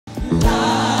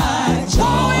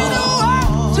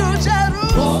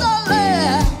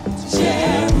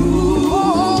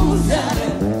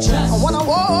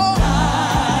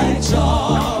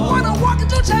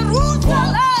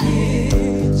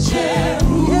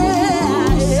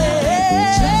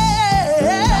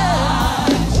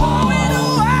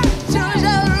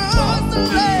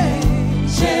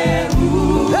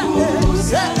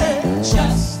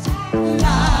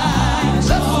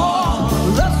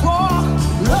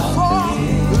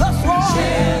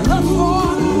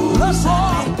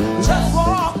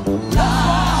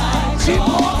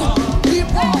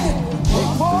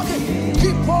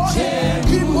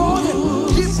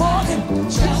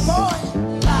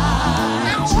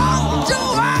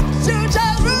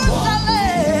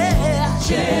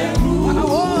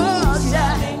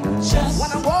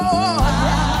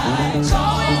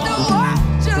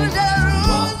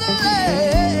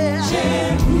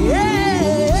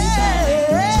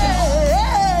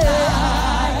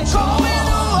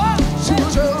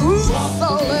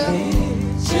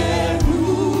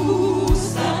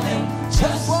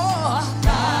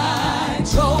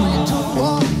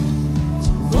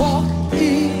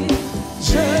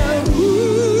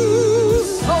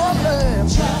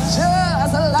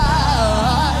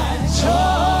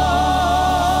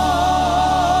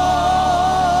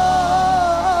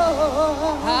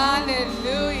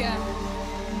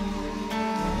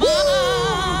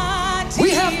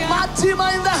have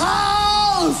Fatima in the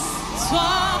house.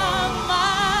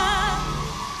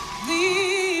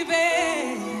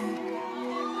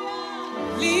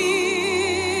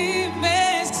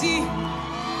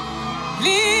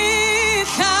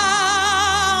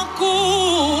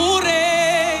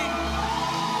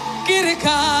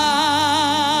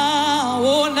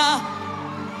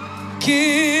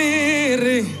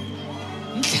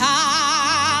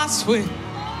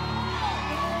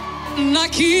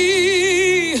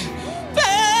 Naki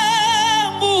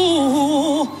Bemu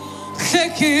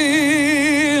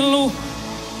Sekilu.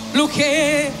 Look,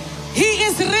 he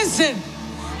is risen.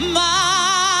 Madia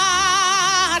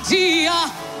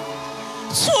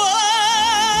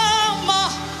Swama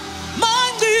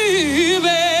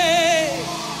Mandibe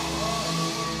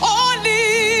Oni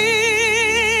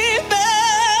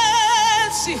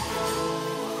Bessi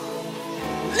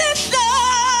Lista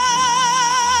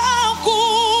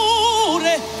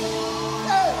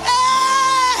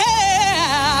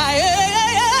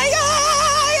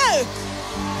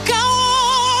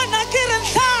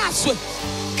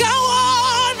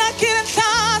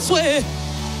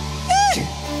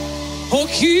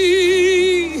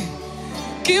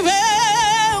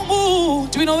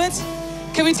Do we know it?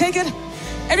 Can we take it?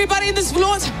 Everybody in this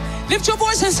room, lift your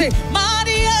voice and say,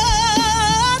 Maria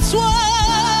Swami,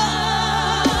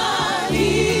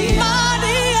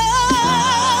 Maria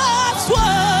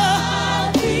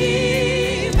Swami,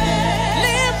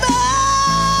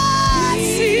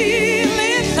 Limasi,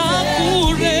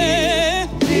 Litakure,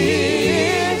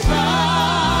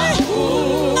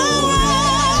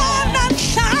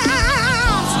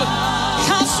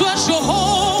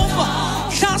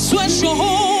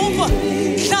 Jehovah,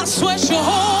 that's what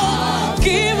Jehovah,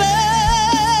 give it,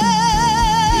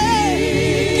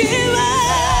 give it,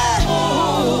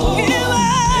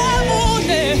 give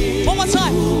it. One more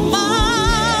time.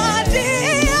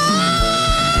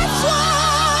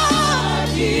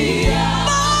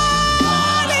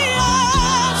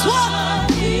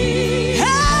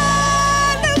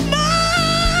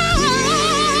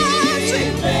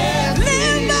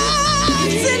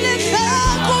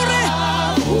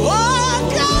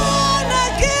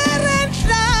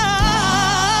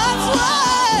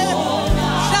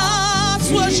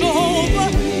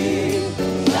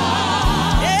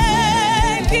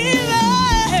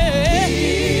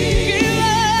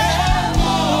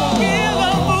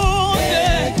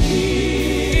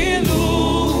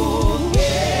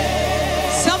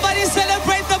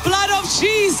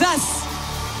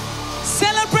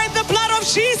 Celebrate the blood of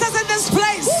Jesus in this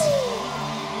place.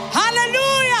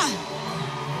 Hallelujah.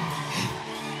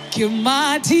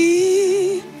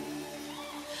 Kimati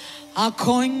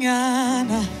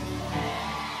Akonyana.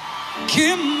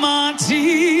 Kimati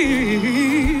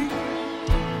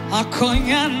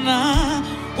Akonyana.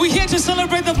 We're here to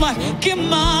celebrate the blood.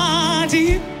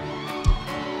 Kimati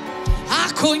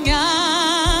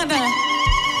Akonyana.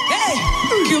 Hey,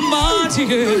 Kimati.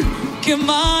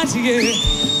 Kimati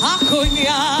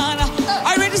Akonyana.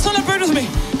 Are you ready to celebrate with me?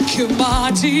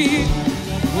 Kimati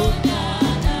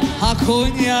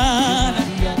Akonyana.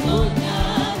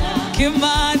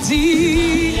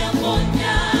 Kimati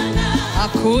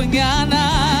Akonyana.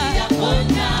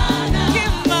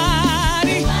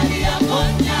 Kimati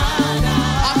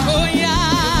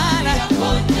Akonyana.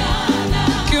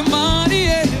 Kimati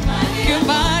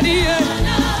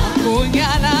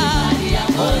Akonyana.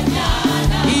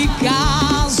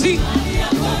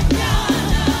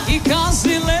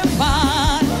 Ikazi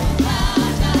levan,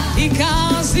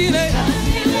 ikazi le,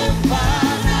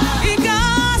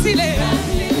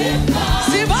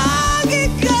 sibag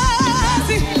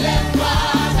ikazi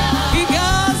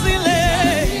le,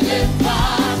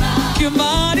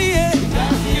 kimarie,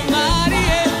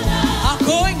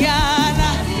 akonyana.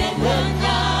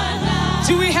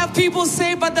 Do we have people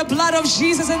saved by the blood of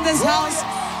Jesus in this house?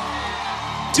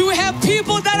 Do we have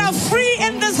people that are free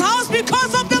in this house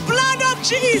because of the blood of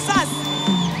Jesus?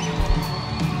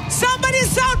 Somebody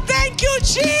shout, thank you,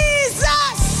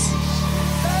 Jesus.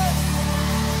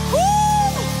 Woo.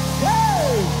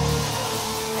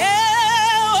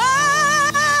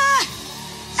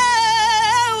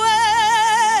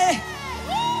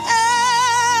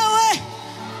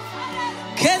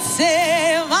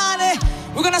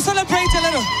 We're going to celebrate a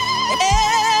little.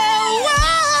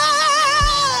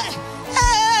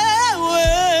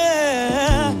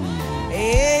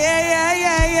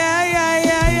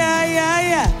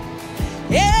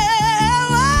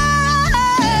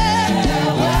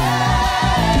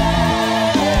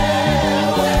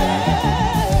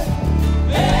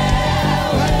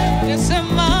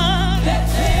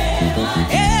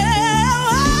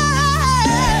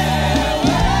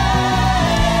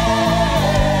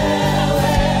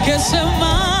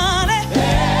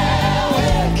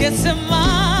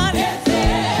 Getsemane,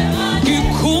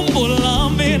 ngikhumbula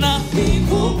mina,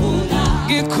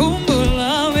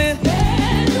 ngikhumbula mina.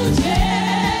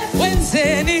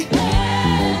 Wenzeni,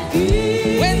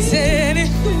 wenzeni,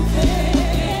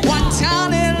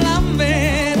 wanthalela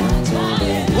mina,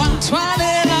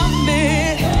 wanthalela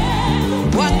mina,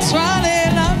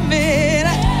 wanthalela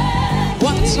mina,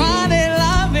 wanthalela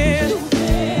mina.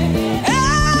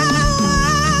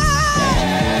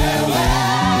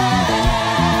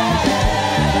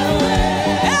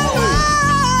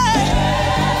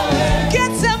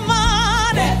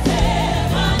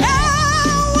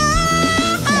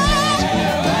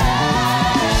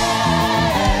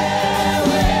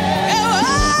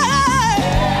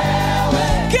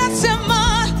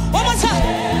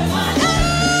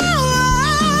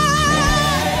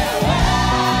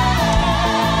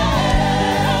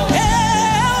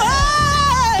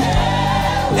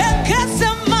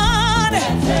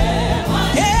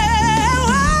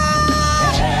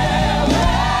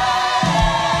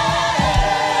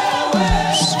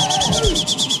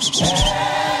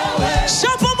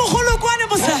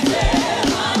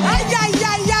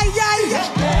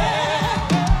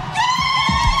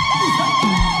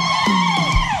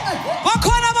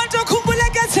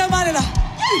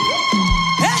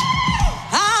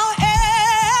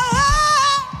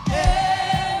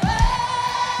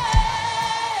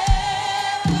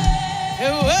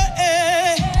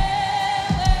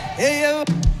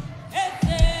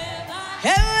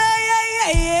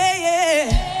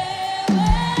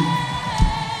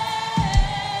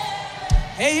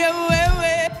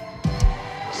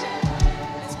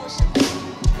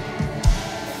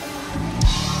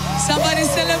 Somebody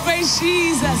celebrate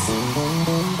Jesus.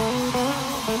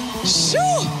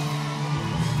 Shoo.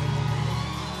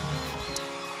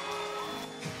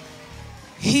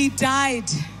 He died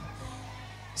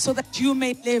so that you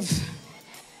may live.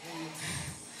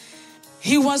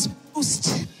 He was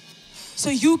bruised so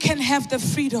you can have the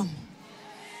freedom.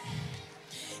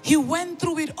 He went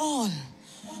through it all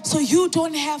so you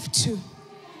don't have to.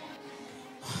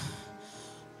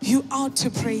 You ought to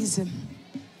praise him.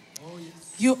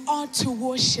 You ought to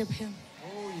worship him.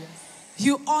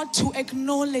 You ought to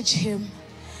acknowledge him.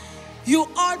 You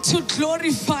ought to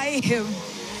glorify him.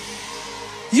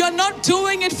 You're not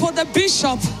doing it for the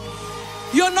bishop.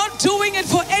 You're not doing it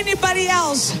for anybody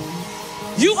else.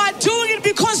 You are doing it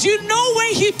because you know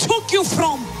where he took you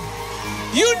from.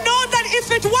 You know that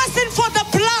if it wasn't for the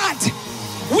blood,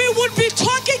 we would be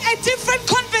talking a different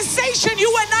conversation, you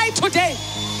and I today.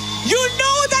 You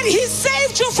know that he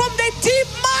saved you from the deep,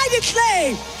 mighty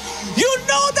clay. You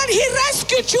know that he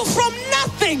rescued you from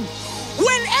nothing.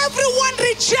 When everyone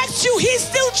rejects you, he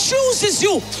still chooses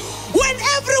you. When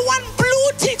everyone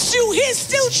blue ticks you, he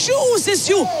still chooses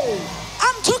you.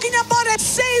 I'm talking about a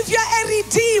savior, a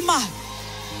redeemer.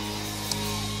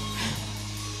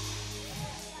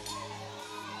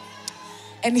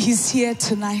 And he's here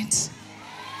tonight.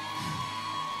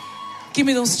 Give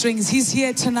me those strings. He's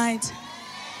here tonight.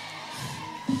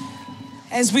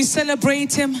 As we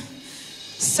celebrate him,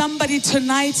 somebody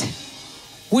tonight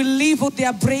will leave with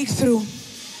their breakthrough.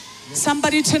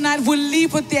 Somebody tonight will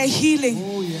leave with their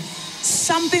healing.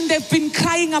 Something they've been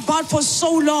crying about for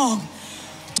so long.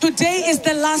 Today is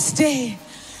the last day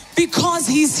because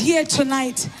he's here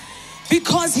tonight.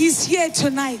 Because he's here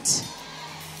tonight.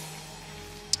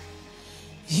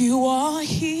 You are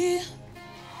here,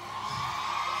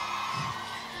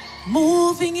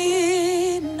 moving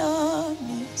in our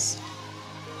midst.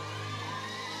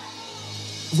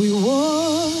 We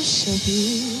worship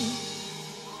you.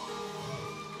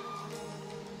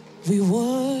 We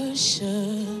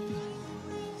worship.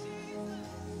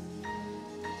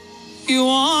 You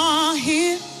are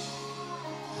here,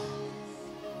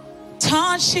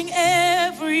 touching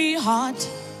every heart,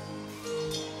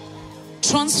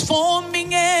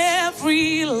 transforming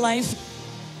every life,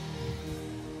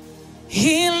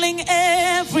 healing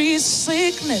every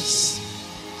sickness.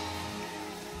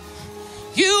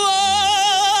 You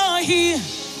are here,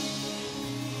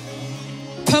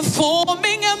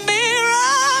 performing a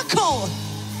miracle,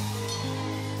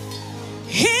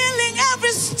 healing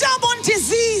every stubborn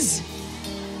disease.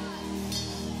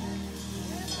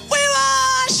 We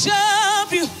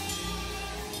worship you.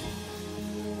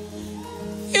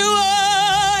 You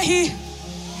are here,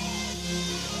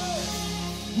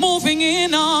 moving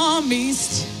in our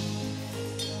midst.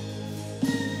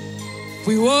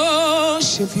 We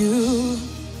worship you.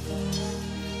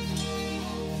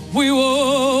 We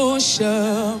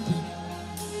worship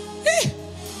you.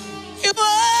 You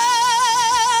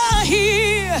are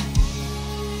here,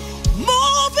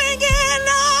 moving in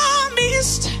our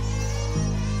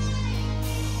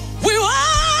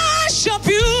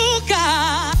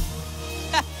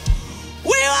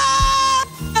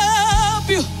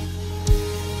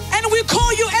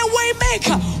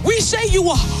Waymaker. We say you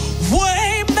are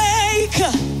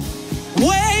Waymaker.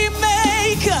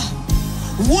 Waymaker.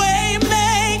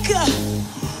 Waymaker.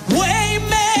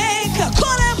 Waymaker.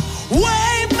 Call him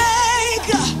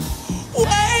Waymaker.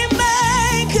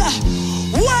 Waymaker.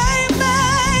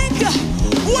 Waymaker.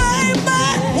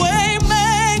 Waymaker.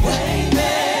 Waymaker.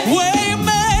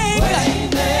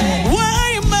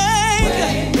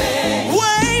 Waymaker.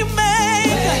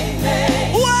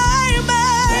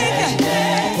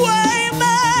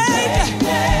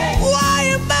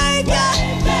 Waymaker.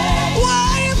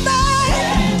 Waymaker.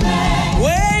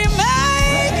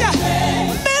 Waymaker.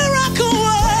 Miracle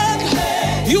worker.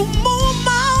 You move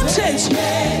mountains.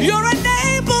 You're an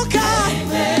able God.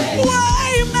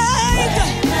 Waymaker.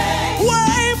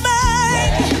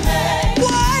 Waymaker.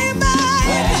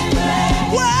 Waymaker.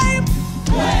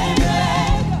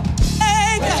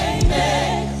 Waymaker.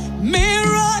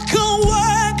 Miracle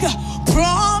worker.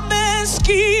 Promise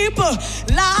keeper.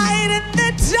 Light in the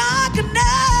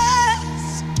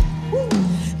darkness.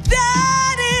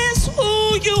 That is who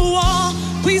you are.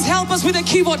 Please help us with the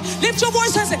keyboard. Lift your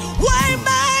voice and say,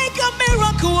 Waymaker,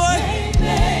 miracle worker.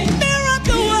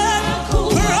 Miracle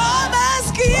worker.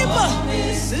 Promise keeper.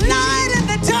 Light in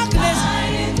the darkness.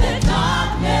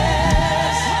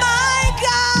 My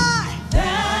God.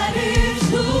 That is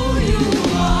who you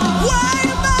are.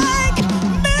 Waymaker,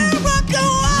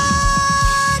 miracle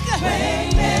worker.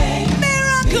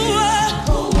 Miracle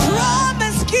worker.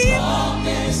 Promise keeper.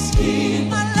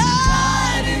 My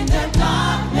light in the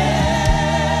darkness.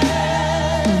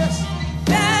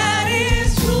 That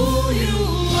is who you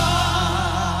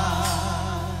are.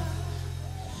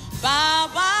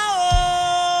 Baba,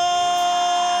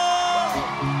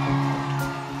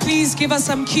 oh. Please give us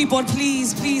some keyboard,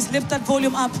 please. Please lift that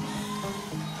volume up.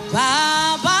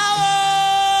 Baba, oh.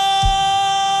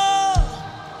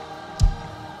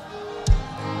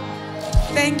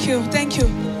 Thank you, thank you.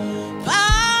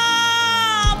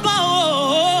 Baba,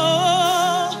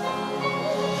 oh.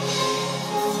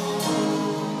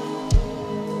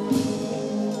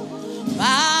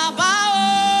 Baba,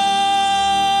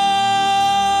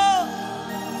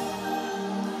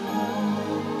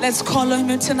 oh. Let's call on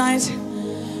him tonight.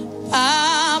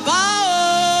 Baba, oh.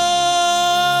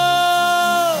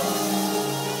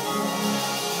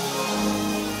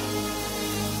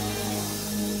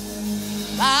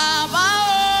 Baba,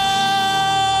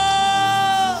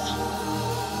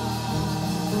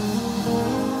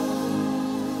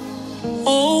 oh.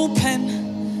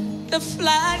 Open the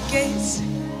floodgates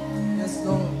Yes,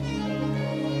 Lord.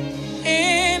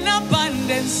 in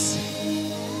abundance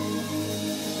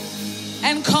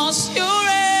and cause your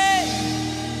rain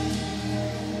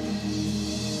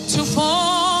to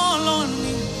fall on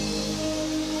me.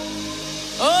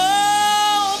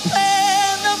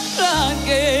 Open the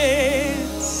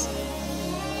floodgates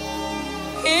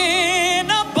in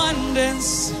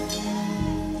abundance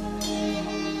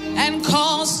and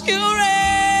cause your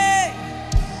rain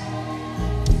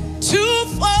to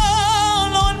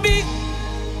fall on me.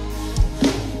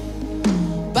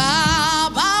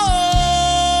 Baba,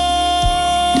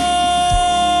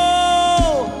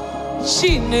 oh.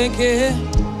 Chineke.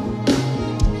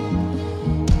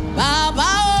 Baba,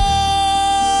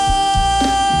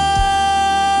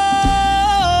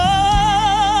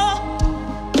 oh.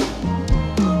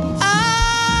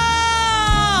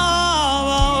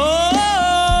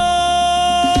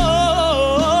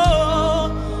 Ah,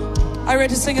 oh. Are you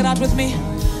ready to sing it out with me?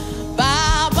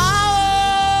 Baba,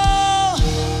 oh.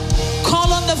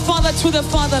 Call on the Father to the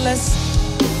fatherless.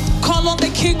 Call on the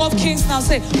King of Kings now.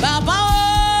 Say, Baba,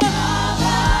 oh.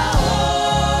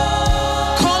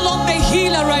 Call on the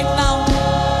healer right now.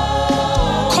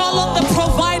 Call on the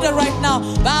provider right now.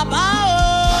 Baba, oh.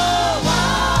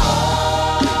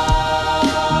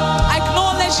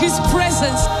 Acknowledge his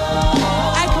presence.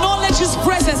 Acknowledge his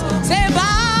presence. Say, Baba.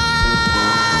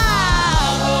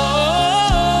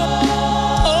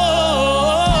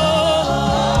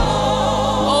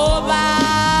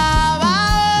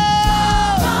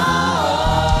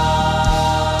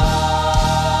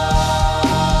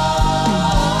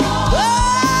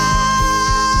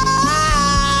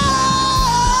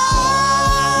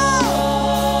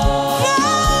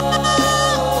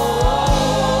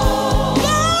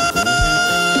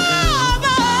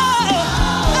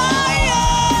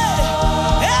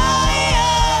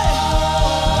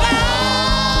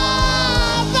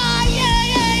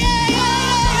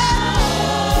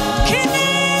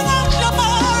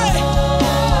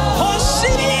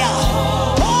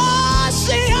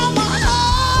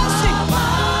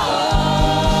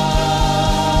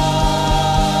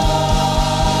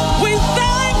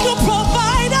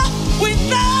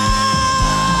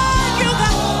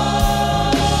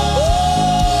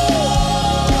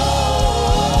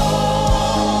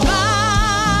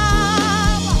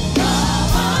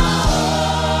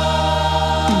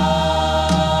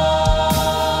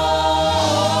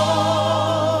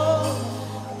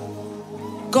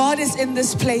 God is in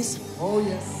this place. Oh,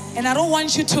 yes. And I don't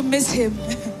want you to miss him.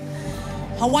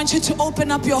 I want you to open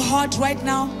up your heart right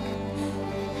now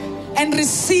and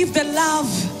receive the love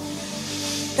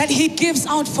that he gives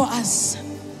out for us.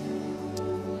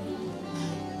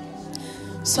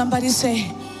 Somebody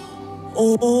say,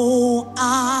 oh,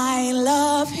 I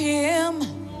love him.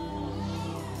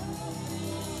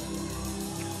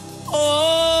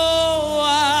 Oh,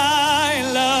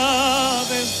 I love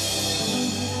him.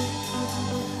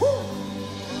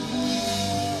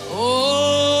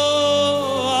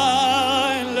 Oh,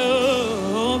 I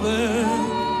love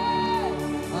him.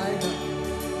 My God.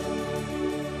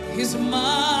 He's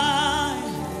my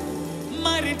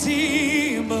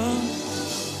Redeemer.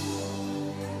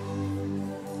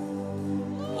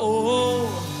 Oh,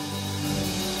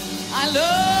 I love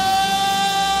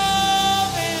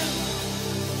him.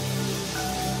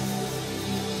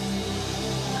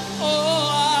 Oh,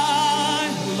 I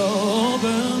love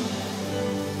him.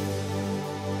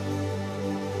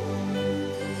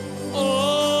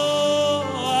 Oh,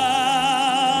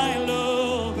 I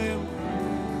love him.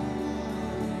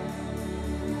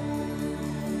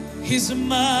 He's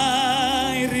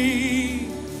my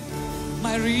Redeemer.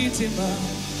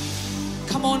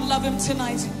 Come on, love him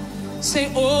tonight.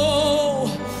 Say, oh,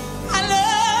 I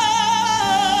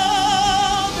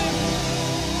love him.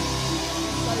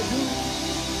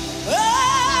 Oh,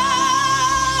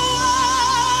 I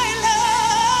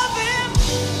love him.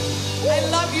 I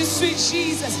love you, sweet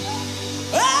Jesus.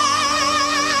 Oh,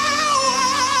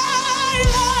 I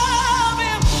love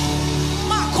him.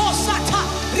 Makosata,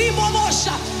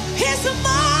 Rimomosha. He's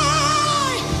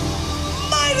my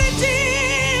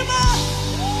Redeemer.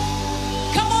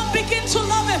 Come on, begin to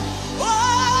love him.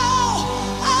 Oh,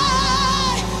 I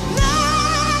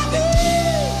love him.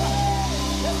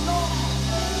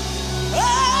 Oh,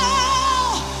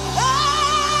 I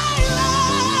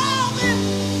love him.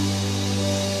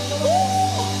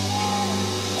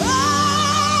 Oh, I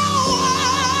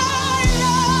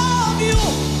love you.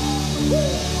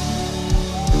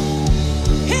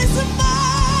 He's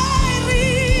my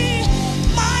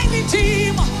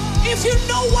Redeemer. If you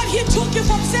know what he took you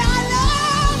from, say, I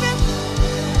love him.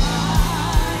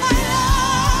 I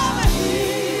love him.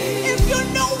 If you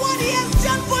know what he has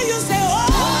done for you, say, oh,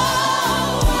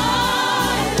 I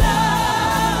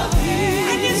love him.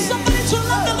 I need somebody to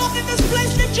love the Lord in this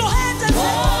place. Lift your hands and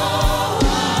say, oh, I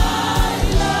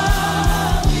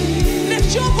love him.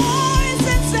 Lift your voice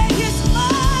and say, he's my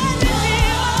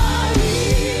Redeemer.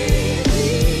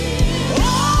 Oh, I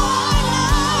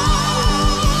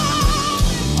love him.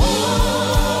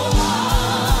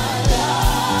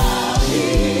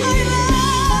 I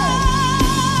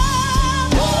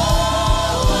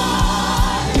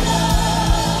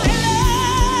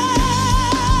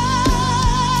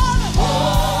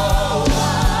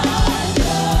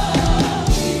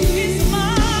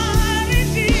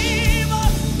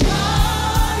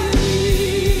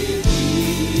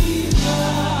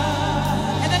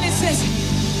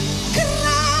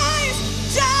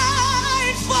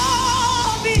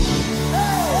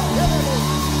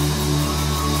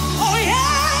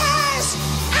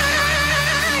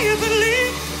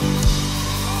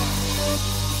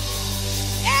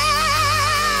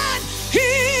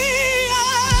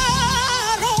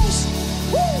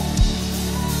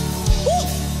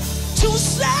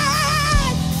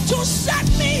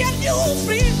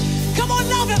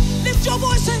lift your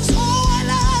voice and say, oh, I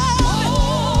love him.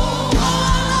 Oh, I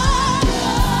love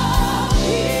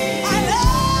him. I love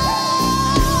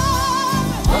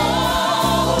him. Oh,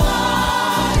 I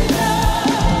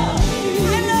love him.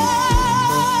 I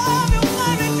love him,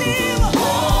 my Redeemer. Oh,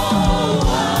 I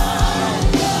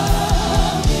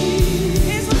love him.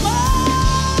 He's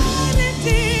my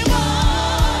Redeemer.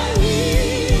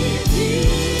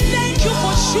 Thank you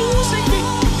for choosing me.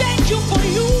 Thank you for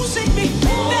using me.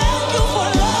 Thank you for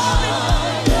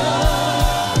loving me.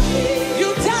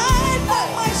 You died for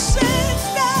my sins.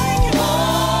 Thank you.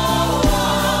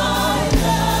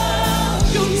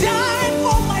 You died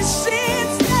for my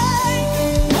sins. Thank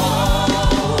you.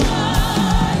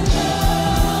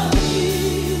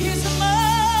 He's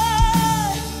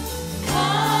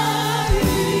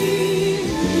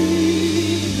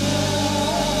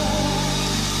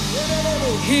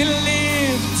He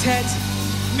lifted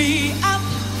me up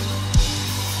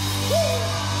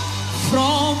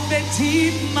from the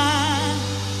deep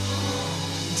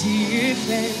deep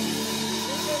place,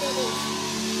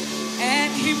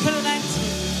 and he planted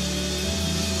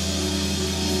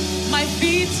my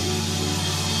feet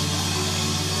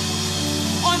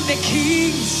on the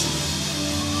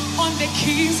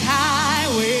King's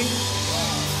highway,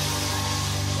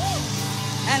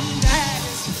 and that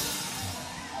is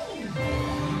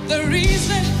The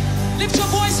reason, lift your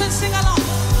voice and sing along.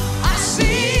 I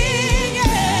sing it,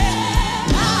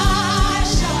 I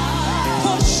shout,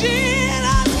 for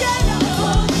Jesus came down.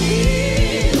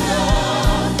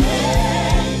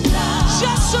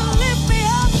 Just to lift me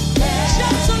up,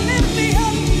 just to lift me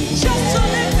up, just to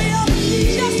lift me up,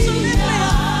 just to lift me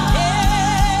up. Yeah.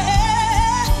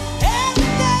 And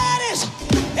that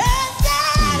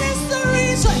is the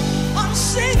reason I'm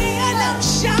singing and I'm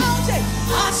shouting.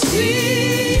 I sing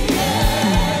it.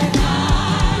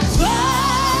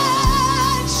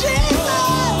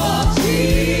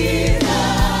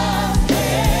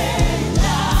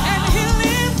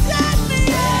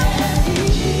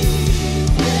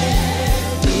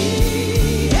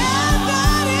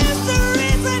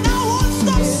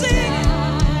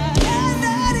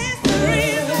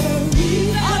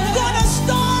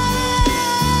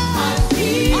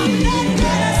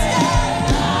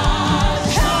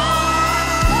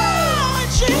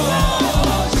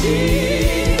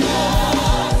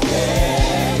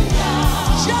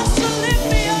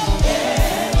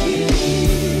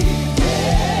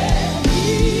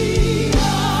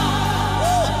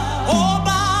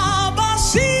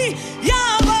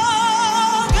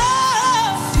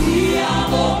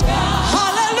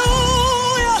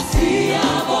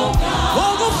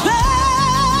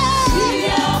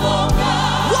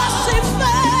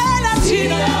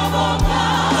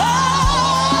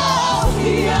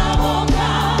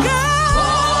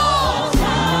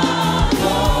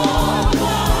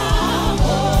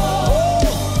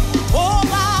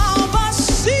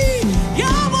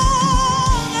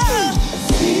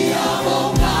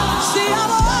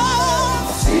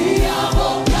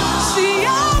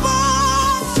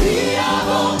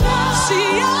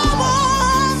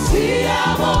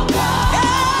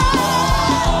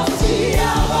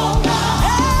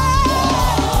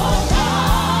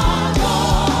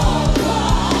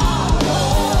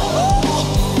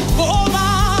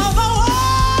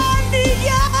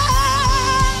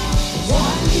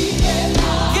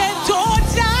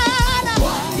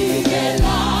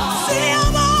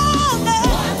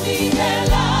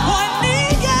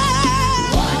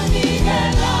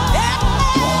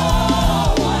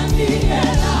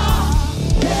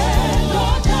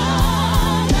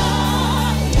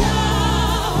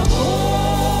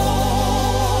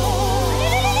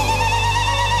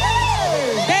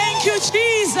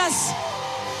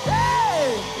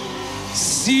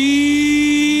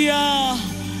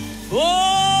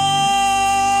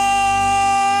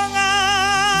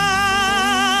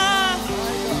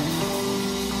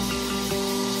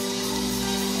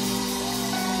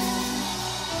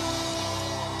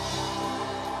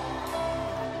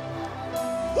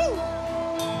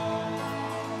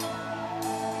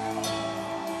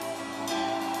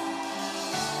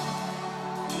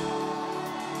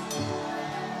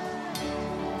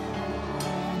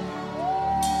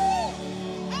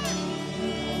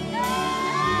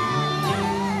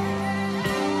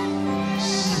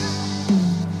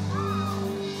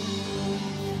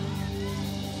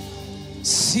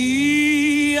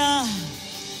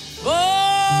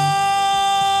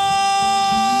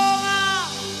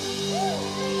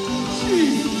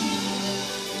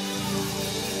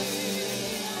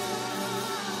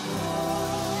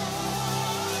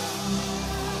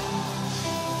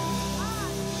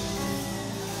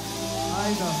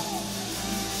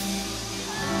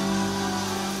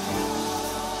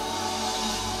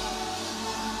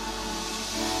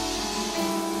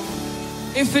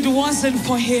 If it wasn't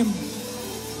for him,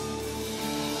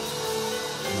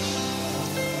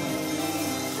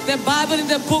 the Bible in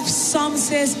the book Psalm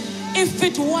says, if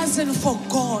it wasn't for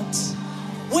God,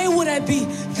 where would I be?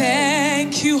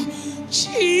 Thank you,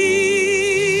 Jesus.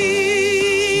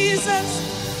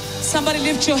 Somebody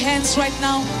lift your hands right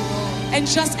now and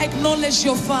just acknowledge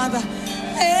your Father.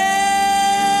 Thank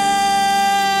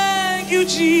you,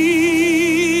 Jesus.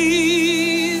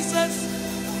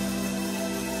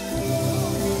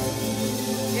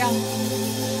 Yeah.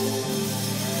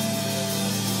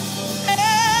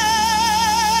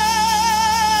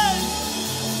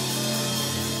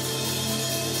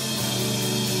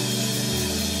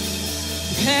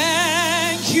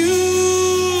 Thank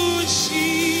you,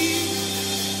 Jesus.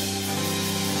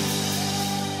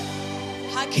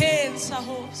 Haken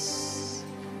sahos.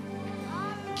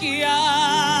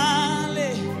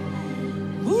 Kiale.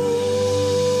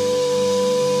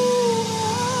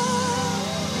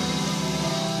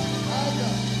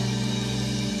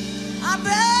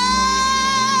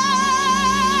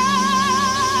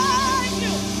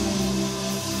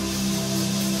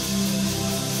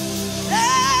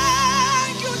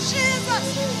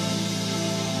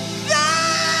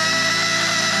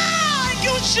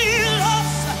 Jesus.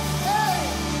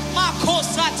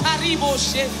 Makosa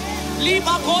tariboshe.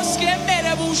 Liba boske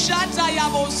merebushata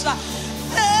yabosa.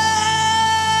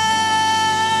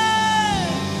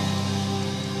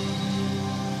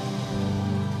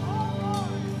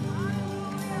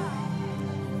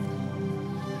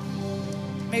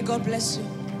 May God bless you.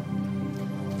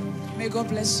 May God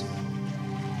bless you.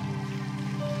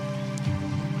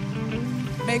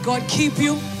 May God keep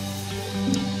you.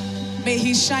 May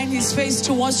He shine His face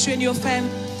towards you and your family.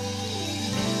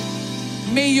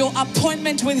 May your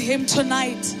appointment with Him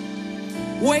tonight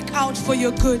work out for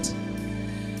your good.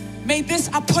 May this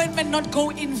appointment not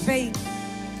go in vain.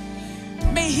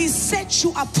 May He set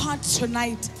you apart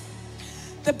tonight.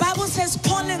 The Bible says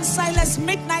Paul and Silas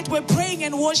midnight were praying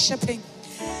and worshiping.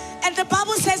 And the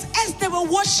Bible says as they were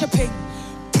worshiping,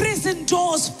 prison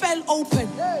doors fell open.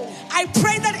 I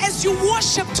pray that as you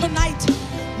worship tonight,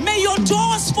 may your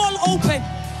doors fall open.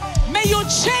 May your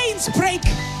chains break.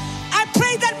 I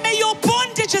pray that may your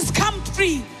bondages come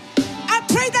free. I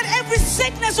pray that every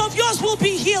sickness of yours will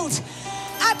be healed.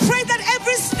 I pray that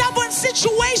every stubborn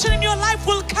situation in your life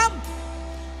will come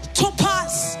to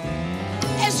pass.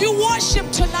 As you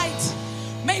worship tonight,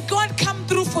 may God come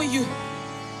through for you.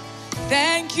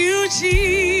 Thank you,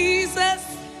 Jesus.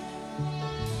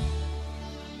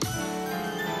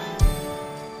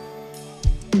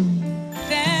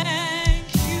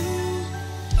 Thank you,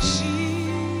 Jesus.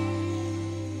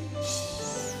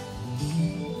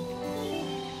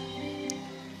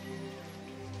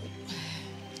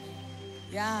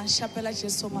 Yeah, Chapela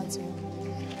Jesu Mato.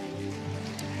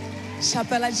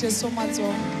 Chapela Jesu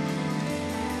Mato.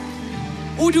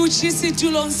 Udu chisi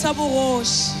tulon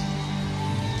saborosh.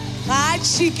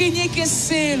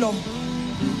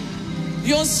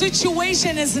 Your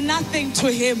situation is nothing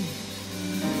to Him.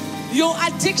 Your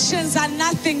addictions are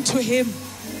nothing to Him.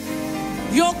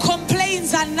 Your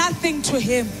complaints are nothing to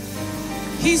Him.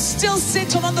 He's still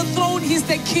sitting on the throne. He's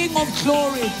the King of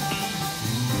glory.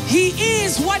 He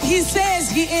is what He says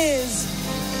He is,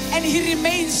 and He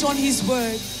remains on His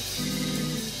word.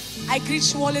 I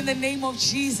greet you all in the name of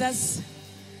Jesus.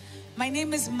 My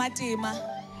name is Matema,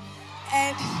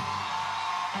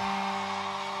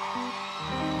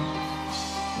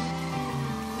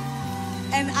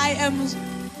 and I am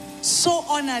so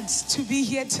honored to be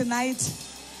here tonight.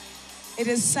 It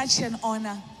is such an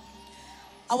honor.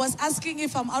 I was asking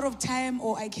if I'm out of time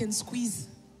or I can squeeze.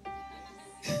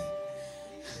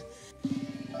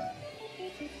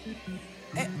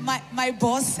 My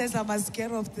boss says I must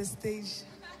get off the stage.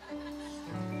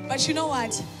 But you know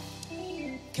what?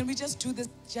 Can we just do this?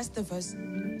 Just the verse.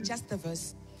 Just the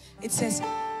verse. It says,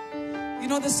 you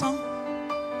know the song?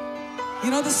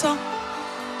 You know the song?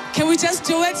 Can we just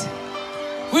do it?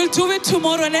 We'll do it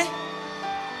tomorrow, ne?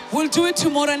 We'll do it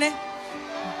tomorrow, ne?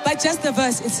 But just the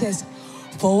verse, it says,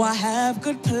 for I have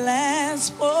good plans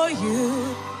for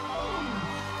you,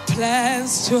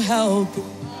 plans to help you,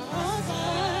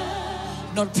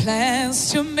 not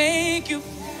plans to make you.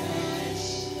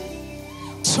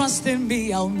 Trust in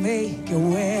me, I'll make a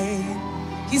way.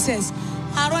 He says,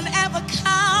 I don't ever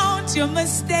count your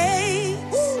mistakes.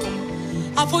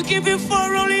 I forgive you for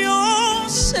all your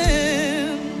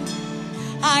sin.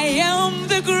 I am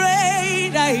the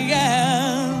great I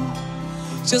am.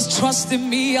 Just trust in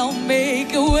me, I'll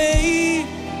make a way.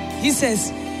 He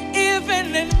says,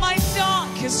 even in my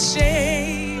darkest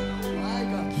shade,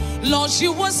 Lord,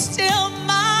 you were still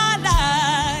my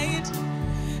light,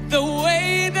 the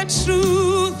way, the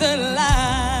truth, the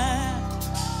light.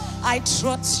 I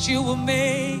trust you will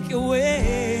make a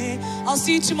way. I'll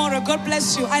see you tomorrow. God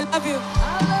bless you. I love you.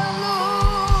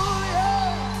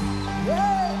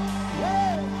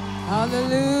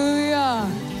 Hallelujah.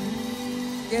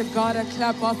 Give God a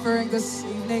clap offering this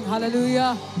evening.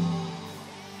 Hallelujah.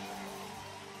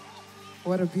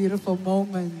 What a beautiful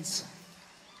moment.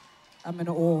 I'm in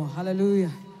awe.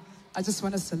 Hallelujah. I just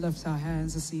want us to lift our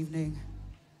hands this evening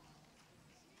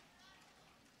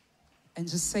and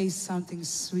just say something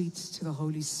sweet to the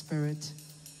Holy Spirit.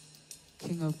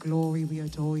 King of glory, we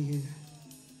adore you.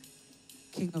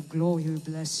 King of glory, we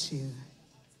bless you.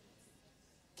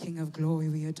 King of glory,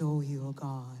 we adore you, O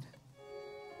God.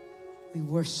 We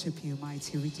worship you,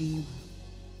 mighty Redeemer.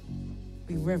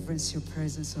 We reverence your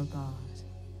presence, O God.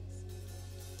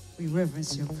 We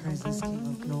reverence your presence, King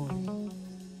of glory.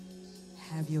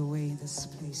 Have your way in this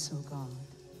place, O God.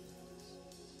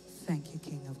 Thank you,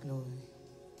 King of glory.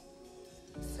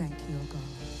 Thank you, O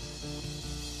God.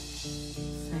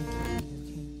 Thank you, King of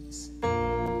kings.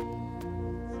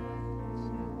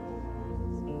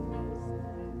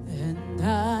 And I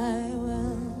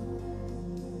will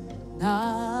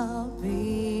not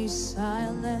be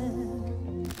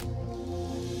silent.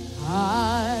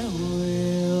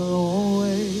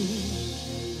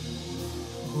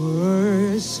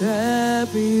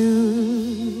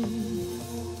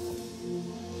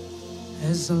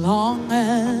 As long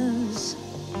as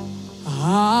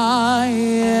I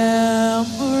am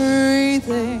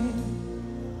breathing,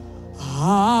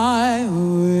 I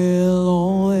will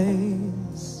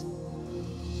always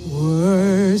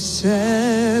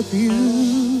worship you,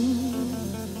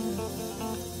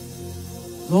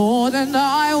 Lord, and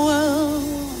I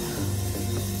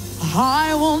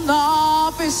will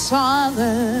not be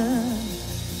silent.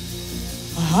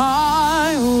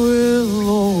 I will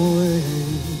always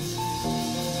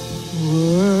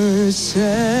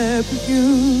worship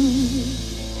you.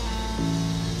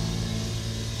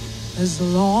 As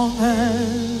long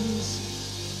as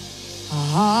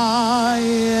I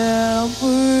am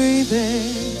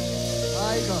breathing,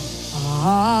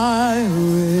 I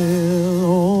will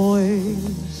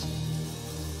always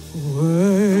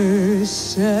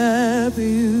worship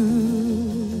you.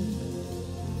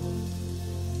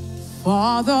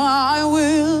 Father, I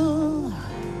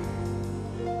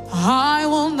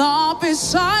will not be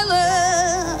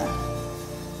silent,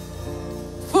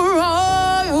 for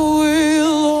I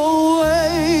will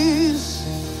always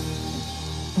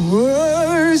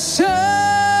worship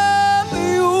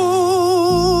you.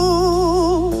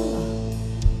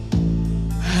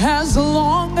 As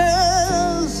long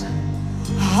as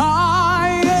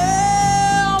I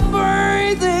am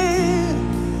breathing,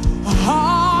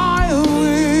 I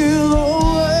will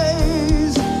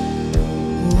always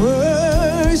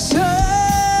worship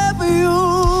you,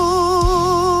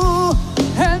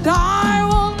 and I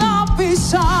will not be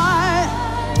silent.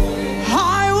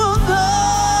 I will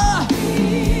not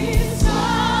be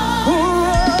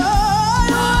silent.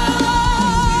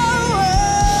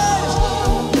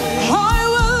 I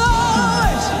will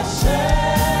always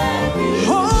worship you.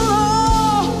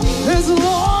 Oh, as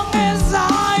long as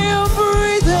I am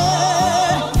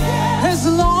breathing, as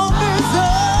long as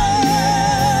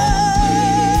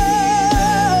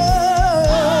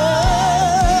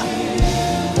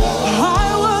I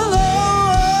will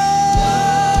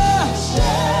always,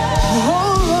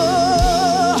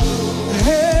 oh,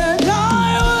 and I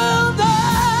will not,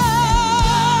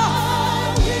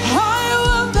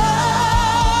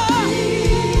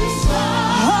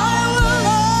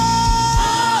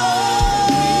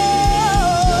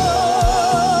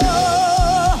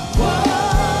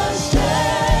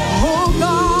 oh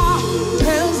God,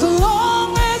 as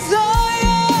long as I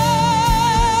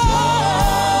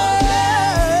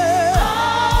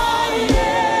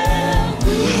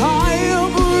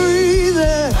am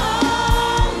breathing,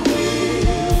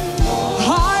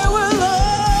 I will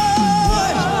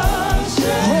always,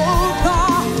 oh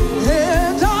God,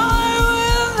 and I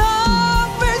will not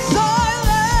be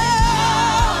silent.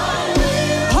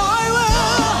 I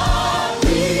will,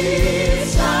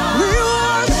 we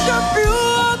worship you,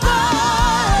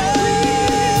 God.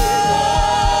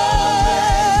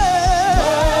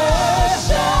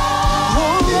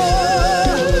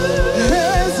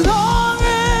 As long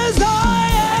as I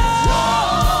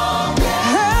am,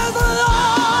 as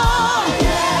long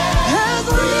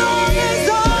as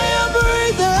I am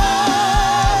breathing,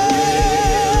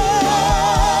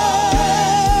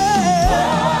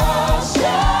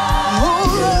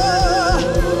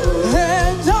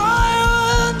 and I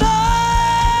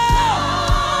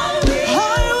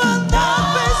will not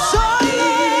be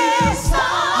silent.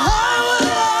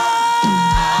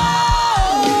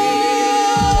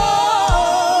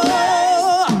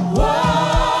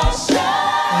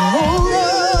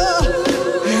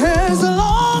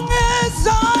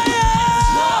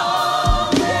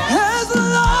 As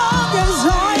long as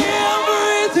I am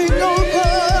breathing, oh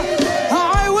God,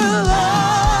 I will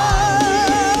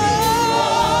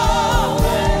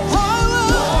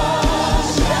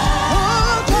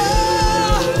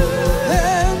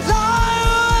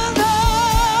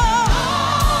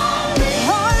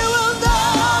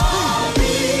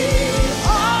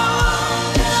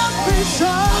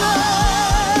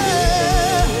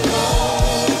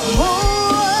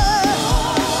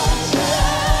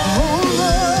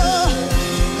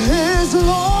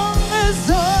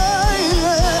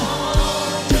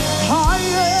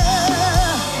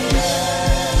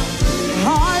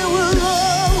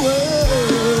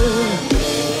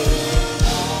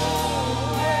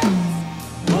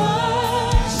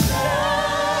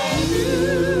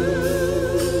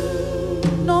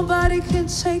Nobody can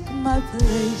take my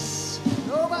place.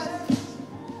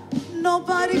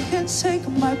 Nobody can take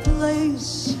my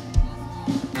place.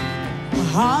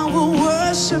 I will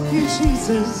worship you,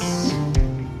 Jesus.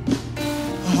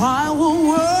 I will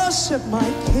worship my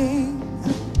King.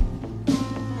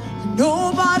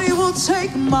 Nobody will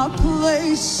take my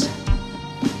place.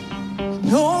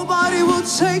 Nobody will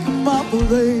take my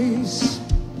place.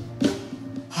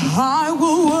 I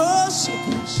will worship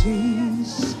you,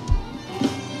 Jesus.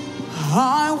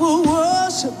 I will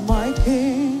worship my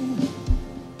King,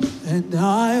 and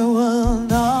I will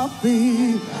not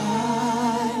be.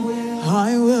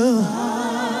 I will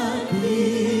not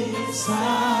be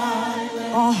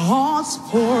silent. Our hearts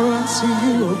pour unto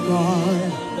you, O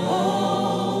God.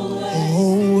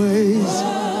 Always.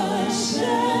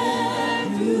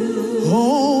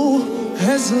 Oh,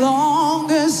 as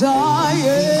long as I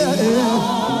am.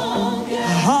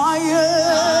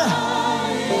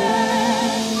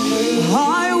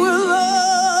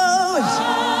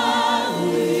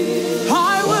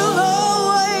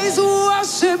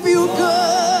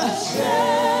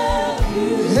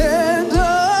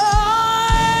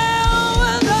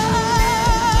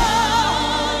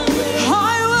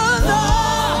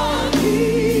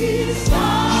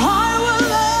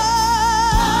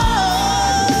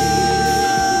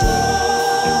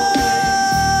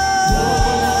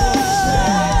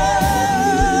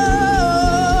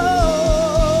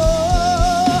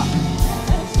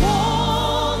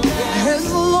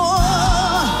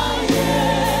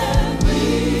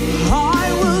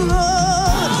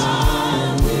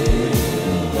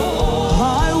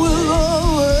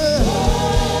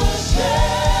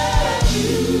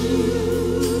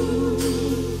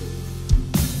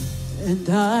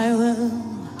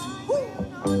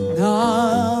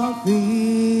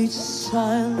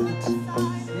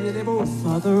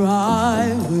 Father,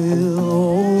 I will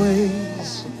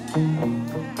always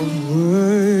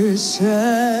worship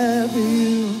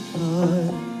you,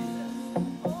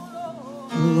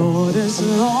 Lord, as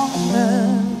long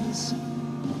as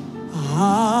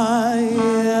I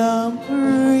am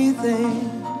breathing,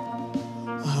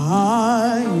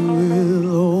 I will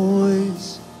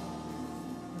always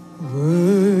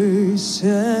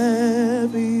worship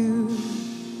you.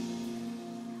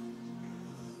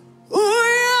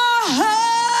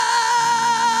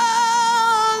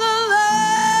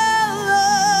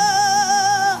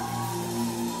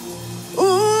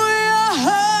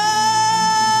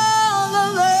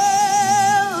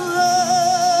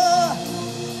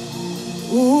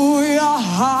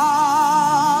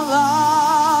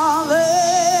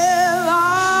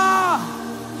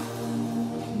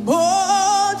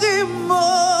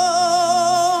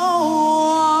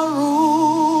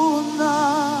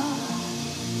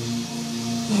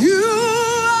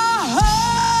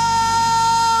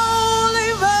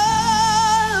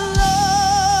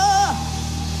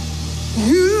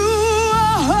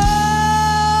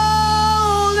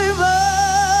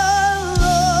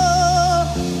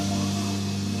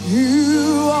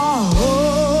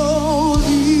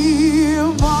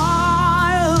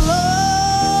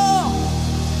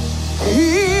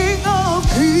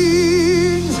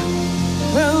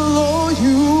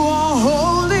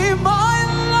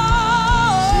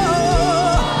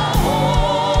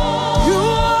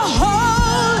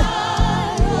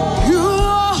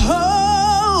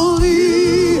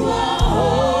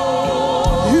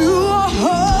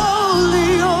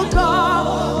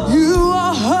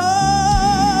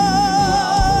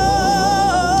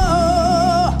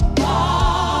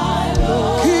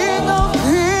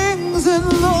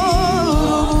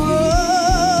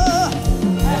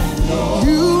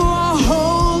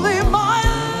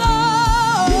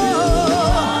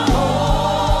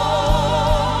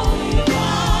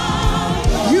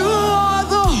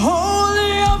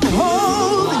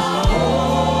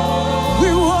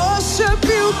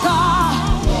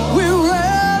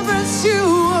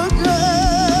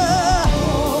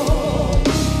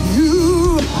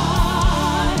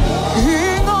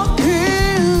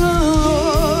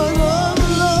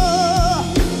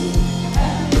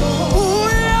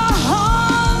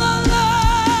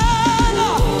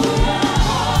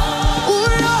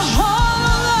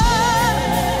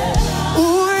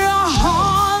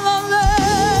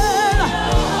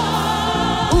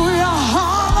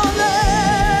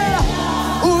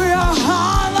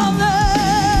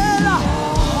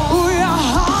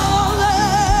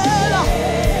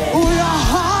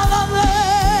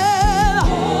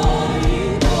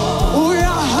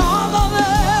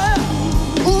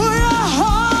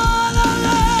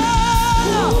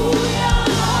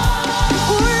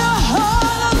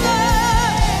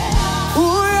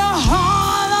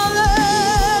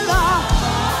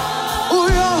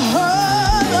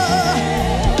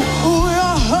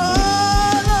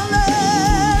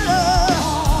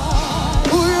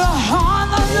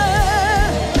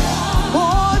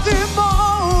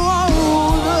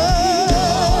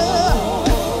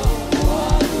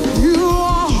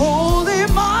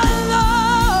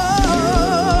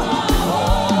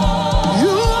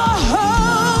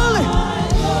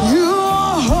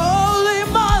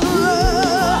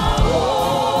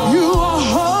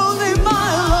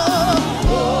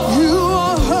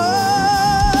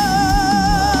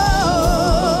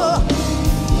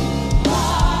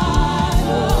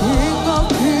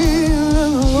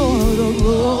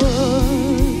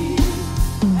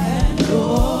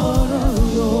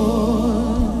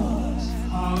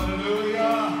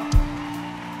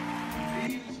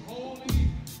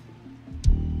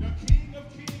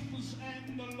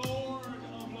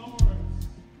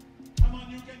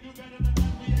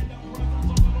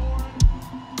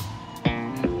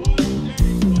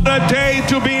 What a day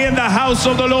to be in the house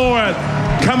of the Lord.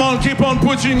 Come on, keep on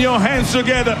putting your hands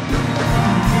together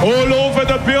all over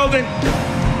the building.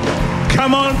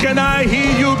 Come on, can I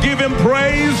hear you give him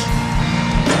praise?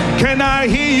 Can I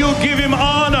hear you give him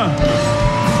honor,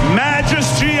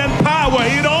 majesty, and power?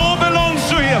 It all belongs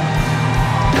to him.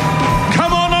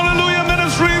 Come on, Alleluia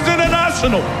Ministries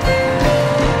International.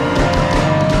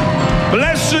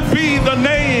 Blessed be the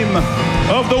name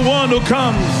of the one who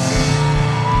comes.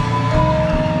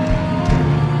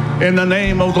 In the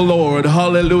name of the Lord.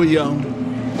 Hallelujah.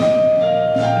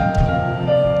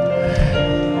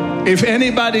 If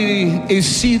anybody is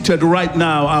seated right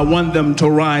now, I want them to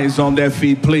rise on their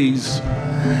feet, please.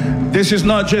 This is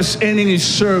not just any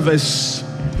service.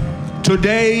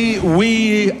 Today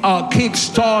we are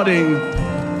kick-starting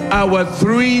our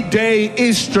 3-day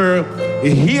Easter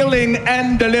Healing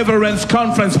and Deliverance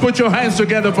Conference. Put your hands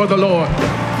together for the Lord.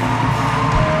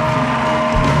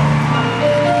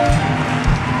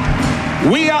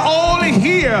 We are all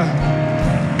here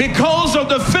because of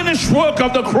the finished work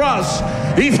of the cross.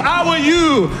 If I were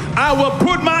you, I would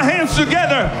put my hands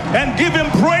together and give him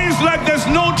praise like there's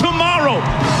no tomorrow.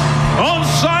 On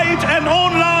site and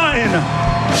online.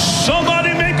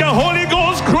 Somebody make a Holy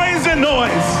Ghost crazy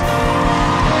noise.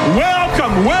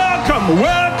 Welcome, welcome,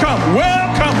 welcome,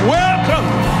 welcome, welcome.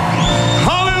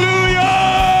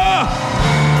 Hallelujah.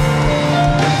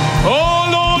 Oh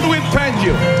Lord, we thank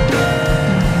you.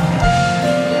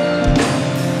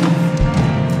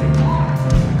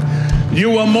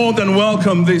 You are more than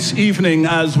welcome this evening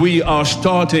as we are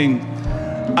starting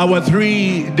our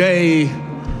 3-day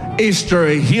Easter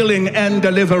Healing and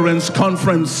Deliverance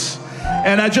Conference.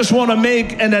 And I just want to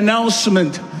make an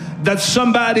announcement that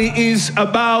somebody is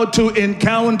about to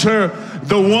encounter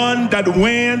the one that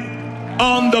went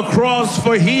on the cross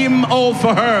for him or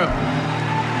for her.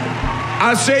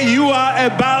 I say you are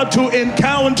about to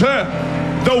encounter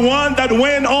the one that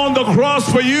went on the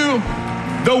cross for you.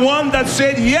 The one that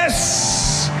said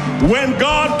yes when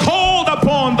God called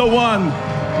upon the one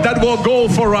that will go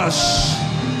for us.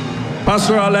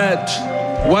 Pastor Alette,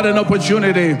 what an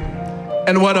opportunity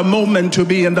and what a moment to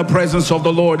be in the presence of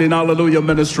the Lord in Alleluia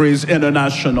Ministries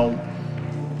International.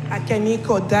 I can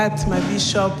echo that, my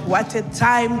bishop. What a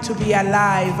time to be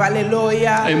alive.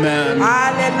 Hallelujah. Amen.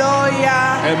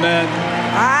 Hallelujah. Amen.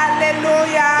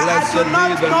 Hallelujah. Blessed I do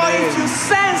not be the know name if you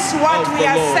sense what of we the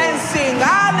are Lord. sensing.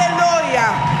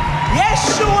 Hallelujah.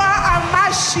 Yeshua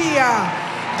HaMashiach,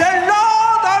 the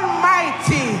Lord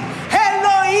Almighty,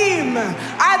 Elohim,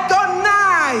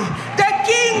 Adonai, the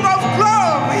King of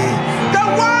glory, the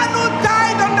one who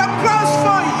died on the cross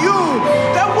for you,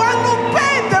 the one who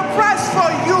paid the price for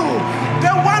you,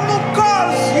 the one who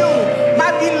calls you,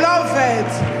 my beloved.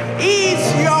 He is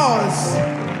yours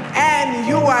and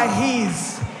you are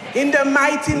his. In the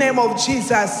mighty name of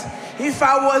Jesus. If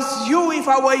I was you, if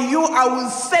I were you, I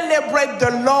would celebrate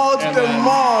the Lord the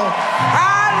more.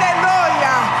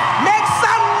 Hallelujah. Make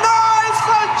some noise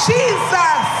for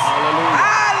Jesus. Hallelujah.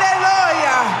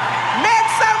 Hallelujah. Make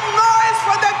some noise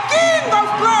for the King of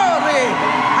glory.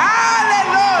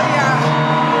 Hallelujah.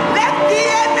 Let the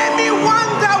enemy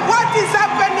wonder what is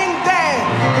happening there.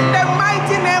 In the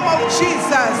mighty name of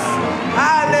Jesus.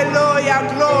 Hallelujah.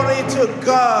 Glory to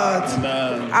God.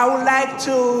 Amen. I would like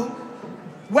to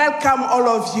welcome all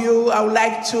of you. I would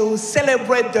like to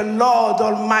celebrate the Lord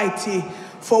Almighty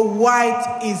for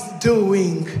what He's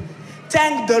doing.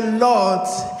 Thank the Lord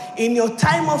in your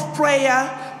time of prayer.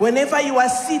 Whenever you are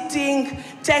sitting,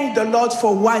 thank the Lord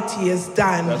for what He has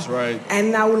done. That's right.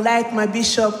 And I would like my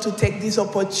bishop to take this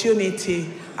opportunity,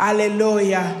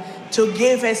 hallelujah, to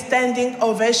give a standing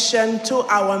ovation to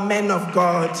our men of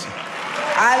God.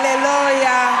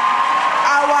 Hallelujah.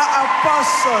 Our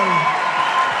apostle.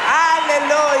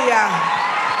 Hallelujah.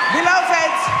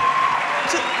 Beloved,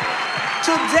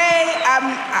 today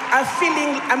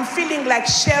I'm feeling like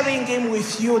sharing him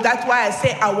with you. That's why I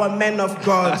say our men of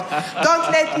God.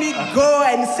 Don't let me go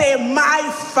and say my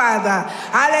father.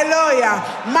 Hallelujah.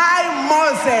 My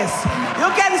Moses.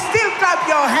 You can still clap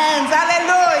your hands.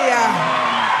 Hallelujah.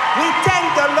 We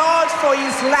thank the Lord for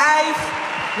his life.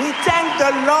 We thank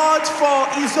the Lord for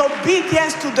his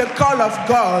obedience to the call of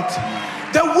God.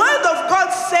 The word of God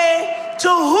says,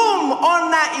 to whom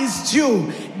honor is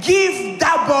due, give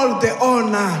double the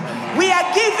honor. We are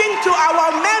giving to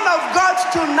our men of God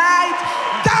tonight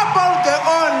double the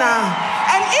honor.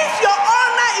 And if your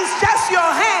honor is just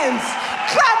your hands,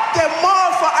 clap them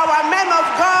more for our men of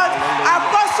God.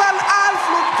 Apostle Alph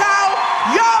Lukau,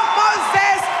 your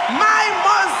Moses, my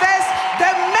Moses,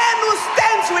 the man who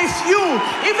stands with you,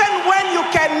 even when you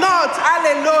cannot.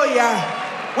 Hallelujah.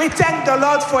 We thank the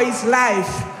Lord for his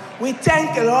life. We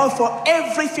thank the Lord for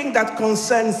everything that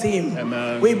concerns him.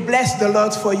 Amen. We bless the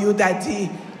Lord for you,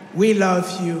 Daddy. We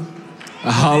love you.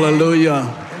 Hallelujah.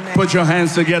 Amen. Put your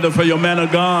hands together for your man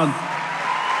of God.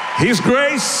 His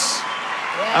grace,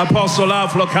 Apostle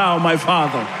Alph Lukau, my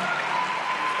father.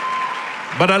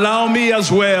 But allow me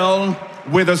as well,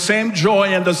 with the same joy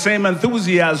and the same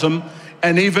enthusiasm,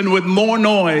 and even with more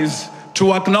noise,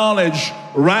 to acknowledge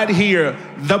right here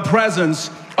the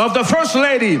presence of the First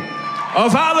Lady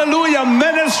of Alleluia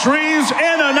Ministries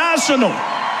International,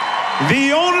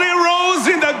 the only rose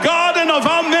in the garden of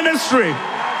our ministry,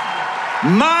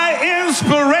 my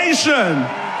inspiration.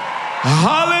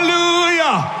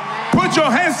 Hallelujah. Put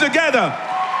your hands together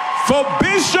for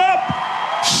Bishop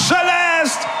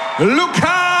Celeste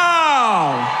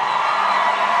Lukau.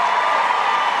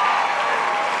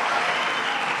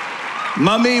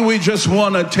 Mommy, we just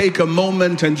want to take a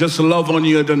moment and just love on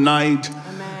you tonight.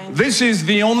 Amen. This is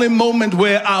the only moment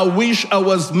where I wish I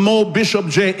was more Bishop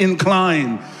J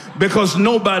inclined, because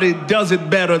nobody does it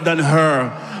better than her.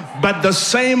 But the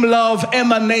same love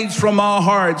emanates from our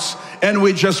hearts, and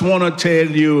we just want to tell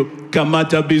you,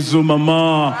 Kamata Bizu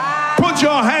Mama. Put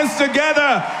your hands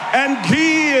together and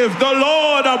give the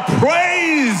Lord a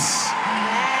praise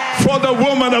for the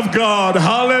woman of God.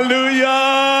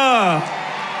 Hallelujah.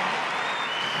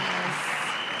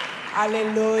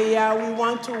 Hallelujah. We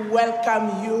want to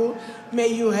welcome you. May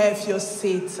you have your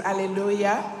seats.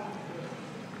 Hallelujah.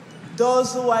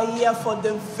 Those who are here for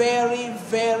the very,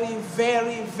 very,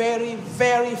 very, very,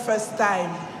 very first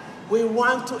time, we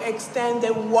want to extend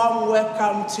a warm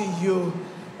welcome to you.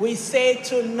 We say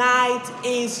tonight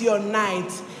is your night.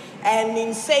 And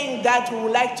in saying that, we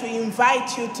would like to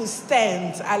invite you to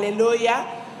stand. Hallelujah.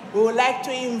 We would like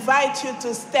to invite you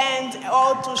to stand,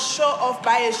 or to show off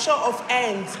by a show of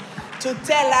hands, to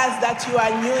tell us that you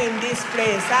are new in this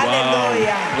place.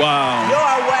 Hallelujah. Wow. You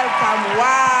are welcome.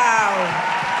 Wow.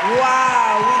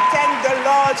 Wow. We thank the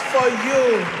Lord for you.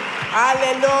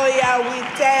 Hallelujah. We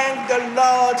thank the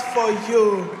Lord for you.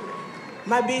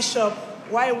 My bishop,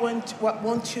 why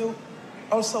won't you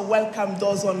also welcome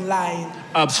those online?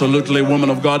 Absolutely, woman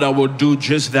of God, I will do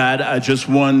just that. I just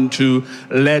want to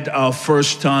let our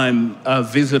first-time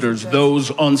visitors,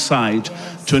 those on site,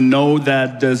 to know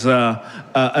that there's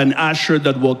an usher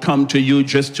that will come to you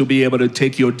just to be able to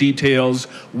take your details,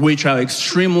 which are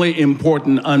extremely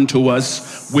important unto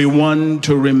us. We want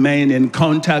to remain in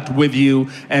contact with you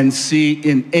and see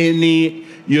in any,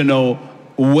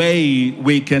 way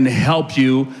we can help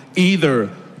you, either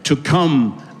to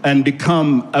come and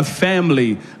become a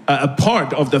family, a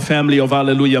part of the family of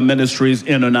Alleluia Ministries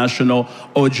International,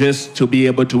 or just to be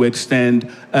able to extend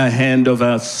a hand of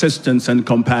assistance and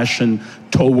compassion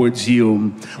towards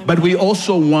you. But we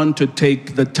also want to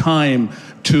take the time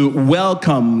to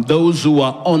welcome those who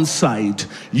are on site.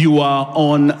 You are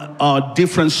on our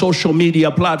different social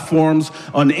media platforms,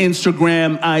 on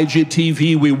Instagram,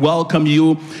 IGTV, we welcome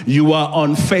you. You are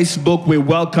on Facebook, we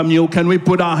welcome you. Can we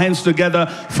put our hands together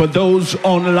for those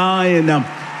online?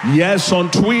 Yes, on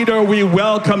Twitter, we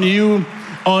welcome you.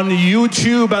 On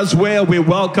YouTube as well, we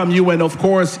welcome you. And of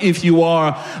course, if you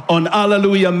are on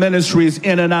Alleluia Ministries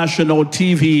International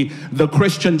TV, the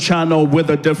Christian channel with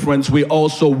a difference, we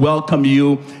also welcome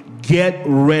you. Get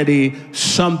ready.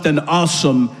 Something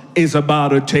awesome is about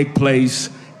to take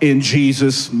place in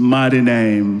Jesus' mighty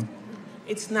name.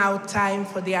 It's now time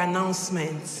for the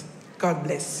announcements. God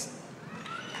bless.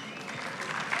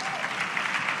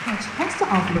 Catch Pastor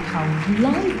Alph Lukau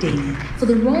live daily for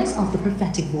the Rise of the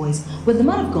Prophetic Voice, where the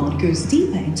man of God goes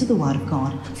deeper into the Word of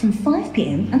God from 5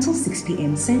 p.m. until 6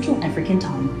 p.m. Central African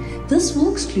Time. This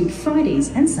will exclude Fridays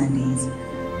and Sundays.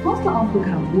 Pastor Alph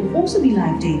Lukau will also be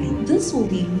live daily. This will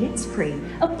be Let's Pray,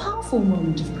 a powerful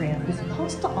moment of prayer with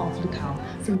Pastor Alph Lukau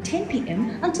from 10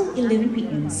 p.m. until 11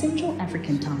 p.m. Central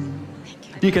African Time.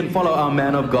 You can follow our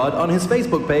man of God on his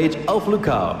Facebook page, Alph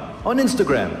Lukau. On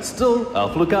Instagram, still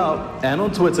Alph Lukau. And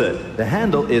on Twitter, the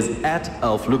handle is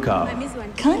 @Alph Lukau.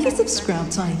 Kindly subscribe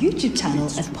to our YouTube channel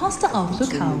at Pastor Alph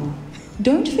Lukau.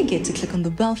 Don't forget to click on the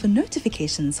bell for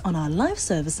notifications on our live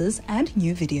services and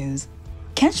new videos.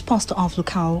 Catch Pastor Alph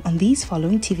Lukau on these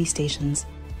following TV stations: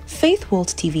 Faith World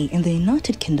TV in the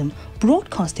United Kingdom,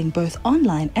 broadcasting both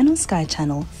online and on Sky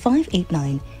Channel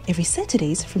 589 every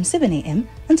Saturdays from 7 a.m.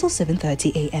 until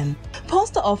 7:30 a.m.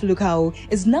 Pastor Alph Lukau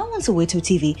is now on Soweto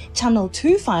TV, channel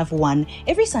 251,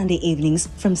 every Sunday evenings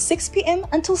from 6 p.m.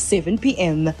 until 7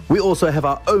 p.m. We also have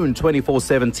our own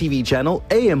 24/7 TV channel,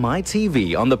 AMI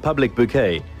TV, on the public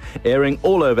bouquet, airing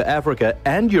all over Africa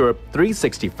and Europe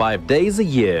 365 days a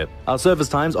year. Our service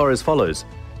times are as follows.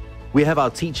 We have our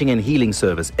teaching and healing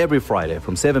service every Friday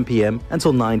from 7 p.m.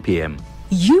 until 9 p.m.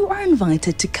 You are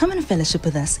invited to come and fellowship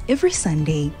with us every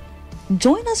Sunday.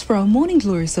 Join us for our morning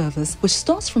glory service, which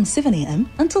starts from 7 a.m.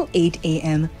 until 8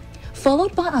 a.m.,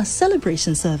 followed by our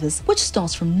celebration service, which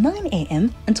starts from 9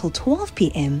 a.m. until 12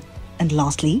 p.m., and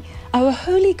lastly, our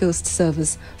Holy Ghost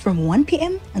service from 1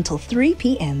 p.m. until 3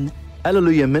 p.m.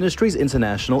 Alleluia Ministries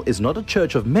International is not a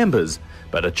church of members,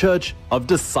 but a church of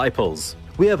disciples.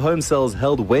 We have home cells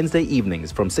held Wednesday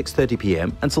evenings from 6:30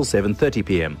 p.m. until 7:30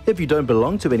 p.m. If you don't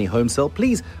belong to any home cell,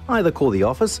 please either call the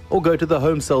office or go to the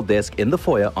home cell desk in the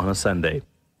foyer on a Sunday.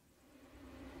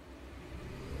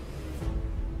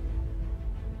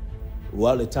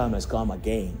 Well, the time has come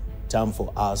again. Time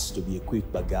for us to be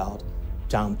equipped by God.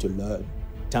 Time to learn.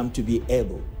 Time to be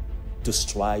able to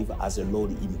strive as the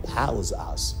Lord empowers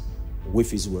us with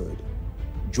His Word.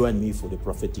 Join me for the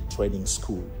prophetic training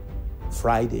school.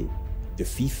 Friday, the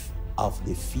 5th of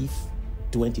the 5th,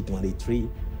 2023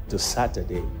 to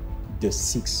Saturday, the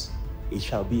 6th. It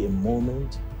shall be a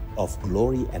moment of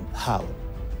glory and power.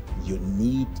 You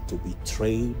need to be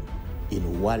trained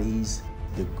in what is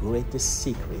the greatest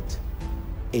secret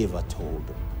ever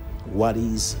told. What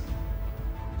is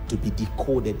to be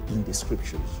decoded in the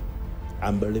scriptures.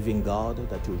 I'm believing God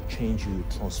that will change you,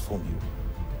 transform you.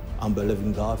 I'm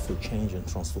believing God for change and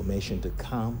transformation to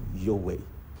come your way.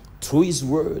 Through His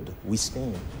Word, we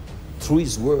stand. Through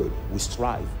His Word, we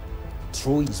strive.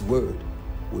 Through His Word,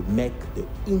 we make the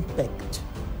impact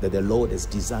that the Lord has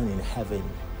designed in heaven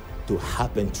to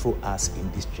happen through us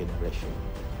in this generation.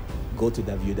 Go to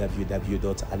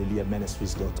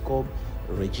www.alleluiaministries.com.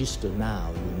 Register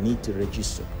now. You need to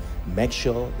register. Make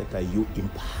sure that you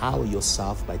empower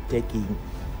yourself by taking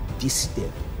this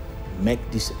step. Make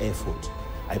this effort.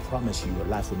 I promise you, your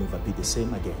life will never be the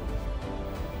same again.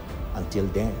 Until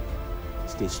then,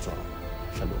 stay strong.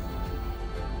 Shalom.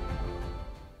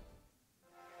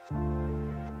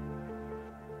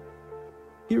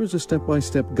 Here is a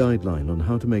step-by-step guideline on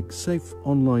how to make safe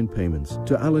online payments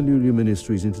to Alleluia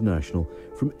Ministries International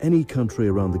from any country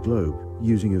around the globe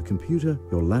using your computer,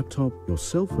 your laptop, your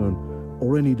cell phone,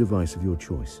 or any device of your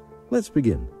choice. Let's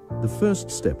begin. The first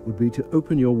step would be to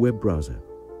open your web browser.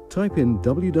 Type in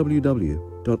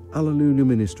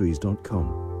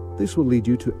www.alleluiaministries.com. This will lead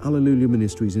you to Alleluia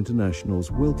Ministries International's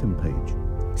welcome page.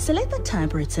 Select the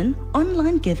tab written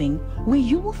Online Giving, where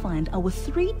you will find our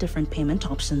 3 different payment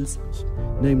options,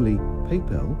 namely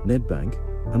PayPal, NetBank,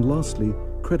 and lastly,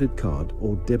 credit card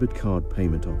or debit card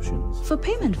payment options. For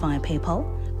payment via PayPal,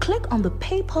 click on the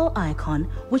PayPal icon,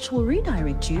 which will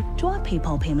redirect you to our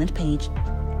PayPal payment page.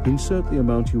 Insert the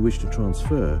amount you wish to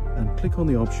transfer and click on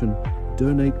the option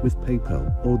Donate with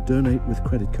PayPal or Donate with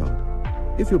credit card.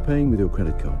 If you're paying with your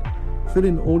credit card, fill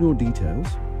in all your details,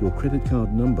 your credit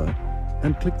card number,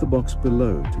 and click the box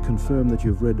below to confirm that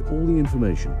you've read all the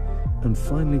information, and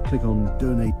finally click on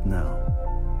Donate Now.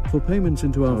 For payments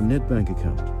into our NetBank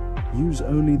account, use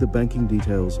only the banking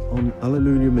details on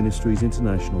Alleluia Ministries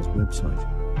International's website.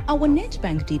 Our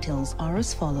NetBank details are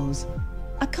as follows.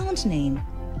 Account name,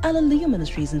 Alleluia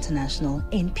Ministries International,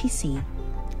 NPC.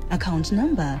 Account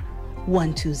number,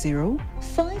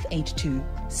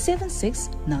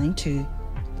 120-582-7692.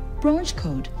 Branch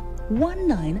code,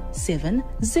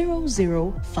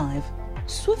 197005.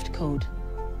 Swift code,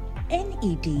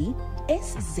 NEDSZAJJ.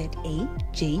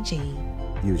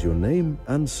 Use your name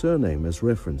and surname as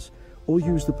reference, or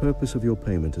use the purpose of your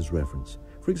payment as reference.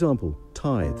 For example,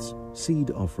 tithes, seed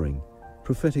offering,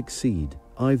 prophetic seed,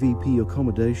 IVP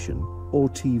accommodation, or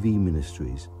TV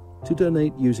ministries. To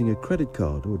donate using a credit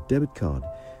card or debit card,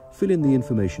 fill in the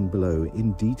information below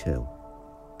in detail.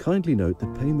 Kindly note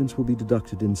that payments will be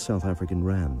deducted in South African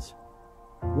rands.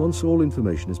 Once all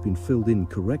information has been filled in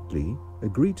correctly,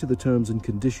 agree to the terms and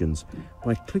conditions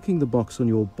by clicking the box on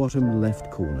your bottom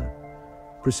left corner.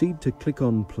 Proceed to click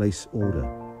on Place Order.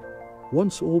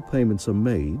 Once all payments are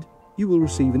made, you will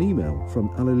receive an email from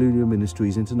Alleluia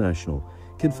Ministries International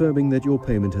confirming that your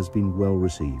payment has been well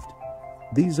received.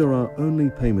 These are our only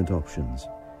payment options,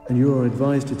 and you are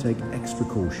advised to take extra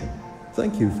caution.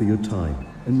 Thank you for your time,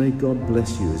 and may God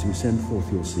bless you as you send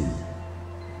forth your seed.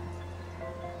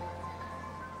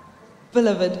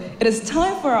 Beloved, it is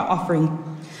time for our offering.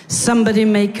 Somebody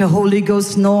make a Holy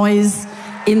Ghost noise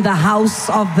in the house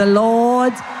of the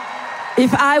Lord.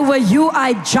 If I were you,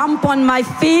 I'd jump on my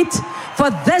feet,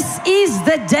 for this is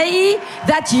the day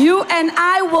that you and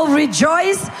I will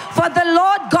rejoice, for the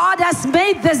Lord God has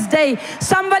made this day.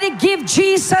 Somebody give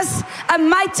Jesus a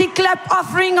mighty clap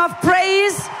offering of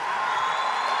praise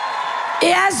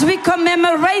as we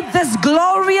commemorate this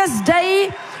glorious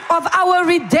day of our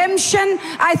redemption.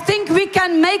 I think we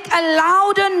can make a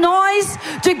louder noise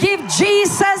to give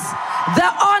Jesus the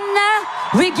honor.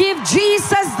 We give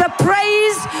Jesus the praise.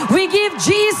 give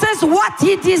Jesus what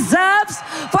he deserves,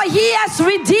 for he has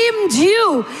redeemed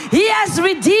you. He has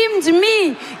redeemed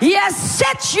me. He has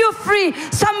set you free.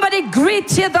 Somebody greet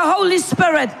here the Holy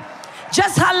Spirit.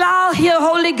 Just halal here,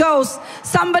 Holy Ghost.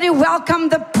 Somebody welcome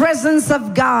the presence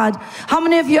of God. How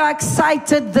many of you are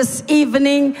excited this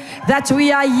evening that we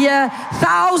are here?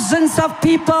 Thousands of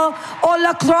people all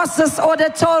across this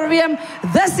auditorium.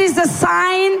 This is a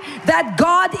sign that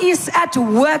God is at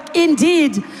work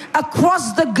indeed.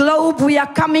 Across the globe, we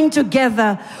are coming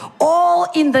together, all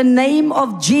in the name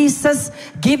of Jesus,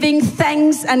 giving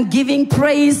thanks and giving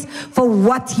praise for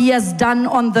what he has done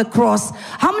on the cross.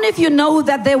 How many of you know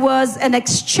that there was an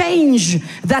exchange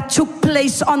that took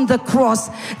place on the cross?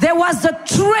 There was a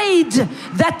trade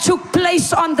that took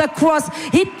place on the cross.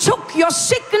 He took your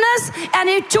sickness and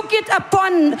he took it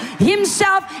upon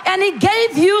himself, and he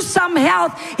gave you some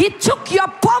health. He took your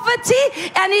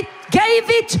poverty and he gave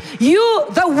it you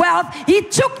the wealth. He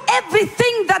took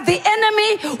everything that the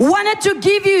enemy wanted to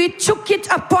give you. He took it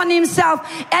upon himself,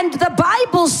 and the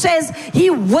Bible says he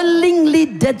willingly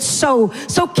did so.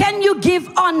 So can you give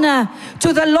honor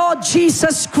to the Lord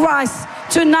Jesus Christ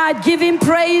tonight? Give him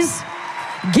praise.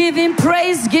 Give him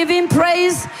praise. Give him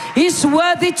praise. He's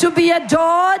worthy to be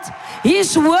adored.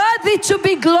 He's worthy to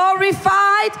be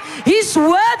glorified. He's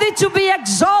worthy to be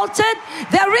exalted.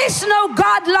 There is no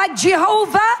God like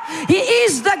Jehovah. He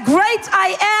is the great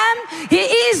I am. He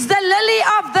is the lily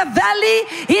of the valley.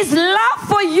 His love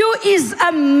for you is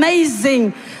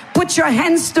amazing. Put your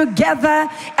hands together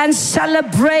and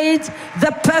celebrate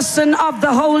the person of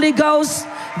the Holy Ghost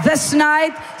this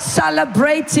night.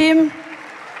 Celebrate him.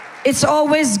 It's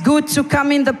always good to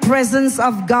come in the presence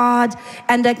of God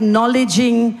and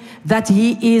acknowledging that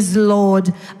he is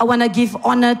Lord. I want to give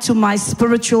honor to my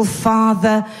spiritual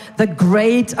father, the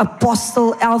great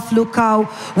apostle Alph Lukau.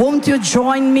 Won't you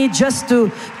join me just to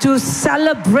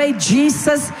celebrate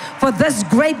Jesus for this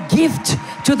great gift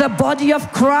to the body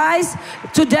of Christ?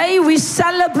 Today we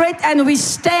celebrate and we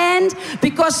stand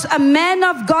because a man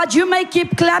of God, you may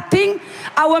keep clapping,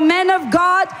 our man of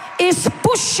God is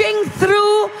pushing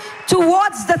through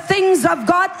towards the things of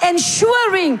God,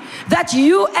 ensuring that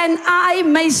you and I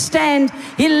may stand.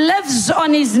 He lives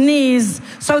on his knees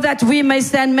so that we may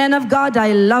stand. Man of God,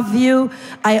 I love you.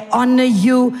 I honor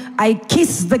you. I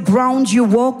kiss the ground you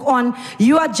walk on.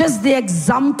 You are just the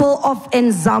example of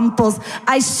examples.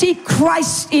 I see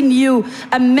Christ in you,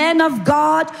 a man of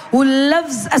God who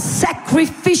lives a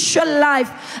sacrificial life,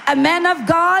 a man of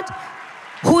God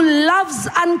who loves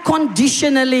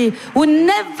unconditionally, who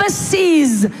never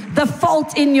sees the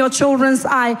fault in your children's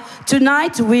eye.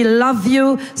 Tonight, we love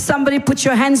you. Somebody put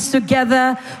your hands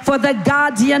together for the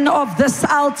guardian of this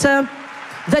altar,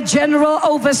 the general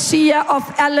overseer of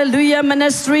Alleluia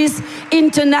Ministries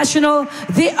International,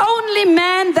 the only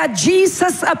man that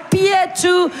Jesus appeared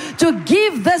to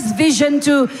give this vision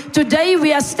to. Today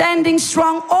we are standing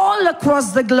strong all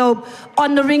across the globe,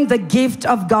 honoring the gift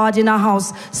of God in our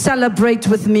house. Celebrate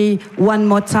with me one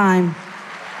more time.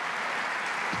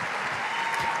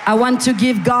 I want to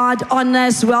give God honor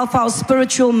as well for our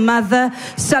spiritual mother.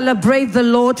 Celebrate the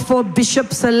Lord for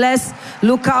Bishop Celeste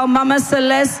Lukau. Mama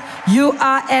Celeste, you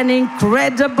are an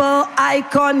incredible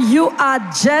icon. You are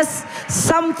just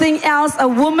something else. A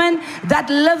woman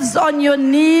that lives on your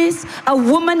knees. A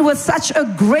woman with such a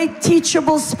great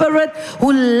teachable spirit,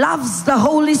 who loves the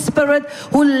Holy Spirit,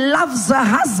 who loves her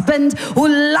husband, who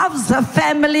loves her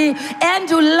family, and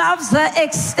who loves her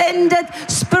extended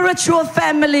spiritual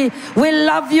family. We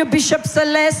love you, Bishop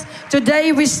Celeste.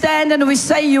 Today we stand and we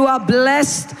say you are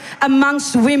blessed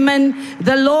amongst women.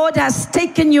 The Lord has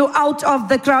taken you out of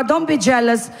the crowd. Don't be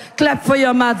jealous. Clap for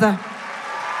your mother.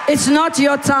 It's not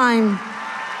your time.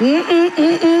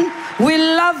 We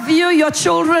love you. Your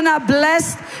children are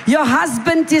blessed. Your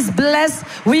husband is blessed.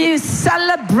 We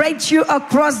celebrate you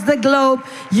across the globe.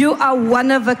 You are one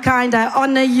of a kind. I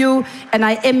honor you and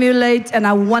I emulate, and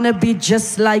I want to be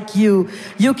just like you.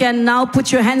 You can now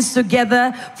put your hands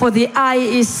together for the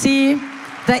IEC,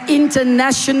 the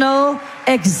International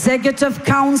Executive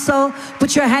Council.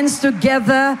 Put your hands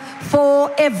together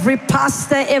for every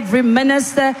pastor, every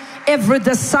minister, every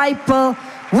disciple.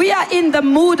 We are in the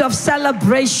mood of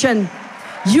celebration.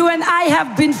 You and I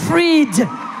have been freed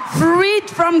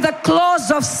from the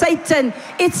claws of Satan.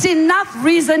 It's enough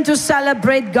reason to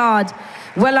celebrate God.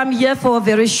 Well, I'm here for a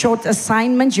very short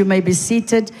assignment. You may be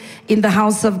seated in the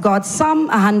house of God. Psalm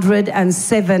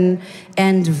 107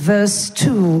 and verse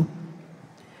 2.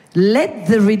 Let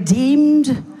the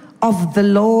redeemed of the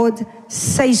Lord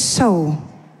say so,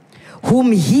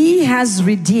 whom he has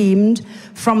redeemed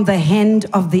from the hand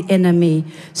of the enemy,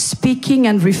 speaking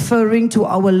and referring to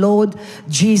our Lord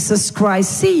Jesus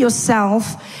Christ. See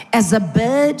yourself as a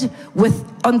bird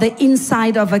on the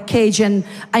inside of a cage. And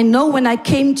I know when I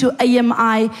came to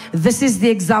AMI, this is the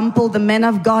example the man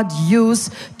of God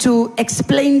used to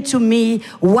explain to me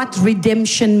what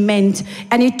redemption meant.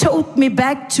 And he took me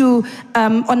back to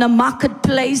on a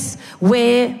marketplace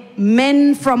where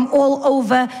men from all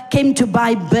over came to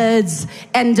buy birds,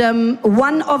 and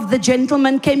one of the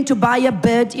gentlemen came to buy a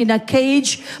bird in a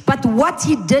cage. But what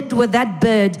he did with that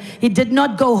bird, he did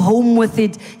not go home with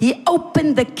it. He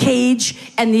opened the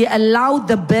cage and he allowed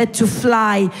the bird to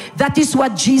fly. That is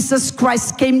what Jesus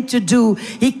Christ came to do.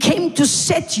 He came to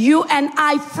set you and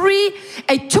I free.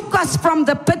 He took us from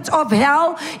the pit of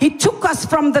hell. He took us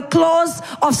from the claws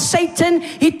of Satan.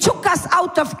 He took us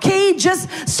out of cages.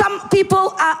 Some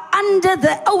people are under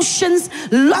the oceans,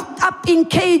 locked up in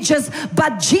cages,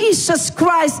 but Jesus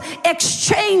Christ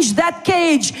exchanged that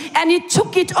cage and he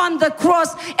took it on the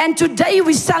cross, and today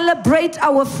we celebrate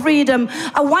our freedom.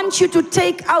 I want you to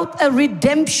take out a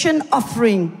redemption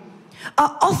offering.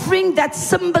 An offering that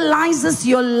symbolizes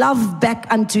your love back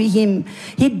unto him.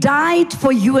 He died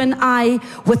for you and I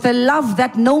with a love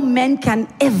that no man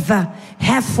can ever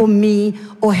have for me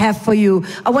or have for you.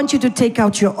 I want you to take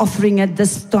out your offering at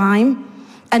this time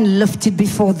and lift it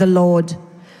before the Lord.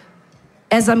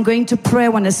 As I'm going to pray, I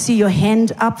want to see your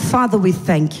hand up. Father, we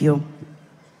thank you.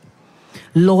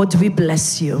 Lord, we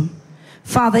bless you.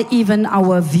 Father, even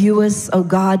our viewers, oh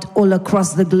God, all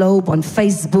across the globe, on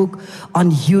Facebook,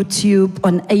 on YouTube,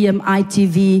 on AMI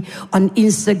TV, on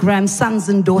Instagram, sons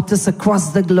and daughters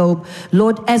across the globe.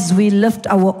 Lord, as we lift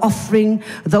our offering,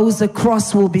 those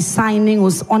across will be signing,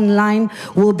 who's online,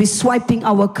 will be swiping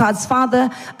our cards. Father,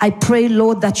 I pray,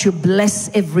 Lord, that you bless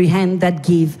every hand that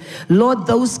give. Lord,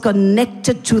 those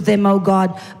connected to them, oh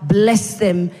God, bless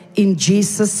them in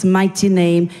Jesus' mighty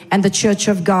name. And the church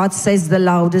of God says the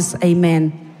loudest, amen.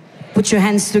 Put your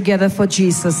hands together for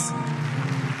Jesus.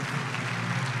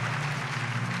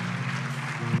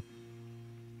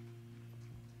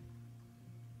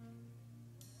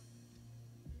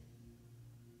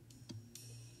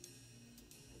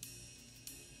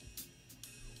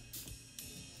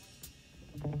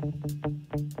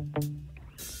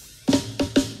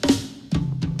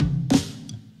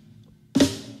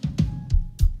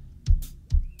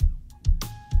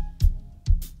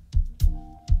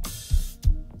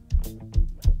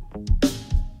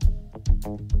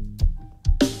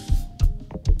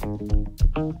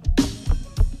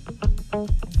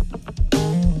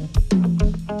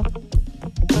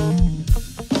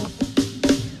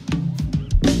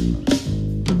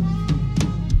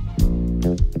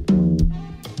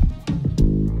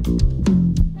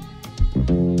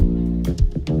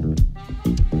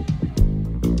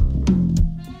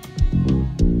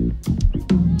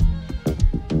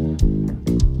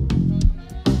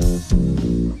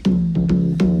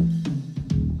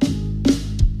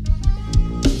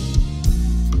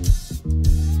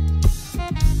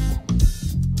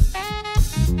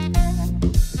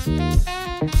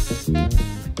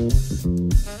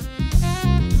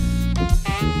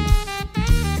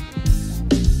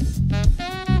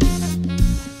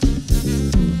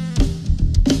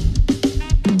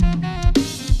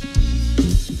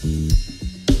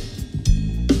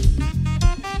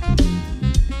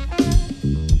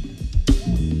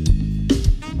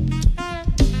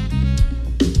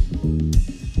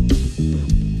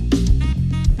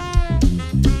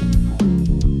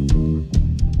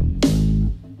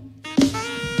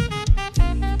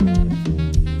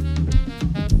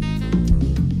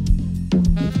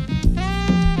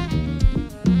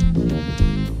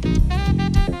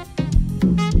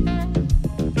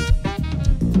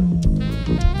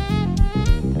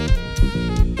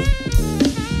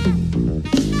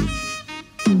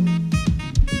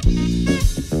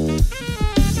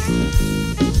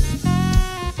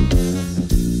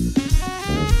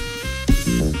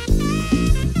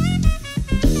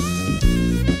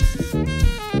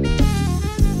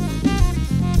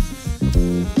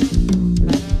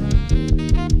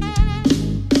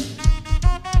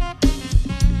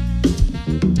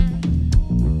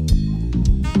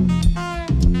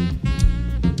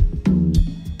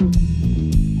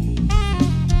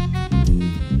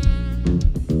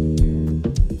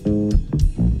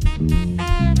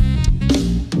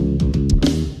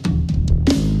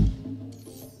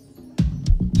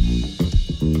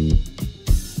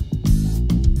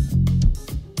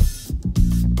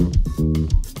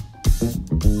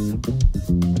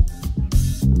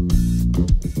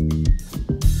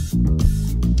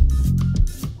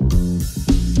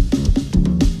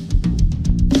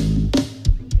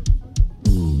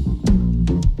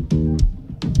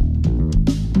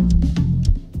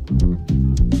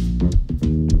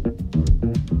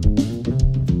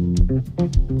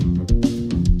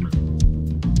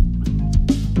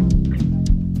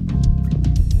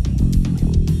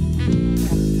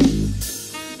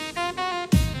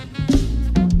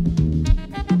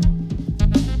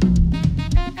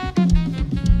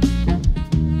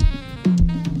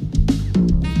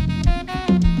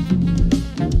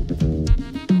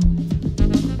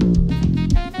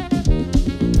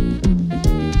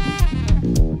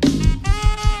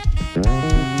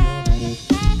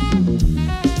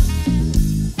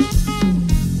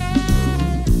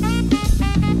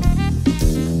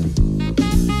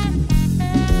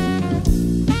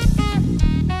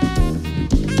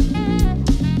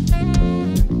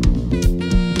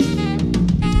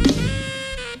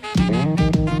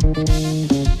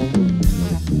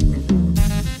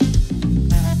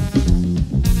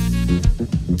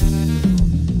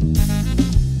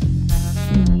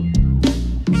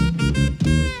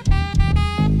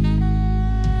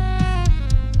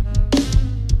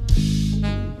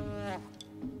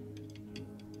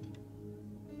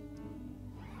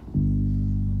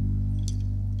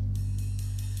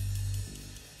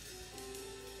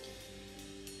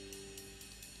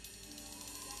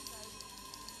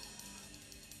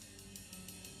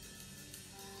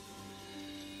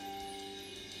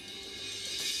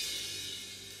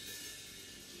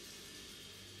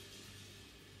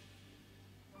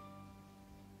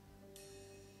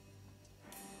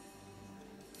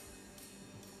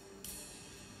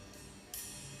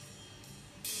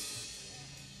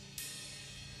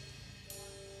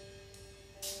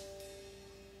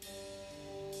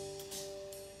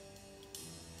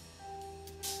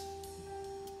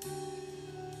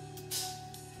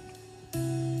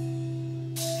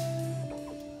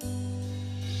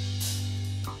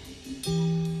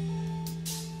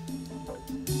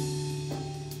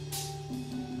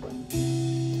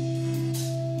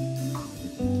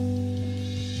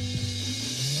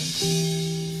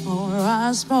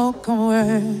 unspoken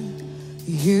word,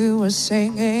 you were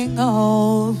singing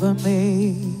over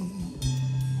me.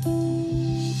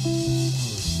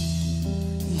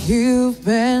 You've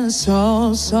been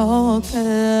so, so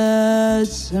good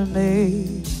to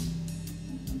me.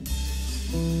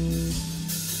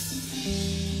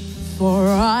 For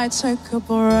I take a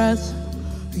breath,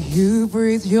 you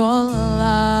breathe your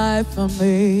life on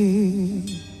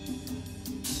me.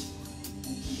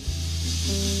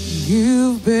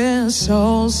 You've been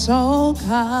so, so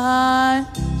kind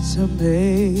to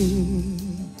me.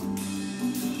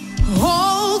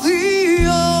 Oh, the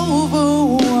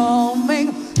overwhelming,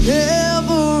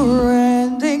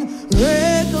 never-ending,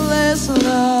 reckless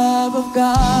love of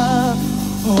God.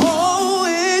 Oh,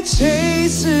 it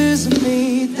chases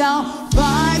me down,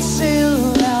 fights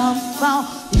till I'm found,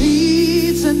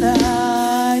 leads to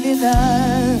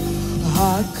 99.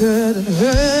 I couldn't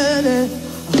hurt it,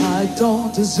 I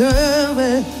don't deserve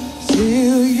it,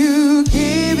 till you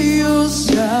give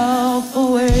yourself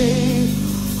away.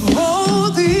 Oh,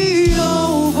 the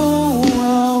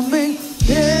overwhelming,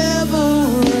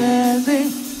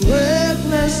 never-ending,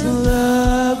 reckless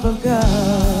love of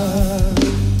God.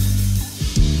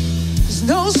 There's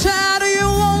no shadow you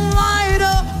won't light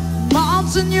up,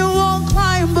 mountain you won't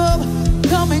climb up,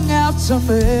 coming after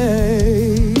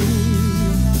me.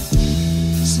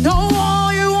 There's no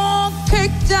wall you won't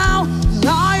kick down,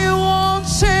 lie you won't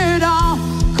tear down,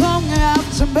 coming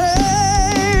after me.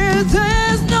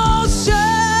 There's no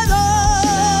shadow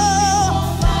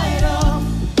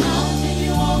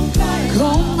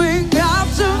coming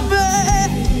after me.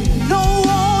 No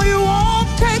wall you won't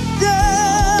kick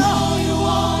down,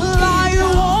 lie you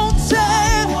won't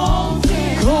tear,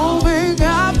 coming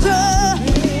after.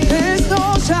 There's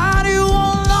no shadow you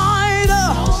won't light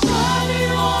up,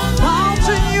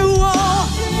 mountain you won't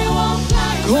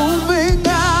coming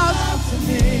out.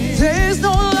 There's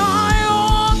no lie you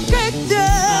won't kick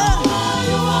down, lie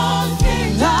you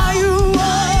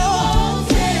won't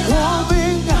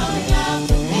coming out.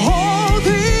 Oh,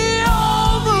 the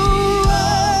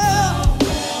overwhelming,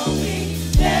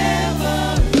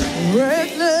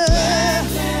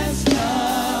 reckless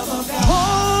love of God.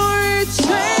 Oh, it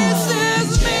chases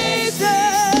me down.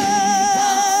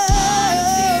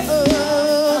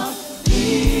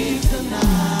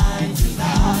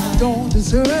 I don't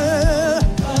deserve,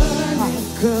 how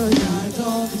could I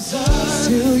don't deserve,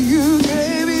 till you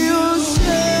gave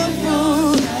yourself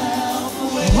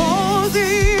away. Oh, the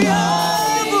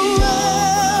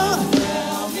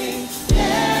overwhelming,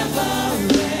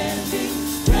 never-ending,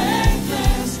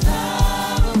 reckless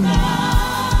love of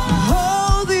God.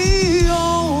 Oh, the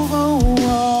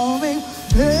overwhelming,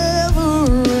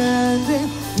 never-ending,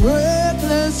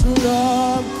 reckless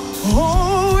love.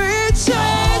 Oh, it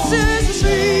chases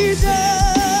me down.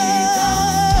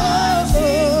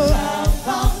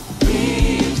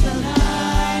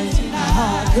 I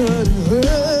couldn't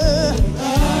hurt,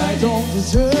 I don't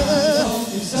deserve,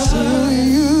 till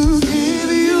you give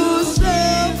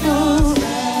yourself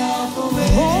away.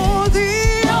 Oh, the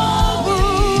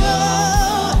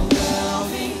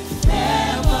overwhelming,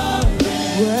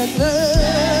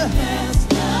 reckless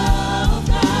love of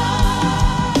God.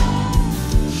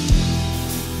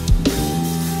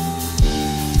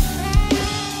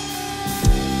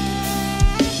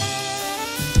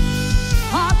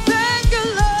 I thank you,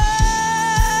 Lord.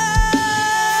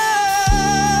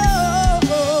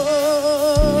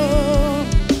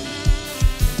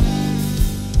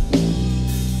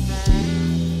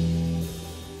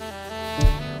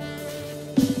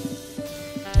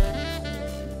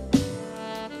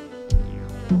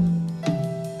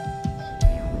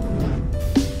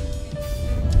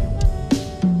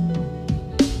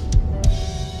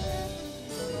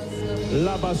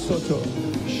 Labasoto,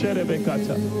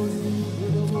 Sherebekata.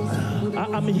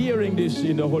 I'm hearing this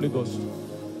in the Holy Ghost.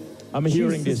 I'm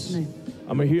hearing this.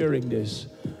 I'm hearing this.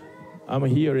 I'm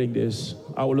hearing this.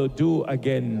 I will do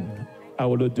again. I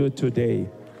will do today.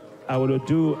 I will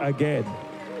do again.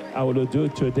 I will do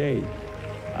today.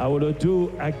 I will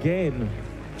do again.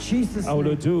 Jesus. I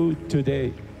will do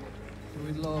today.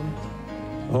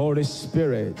 Holy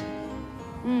Spirit.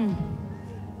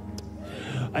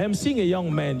 I am seeing a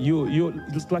young man.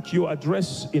 It's like you are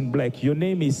dressed in black. Your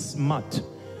name is Smart.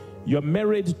 You're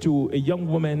married to a young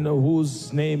woman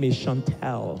whose name is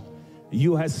Chantal.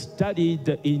 You have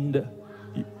studied in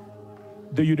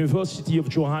the University of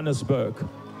Johannesburg,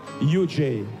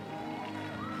 UJ.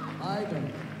 I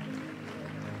don't.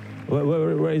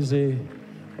 Where is he?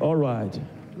 All right.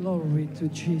 Glory to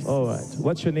Jesus. All right.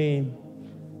 What's your name?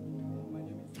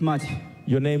 Smart.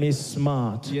 Your name is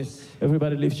Smart. Yes.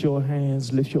 Everybody lift your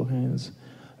hands. Lift your hands.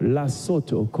 La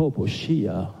Soto Kopo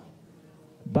Shia.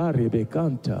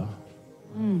 Barebekanta.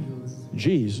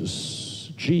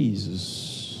 Jesus.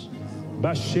 Jesus.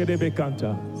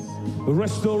 Basherebekanta.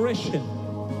 Restoration.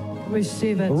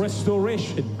 Receive it.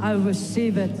 Restoration. I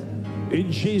receive it.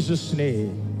 In Jesus'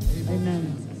 name.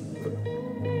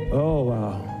 Amen. Oh,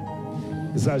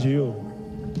 wow. Is that you?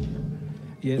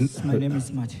 Yes, my name is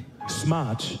Smart.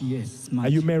 Smart? Yes, Smart. Are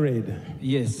you married?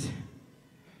 Yes.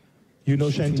 You know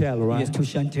Chantel, right? Yes, to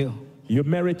Chantel. You're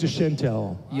married to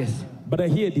Chantel? Yes. But I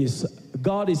hear this.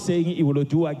 God is saying he will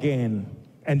do again,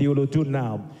 and he will do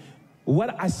now.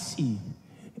 What I see,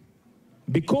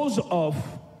 because of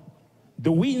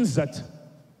the winds that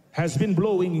has been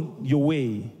blowing your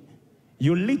way,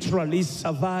 you're literally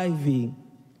surviving,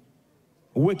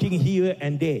 working here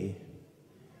and there.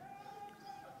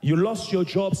 You lost your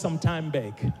job some time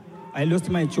back. I lost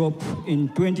my job in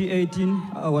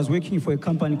 2018. I was working for a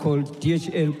company called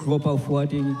DHL Global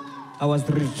Forwarding. I was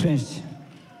retrenched.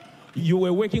 You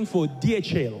were working for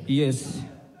DHL? Yes.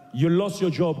 You lost your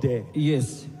job there?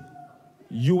 Yes.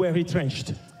 You were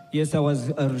retrenched? Yes, I was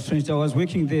retrenched. I was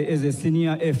working there as a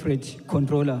senior air freight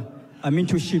controller. I'm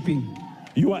into shipping.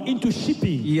 You are into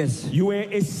shipping? Yes. You were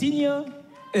a senior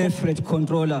air freight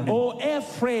controller. Oh, air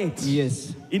freight?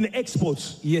 Yes. In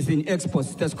exports? Yes, in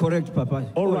exports. That's correct, Papa.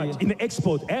 All right, yes. In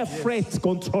export, air freight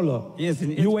controller. Yes,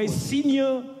 in you were a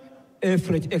senior air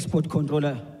freight export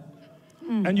controller.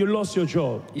 And you lost your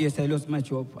job? Yes, I lost my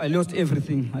job. I lost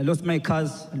everything. I lost my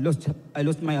cars. I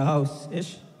lost my house.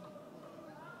 Yes.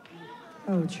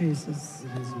 Oh, Jesus.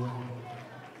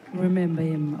 Remember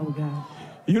him, oh God.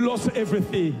 You lost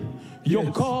everything.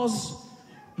 Your cars.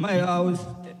 My house.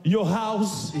 Your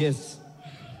house. Yes.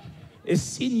 A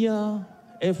senior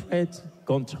air freight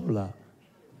controller.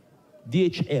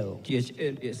 DHL.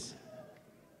 DHL, yes.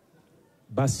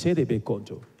 Baserebe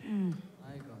Konto.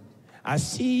 I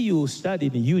see you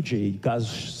studied in UJ, God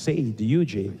said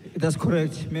UJ. That's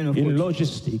correct, man of In God.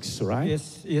 logistics, right?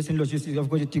 Yes, in logistics. I've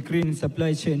got a degree in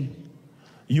supply chain.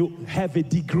 You have a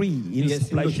degree in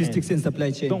supply chain. Logistics and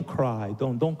supply chain. Don't cry,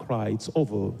 don't cry, it's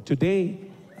over. Today,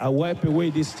 I wipe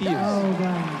away these tears. Oh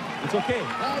God. It's okay.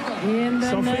 In the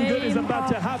Something good is name about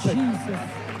to of happen. Jesus.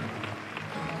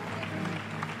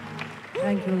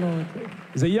 Thank you, Lord.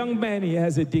 He's a young man, he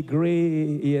has a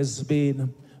degree, he has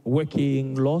been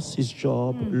working, lost his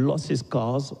job, lost his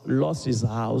cars, lost his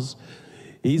house.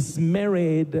 He's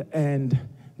married and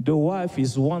the wife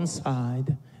is one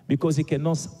side because he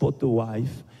cannot support the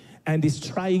wife and he's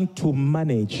trying to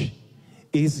manage.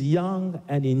 He's young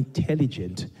and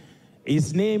intelligent.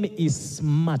 His name is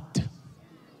Smart.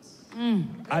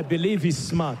 I believe he's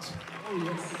smart. Oh,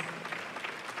 yes.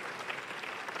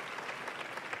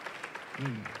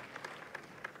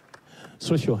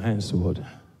 Stretch your hands toward.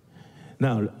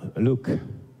 Now, look,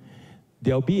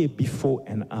 there'll be a before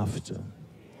and after.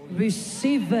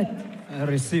 Receive it. I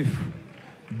receive.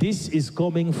 This is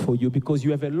coming for you because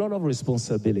you have a lot of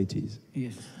responsibilities.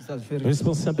 Yes, that's very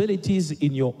responsibilities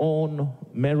in your own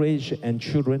marriage and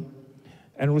children.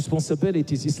 And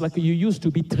responsibilities, it's like you used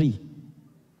to be 3.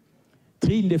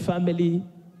 3 in the family,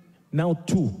 now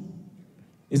 2.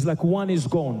 It's like 1 is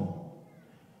gone.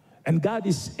 And God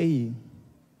is saying,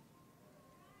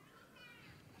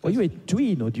 are you a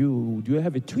twin or do you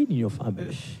have a twin in your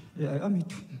family? Yeah, I'm a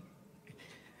twin.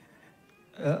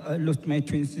 I lost my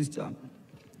twin sister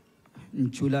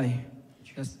in July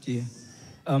last year.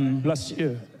 Last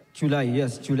year? July,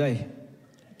 yes, July.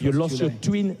 You lost July. your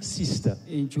twin sister?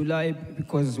 In July,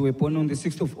 because we were born on the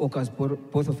 6th of August,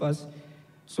 both of us.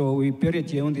 So we buried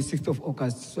here on the 6th of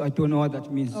August. So I don't know what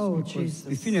that means. Oh, Jesus.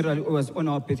 The funeral was on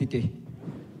our birthday.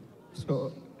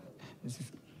 So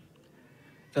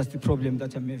that's the problem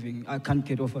that I'm having. I can't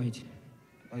get over it.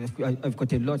 I've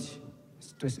got a lot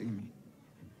stressing me.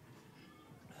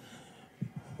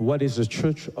 What is the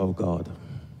church of God?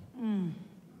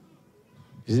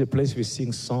 This is a place we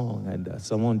sing song and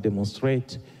someone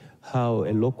demonstrate how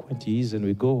eloquent he is and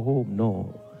we go home.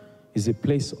 No, it's a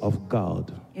place of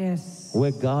God. Yes.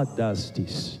 Where God does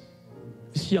this.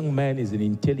 This young man is an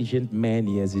intelligent man.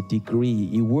 He has a degree.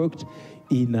 He worked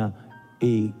in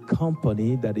a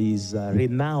company that is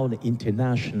renowned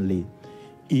internationally.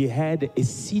 He had a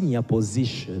senior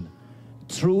position.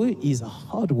 Through his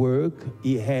hard work,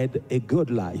 he had a good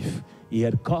life. He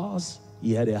had cars,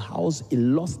 he had a house, he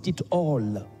lost it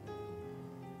all.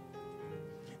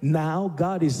 Now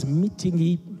God is meeting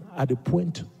him at the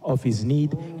point of his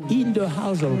need in the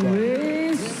house of God.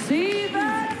 Receive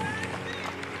it.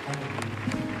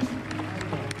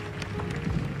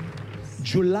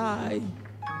 July,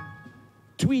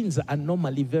 twins are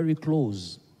normally very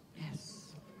close.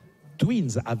 Yes.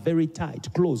 Twins are very tight,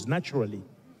 close, naturally.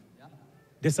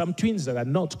 There's some twins that are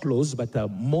not close, but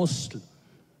most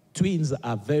twins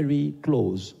are very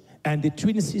close. And the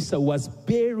twin sister was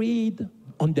buried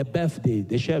on the birthday.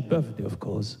 They share birthday, of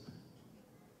course.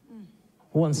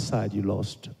 One side you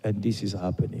lost, and this is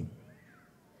happening.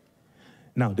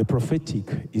 Now, the prophetic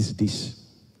is this.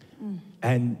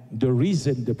 And the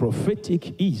reason the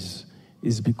prophetic is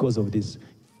because of this.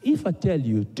 If I tell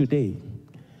you today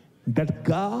that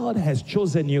God has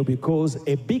chosen you because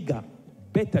a bigger,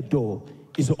 better door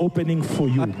is opening for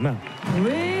you now.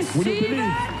 Will you believe?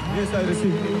 Yes, I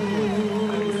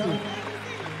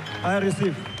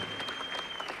receive.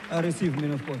 I receive,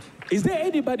 man of God. Is there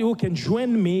anybody who can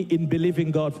join me in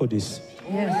believing God for this?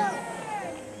 Yes.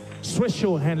 Stretch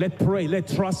your hand. Let's pray.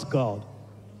 Let's trust God.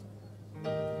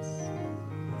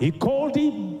 He called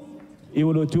him. He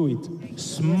will do it.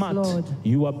 Smart. Yes,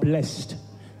 you are blessed.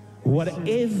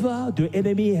 Whatever the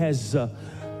enemy has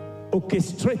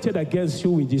orchestrated against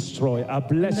you, we destroy. I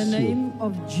bless you. In the name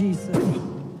of Jesus.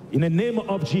 In the name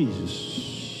of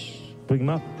Jesus. Bring him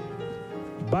up.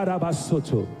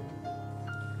 Barabasoto.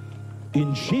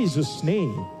 In Jesus'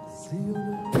 name.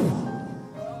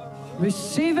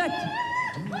 Receive it.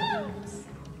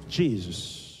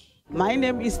 Jesus. My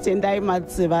name is Tendai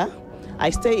Matsiba. I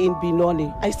stay in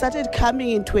Binoni. I started coming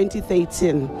in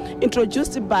 2013,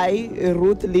 introduced by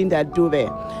Ruth Linda Dube.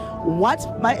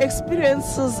 What my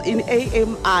experiences in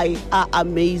AMI are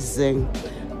amazing.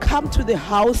 Come to the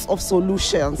house of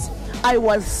solutions. I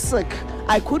was sick.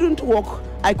 I couldn't walk.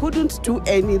 I couldn't do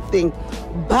anything.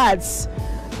 But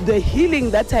the healing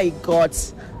that I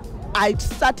got, I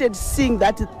started seeing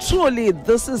that truly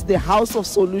this is the house of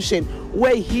solution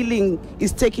where healing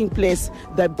is taking place.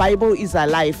 The Bible is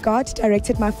alive. God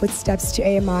directed my footsteps to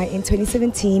AMI in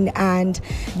 2017, and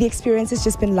the experience has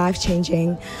just been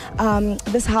life-changing.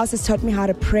 This house has taught me how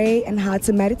to pray and how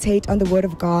to meditate on the Word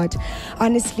of God.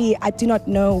 Honestly, I do not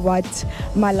know what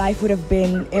my life would have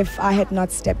been if I had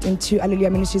not stepped into Alleluia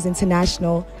Ministries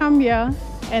International. Come here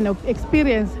and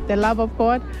experience the love of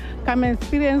God. Come and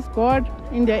experience God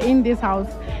in this house.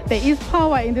 There is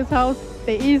power in this house.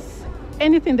 There is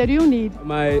anything that you need.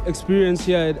 My experience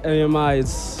here at AMI,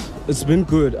 it's been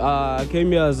good. I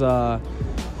came here as I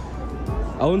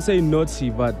won't say naughty,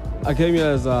 but I came here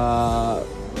as a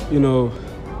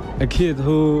kid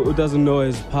who doesn't know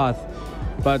his path.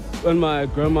 But when my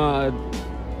grandma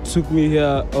took me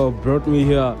here or brought me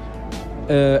here,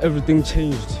 everything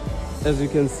changed. As you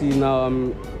can see now,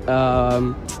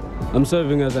 I'm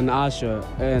serving as an usher,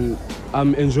 and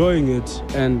I'm enjoying it,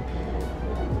 and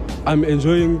I'm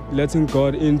enjoying letting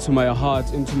God into my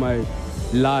heart, into my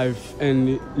life,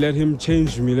 and let Him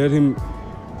change me, let Him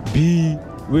be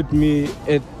with me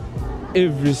at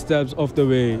every step of the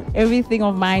way. Everything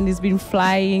of mine has been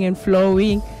flying and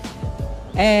flowing.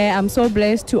 I'm so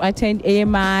blessed to attend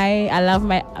AMI. I love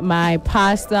my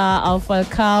pastor, Alph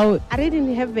Lukau. I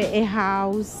didn't have a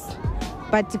house,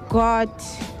 but God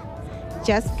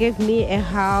just gave me a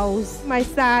house. My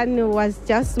son was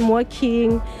just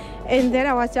smoking, and then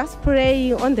I was just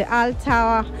praying on the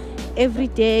altar every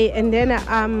day, and then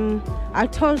I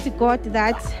told God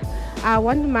that I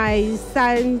want my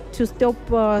son to stop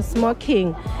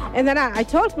smoking. And then I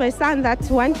told my son that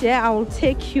one day I will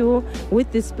take you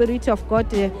with the Spirit of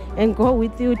God and go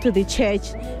with you to the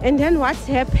church. And then what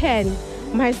happened?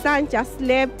 My son just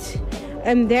slept,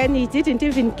 and then he didn't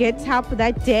even get up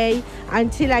that day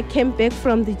until I came back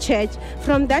from the church.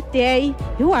 From that day,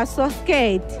 he was so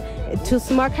scared to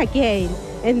smoke again.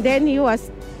 And then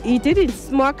he didn't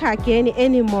smoke again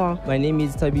anymore. My name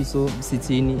is Tabiso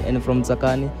Sitini, and from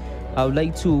Tsakani. I would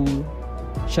like to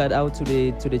shout out to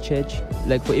the church,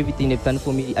 like for everything they've done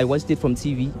for me. I watched it from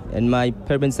TV, and my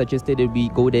parents suggested that we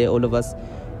go there, all of us,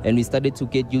 and we started to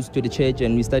get used to the church,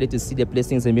 and we started to see the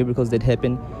blessings and miracles that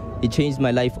happen. It changed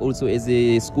my life also as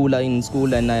a schooler in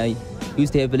school, and I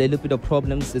used to have a little bit of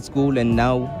problems at school, and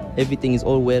now everything is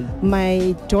all well.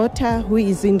 My daughter, who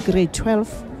is in grade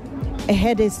 12,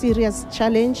 had a serious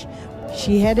challenge.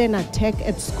 She had an attack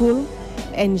at school,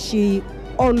 and she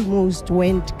almost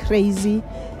went crazy.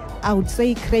 I would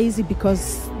say crazy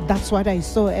because that's what I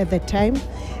saw at the time.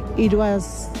 It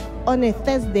was on a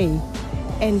Thursday,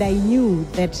 and I knew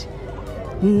that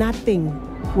nothing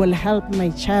will help my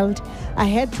child. I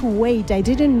had to wait. I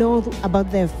didn't know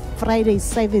about the Friday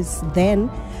service then.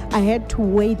 I had to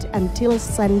wait until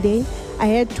Sunday. I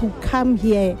had to come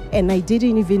here, and I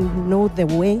didn't even know the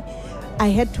way. I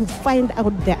had to find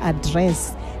out the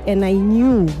address, and I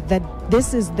knew that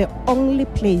this is the only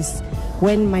place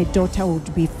when my daughter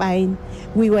would be fine.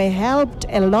 We were helped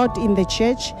a lot in the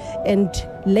church, and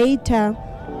later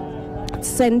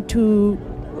sent to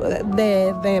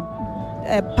the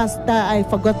pastor, I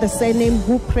forgot the surname,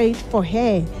 who prayed for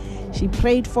her. She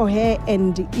prayed for her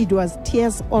and it was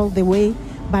tears all the way.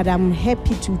 But I'm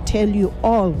happy to tell you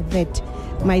all that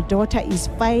my daughter is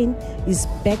fine, is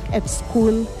back at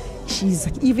school. She's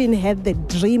even had the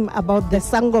dream about the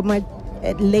Sangoma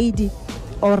lady,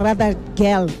 or rather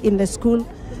girl in the school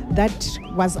that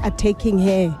was attacking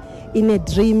her. In a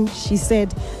dream, she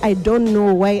said, I don't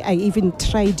know why I even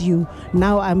tried you.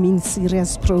 Now I'm in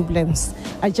serious problems.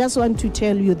 I just want to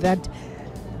tell you that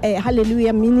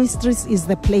Alleluia Ministries is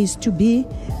the place to be.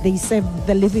 They serve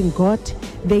the living God.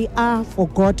 They are for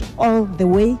God all the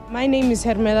way. My name is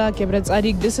Hermela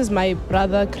Gebretsadik. This is my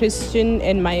brother Christian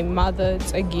and my mother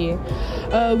Tsagi.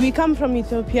 We come from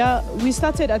Ethiopia. We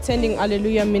started attending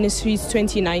Alleluia Ministries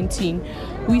 2019.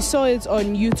 We saw it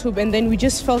on YouTube and then we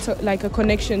just felt like a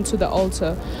connection to the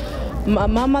altar. My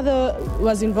mother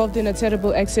was involved in a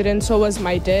terrible accident, so was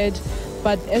my dad.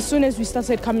 But as soon as we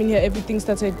started coming here, everything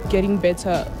started getting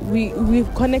better.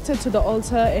 We've connected to the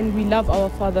altar and we love our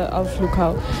father, Alph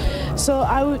Lukau. So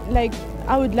I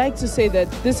would like to say that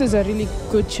this is a really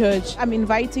good church. I'm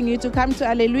inviting you to come to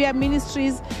Alleluia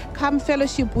Ministries. Come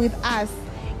fellowship with us.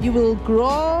 You will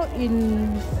grow in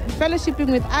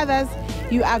fellowshipping with others.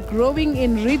 You are growing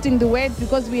in reading the word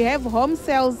because we have home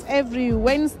cells every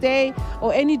Wednesday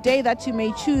or any day that you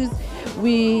may choose.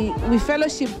 We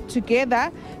fellowship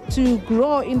together to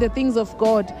grow in the things of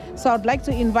God. So I'd like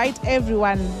to invite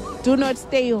everyone, do not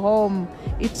stay home.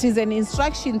 It is an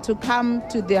instruction to come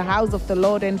to the house of the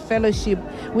Lord and fellowship.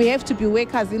 We have to be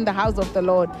workers in the house of the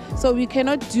Lord. So we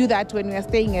cannot do that when we are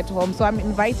staying at home. So I'm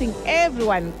inviting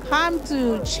everyone, come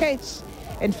to church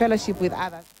and fellowship with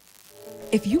others.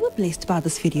 If you were blessed by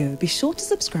this video, be sure to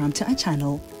subscribe to our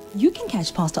channel. You can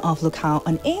catch Pastor Alph Lukau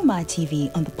on AMI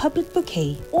TV on the public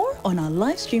bouquet or on our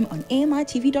live stream on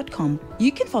AMITV.com.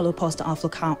 You can follow Pastor Alph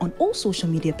Lukau on all social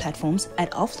media platforms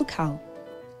at Alph Lukau.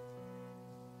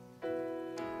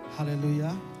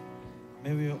 Hallelujah.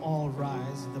 May we all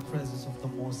rise in the presence of the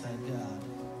Most High God.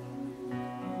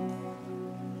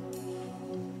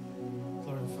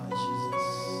 Glorify Jesus.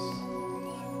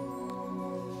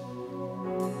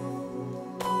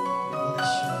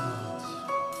 Bless you, Lord.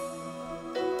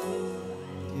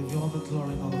 Give you all the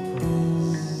glory and all the praise.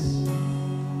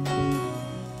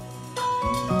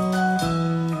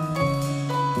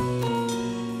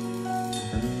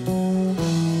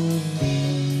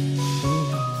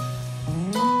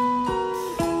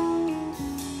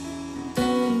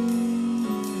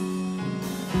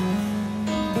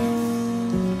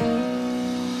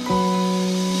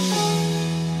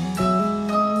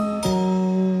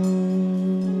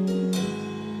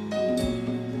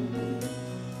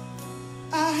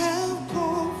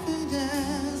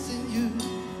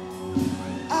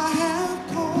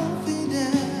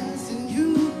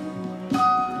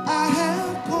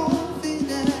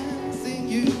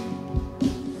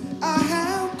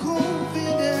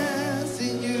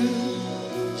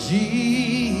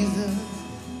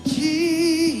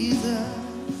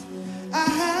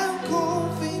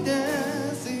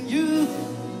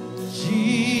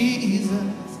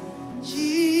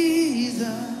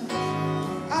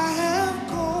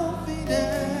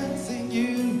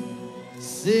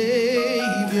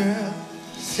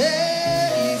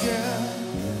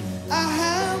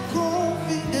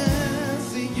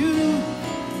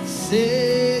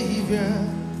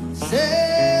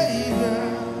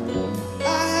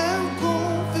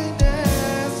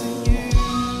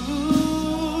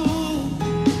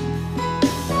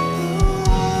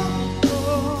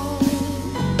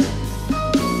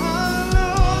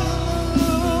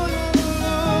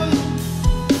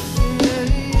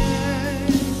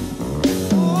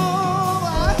 Oh,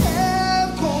 I have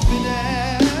confidence.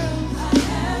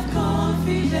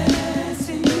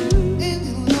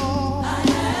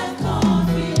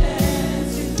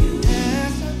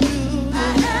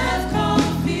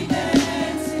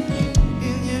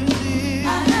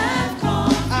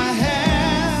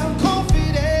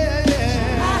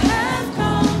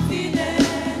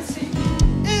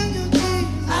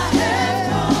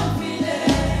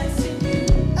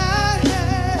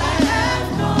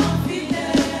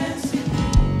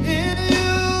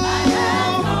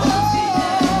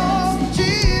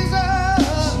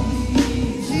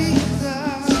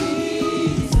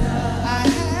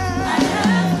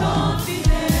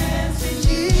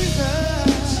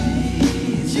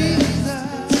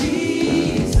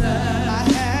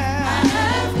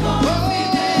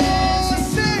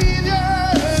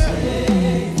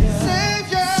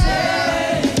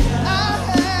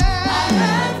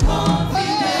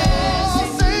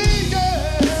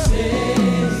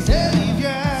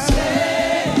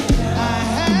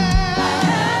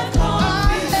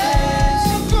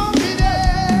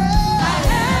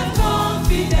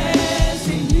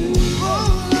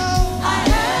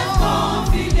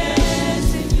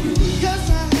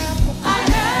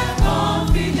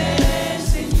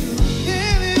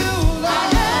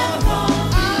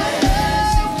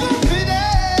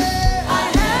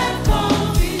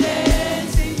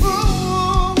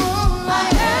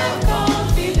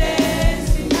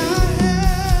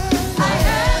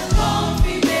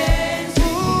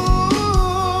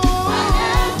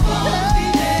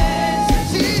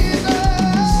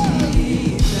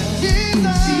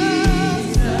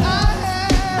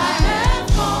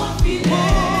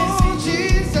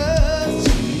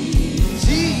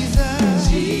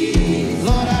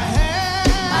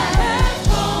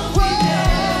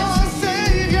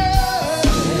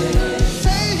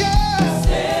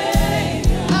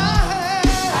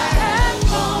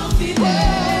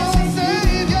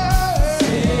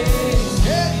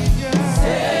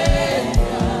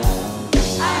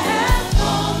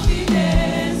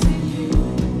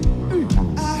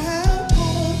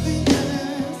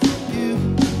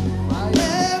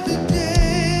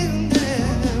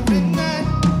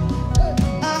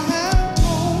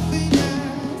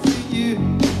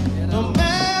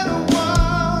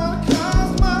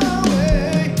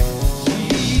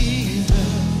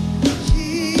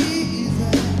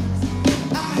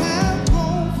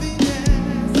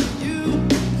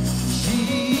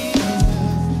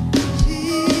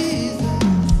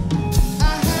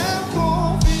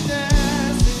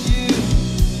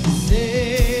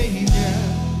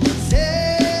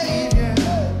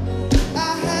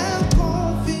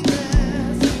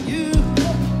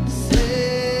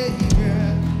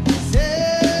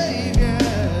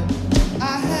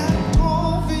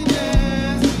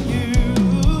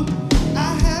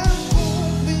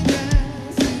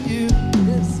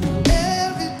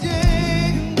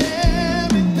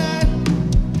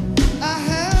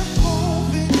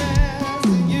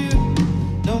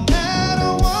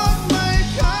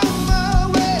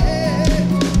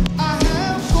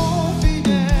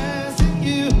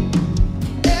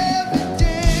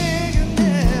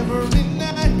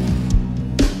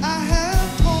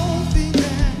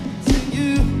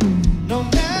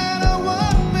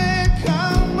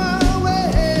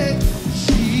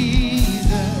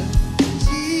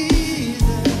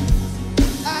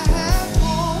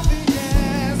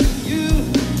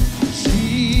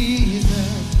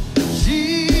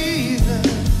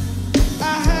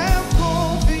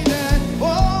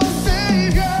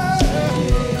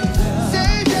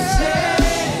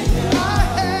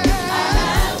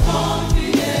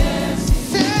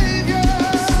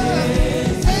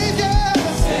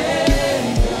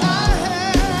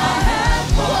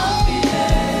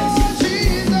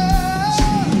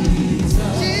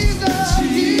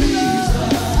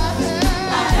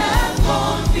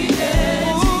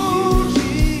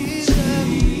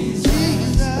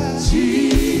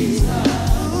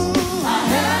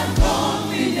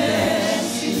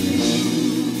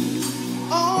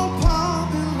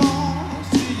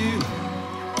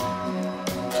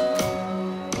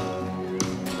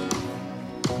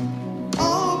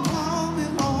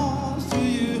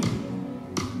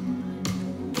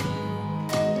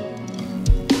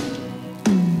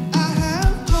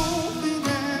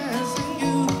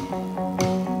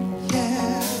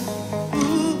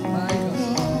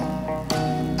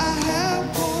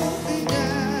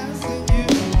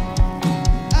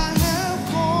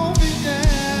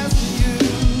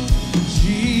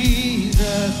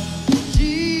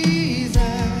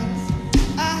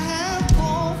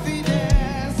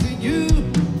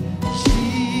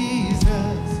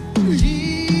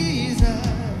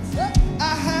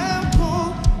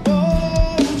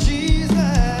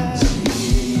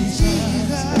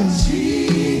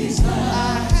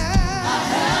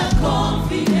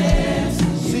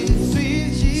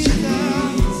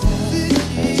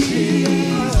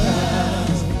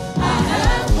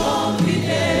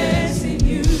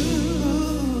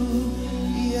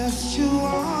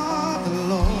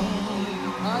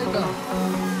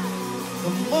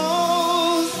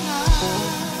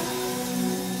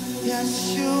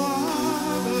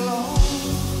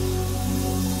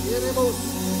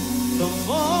 The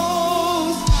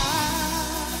Most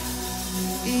High,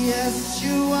 yes,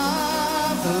 you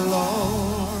are the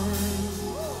Lord.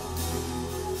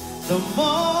 The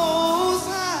Most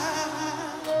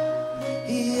High,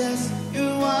 yes, you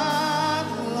are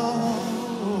the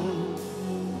Lord.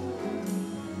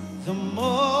 The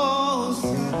Most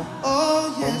High,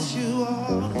 oh yes, you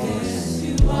are. Yes,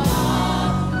 you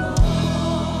are the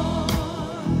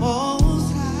Lord.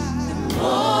 Most High, the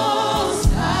Most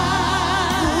High,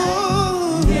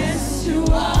 oh, yes, you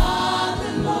are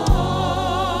the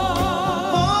Lord.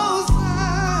 Most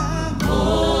High,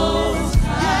 Most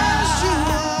High, yes, you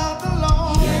are the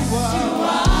Lord. Yes, you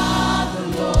are the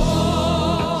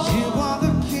Lord. You are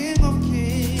the King of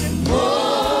Kings.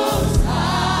 Most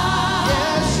High,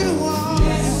 yes, you are.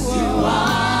 Yes, you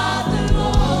are the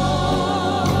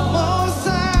Lord. Most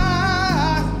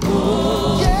High,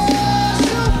 yes,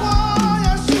 you are.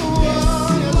 Yes, you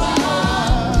are.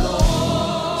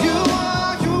 You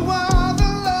are the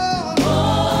Lord.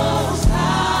 Most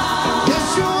High, yes,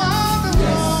 you are the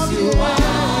Lord. Yes, you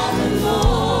are the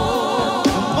Lord.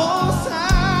 Most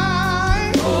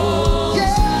High,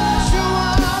 yes, you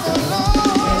are the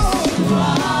Lord.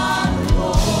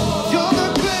 You're the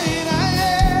great I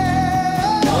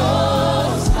am.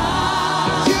 Most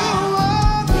High, you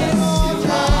are the Lord.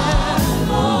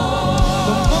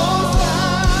 The Most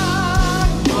High,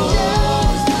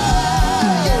 yes,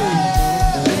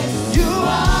 you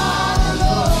are the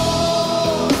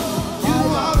Lord. You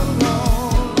are the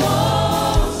Lord.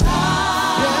 Most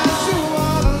High, yes, you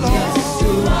are the Lord. Yes,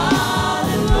 you are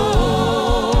the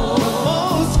Lord.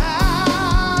 Most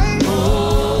High, you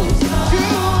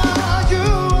are.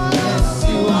 Yes,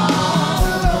 you are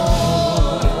the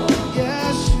Lord.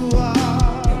 Yes, you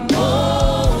are.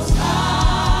 Most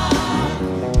High,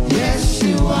 yes,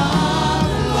 you are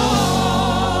the Lord.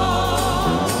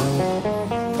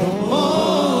 The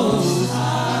Most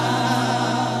High.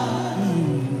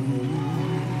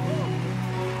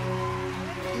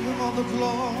 Give him all the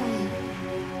glory.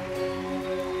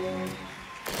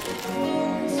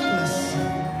 Let's bless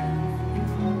him.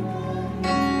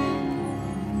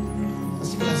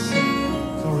 Let's bless him.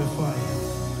 Glorify him.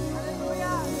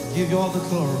 Give you all the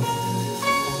glory.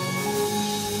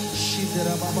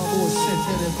 Shidera mama bo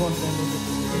setere kondele.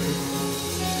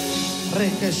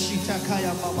 Reke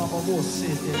shitakaya mama bo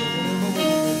setere.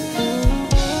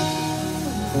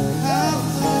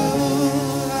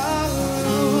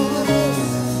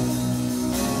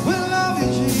 We love you,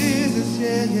 Jesus,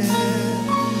 yeah, yeah.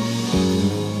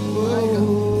 Oh,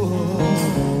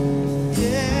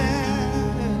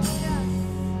 yeah.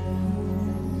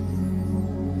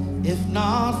 If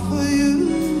not for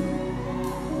you,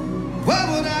 where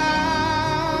would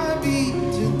I be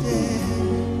today?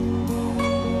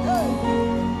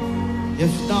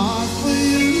 If not for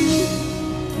you,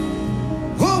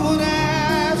 who would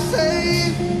have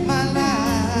saved my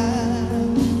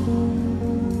life?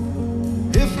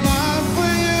 If not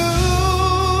for you,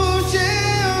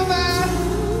 Jehovah,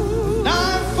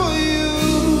 not for you,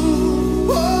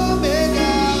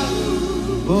 Omega,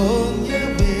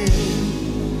 Onyebe,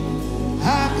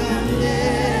 Akandeleki.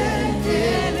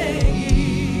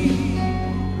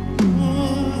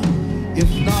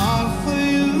 If not for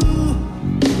you,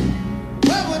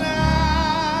 where would I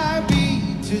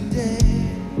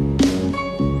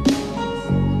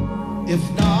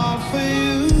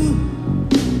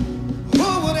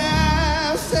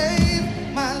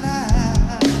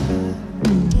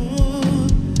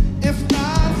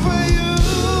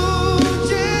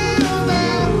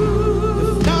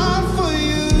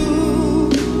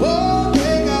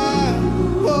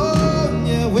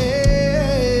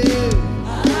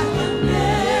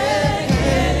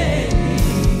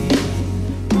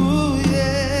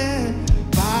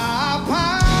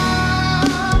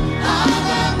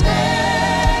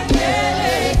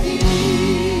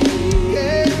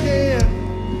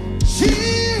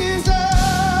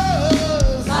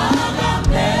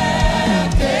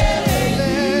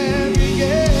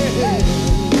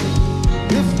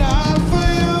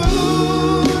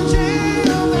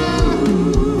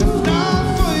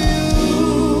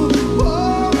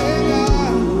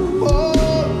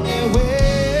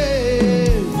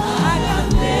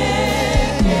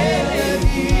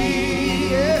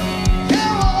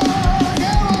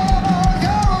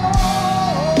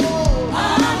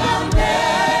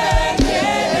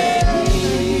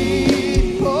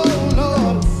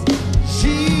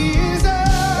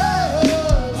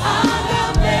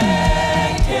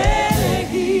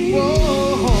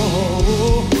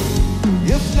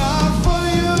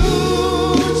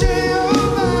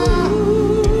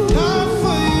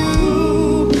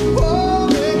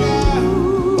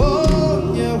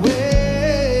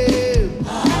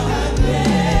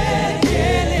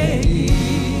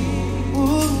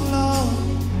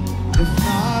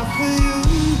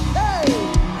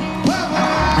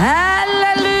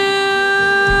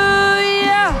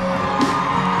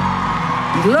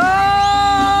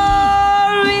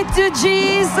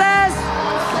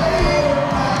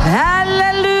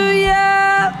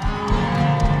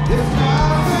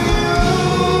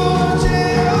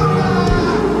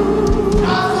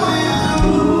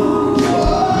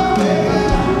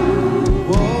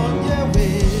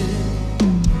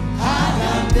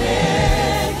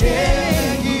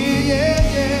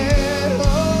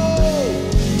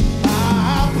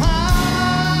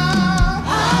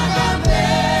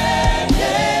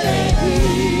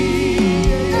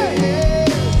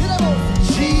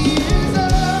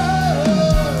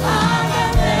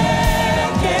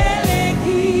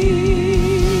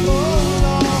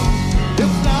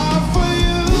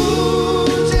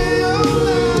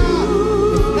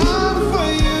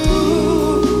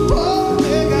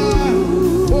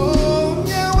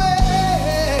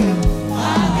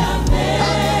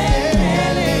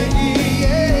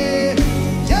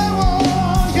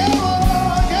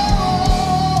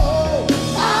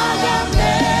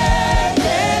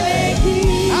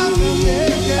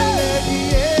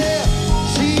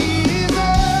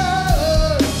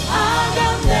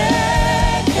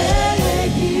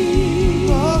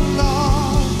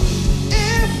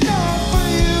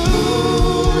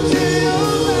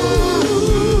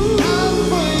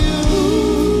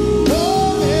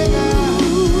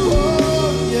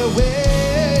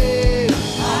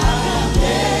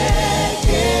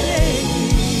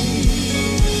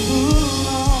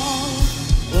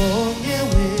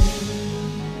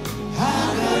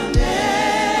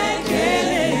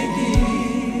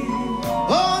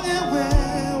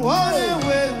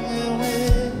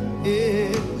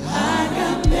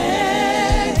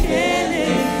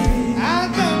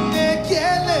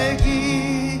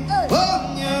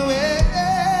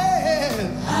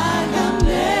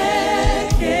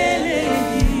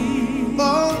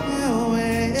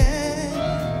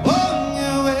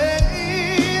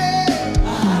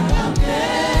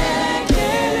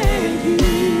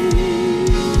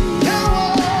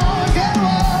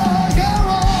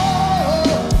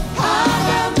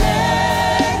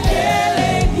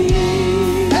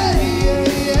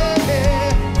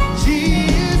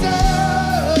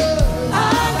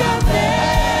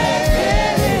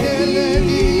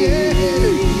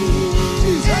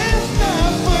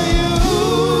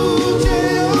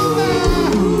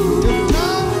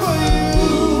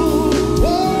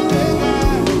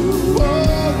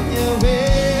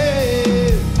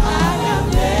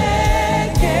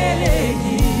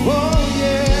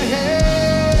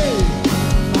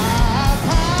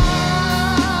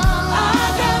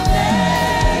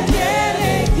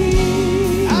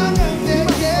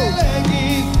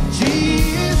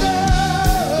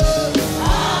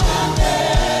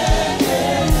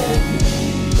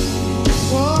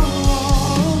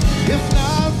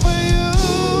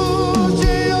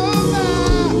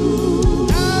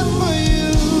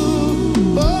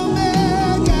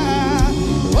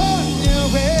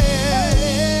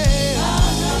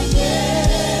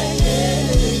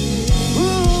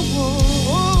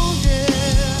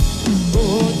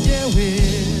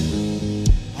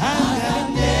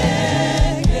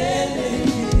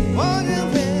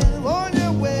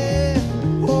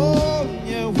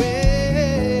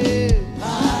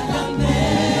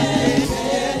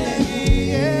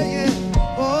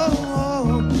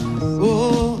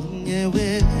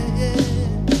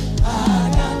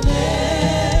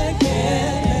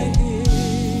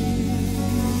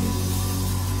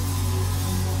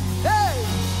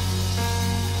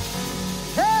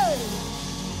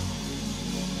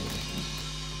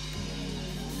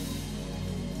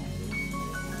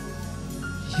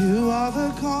are the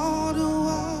God who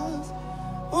was,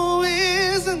 who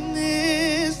is, and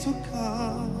is to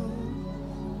come.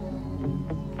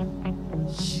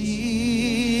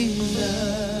 Jesus,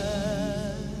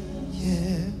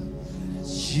 yeah,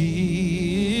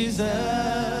 Jesus.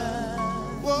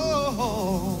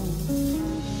 Whoa,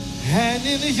 and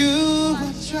in you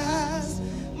I trust.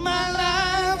 My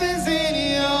life is in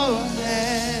your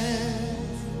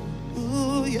hands.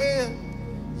 Ooh, yeah,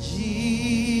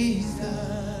 Jesus,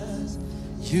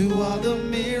 you are the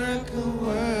miracle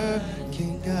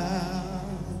working God.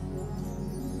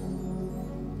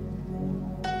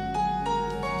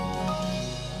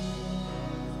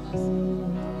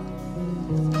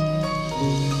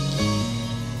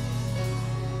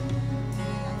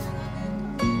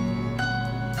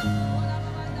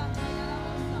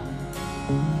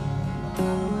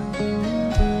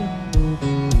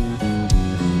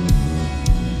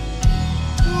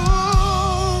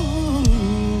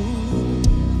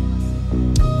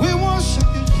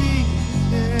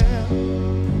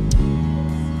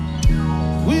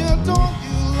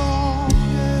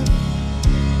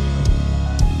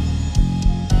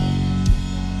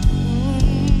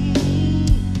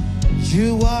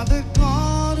 You are the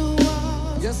God who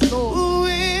was, yes, Lord, who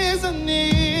is, and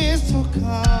is to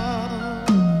come.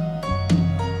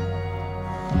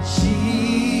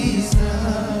 Jesus,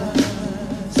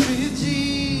 sweet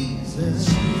Jesus,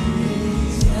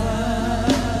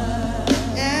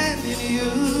 and in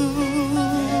you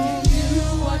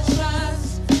I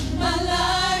trust. My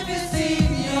life is in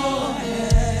your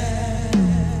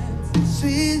hands.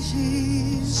 Sweet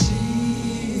Jesus,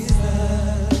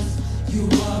 you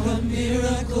are a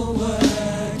miracle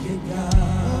working God.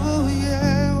 Oh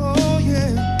yeah, oh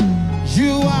yeah.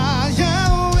 You are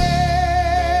Yahweh.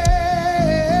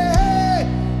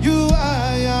 You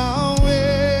are Yahweh.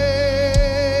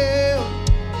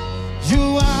 You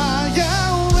are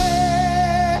Yahweh.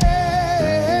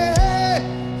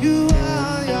 You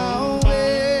are Yahweh.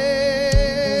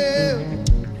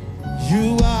 You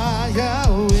are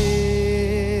Yahweh.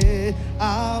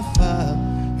 Alpha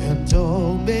and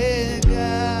Omega.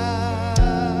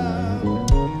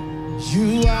 You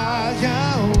are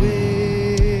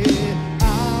Yahweh,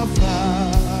 Alpha.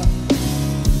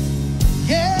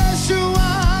 Yes, you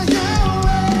are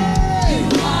Yahweh. You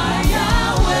are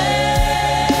Yahweh.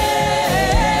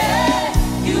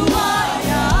 You are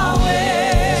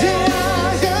Yahweh. You are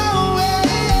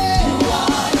Yahweh. You are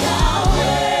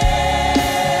Yahweh.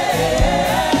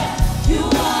 You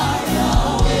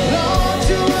are Yahweh. Lord,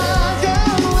 you are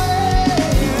Yahweh.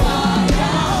 You are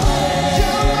Yahweh.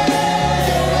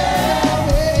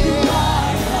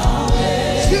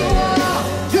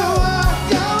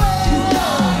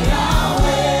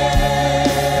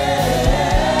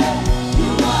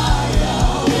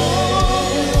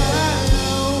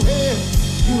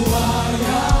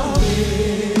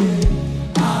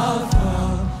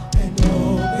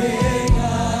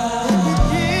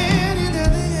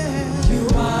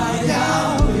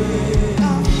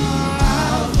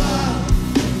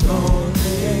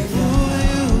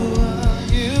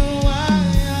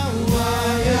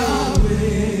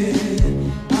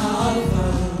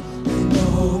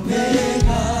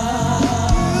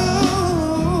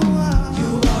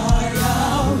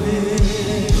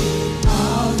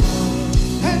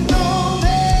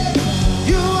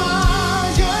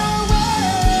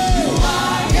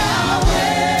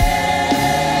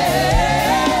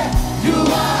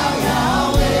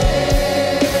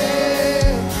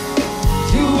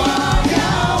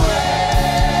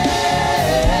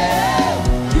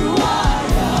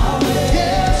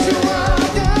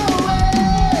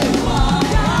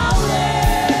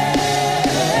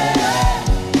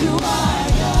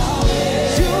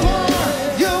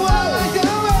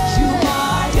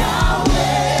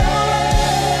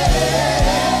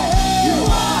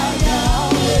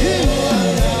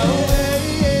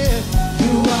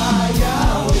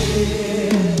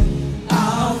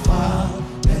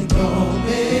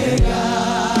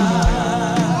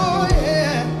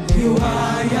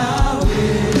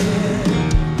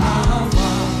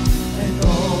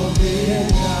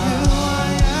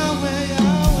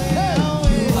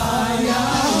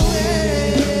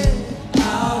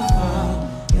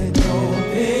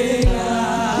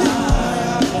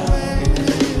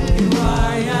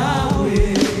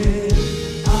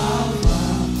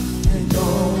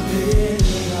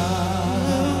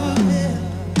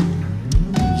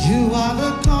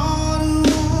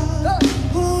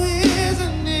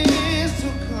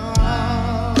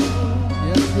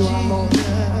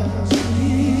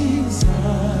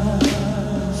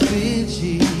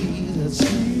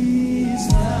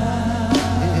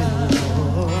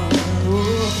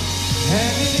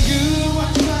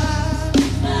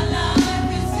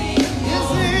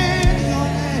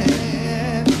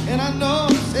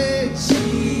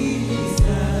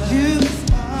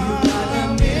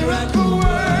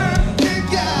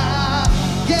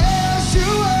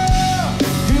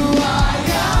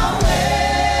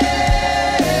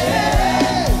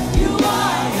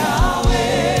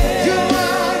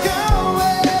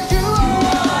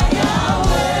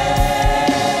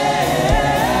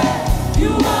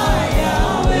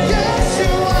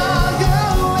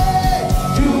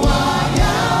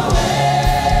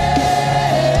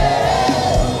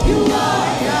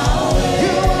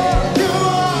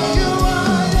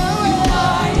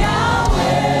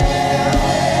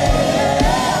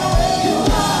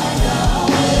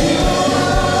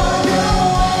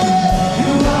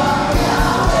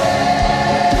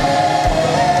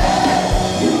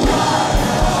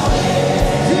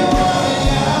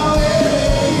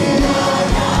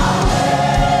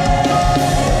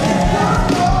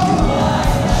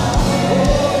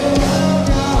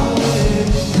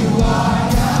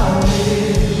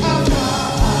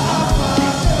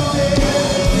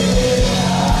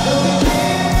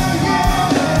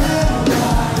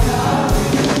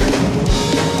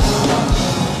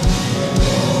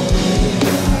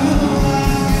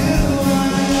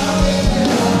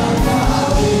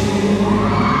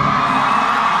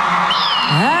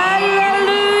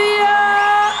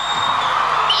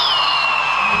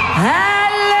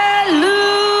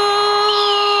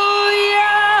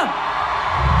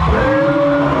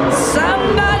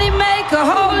 make a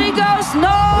Holy Ghost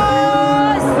noise.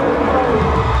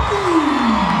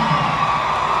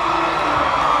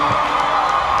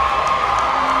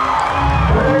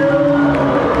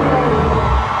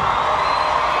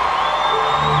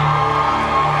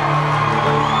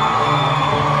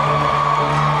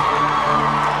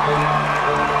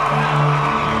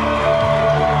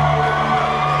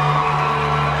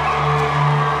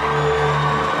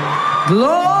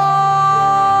 Glory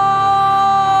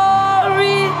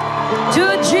to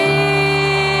Jesus.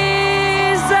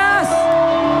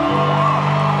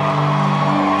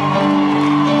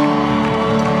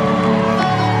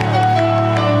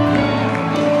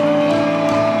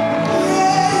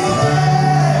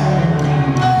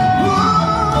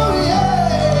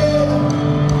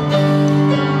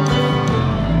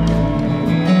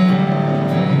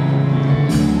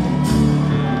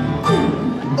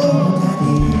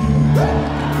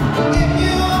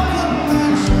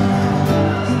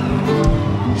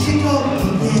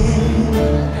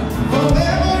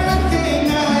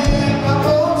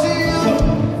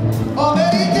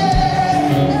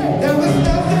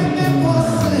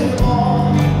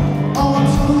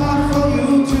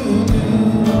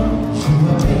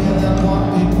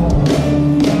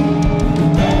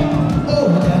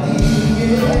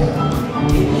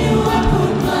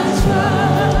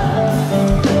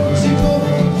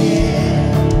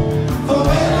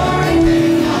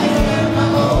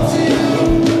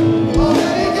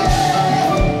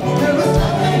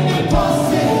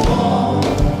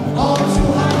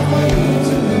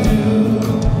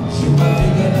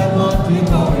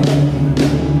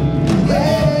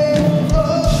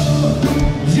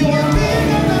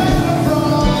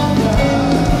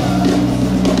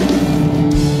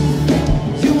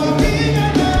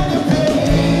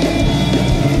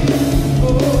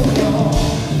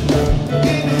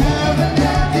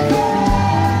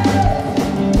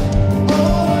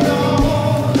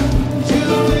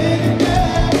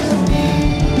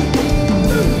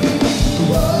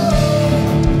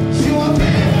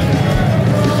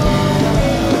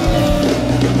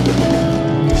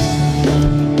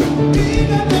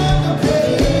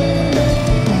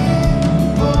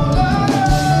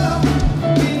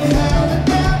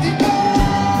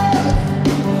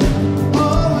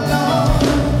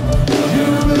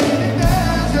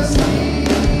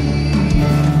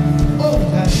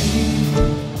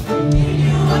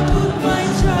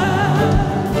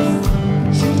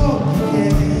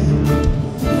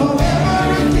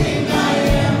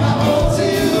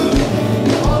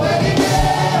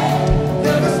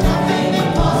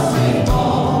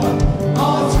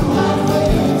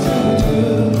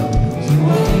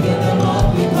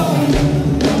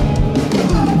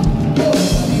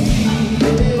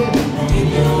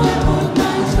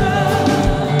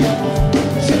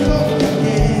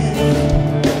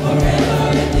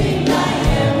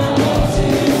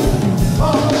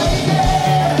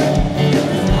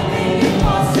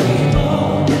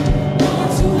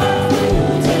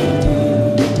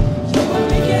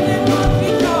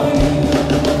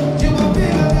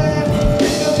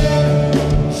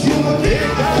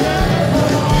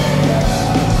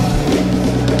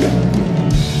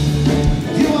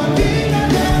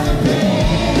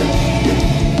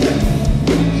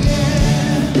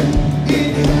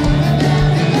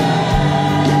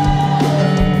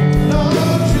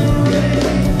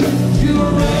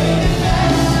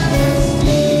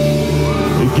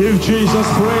 Jesus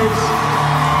praise.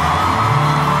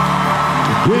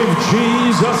 Give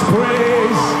Jesus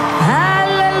praise.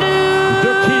 Hallelujah.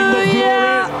 The King of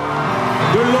glory,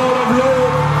 the Lord of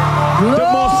lords, the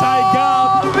Most High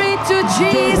God. Glory to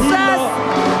Jesus.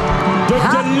 The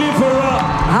deliverer.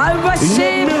 I worship.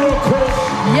 Your miracle.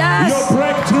 Yes. Your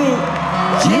breakthrough.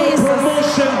 Jesus. Your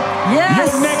promotion.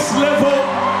 Yes. Your next level.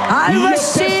 I your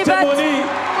receive testimony. it.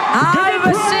 I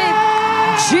receive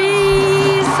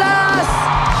Jesus.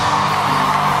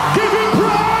 Give him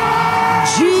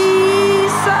praise.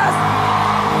 Jesus.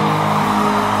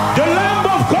 The Lamb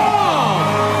of God.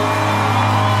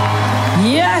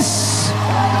 Yes.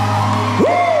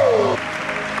 Woo.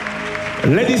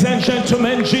 Ladies and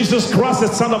gentlemen, Jesus Christ, the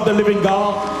Son of the living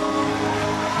God,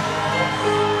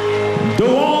 the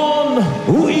one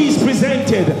who is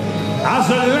presented as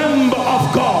the Lamb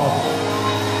of God,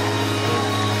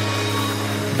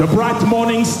 the bright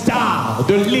morning star,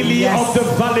 the lily of the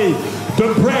valley,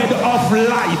 the bread of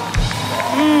life.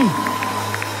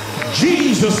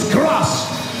 Jesus Christ.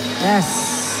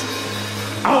 Yes.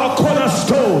 Our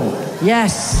cornerstone.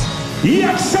 Yes. He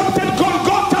accepted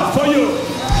Golgotha for you.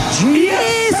 He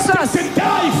accepted to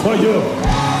die for you.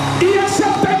 He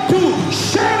accepted to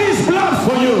shed his blood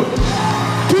for you.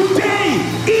 Today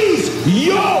is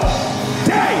your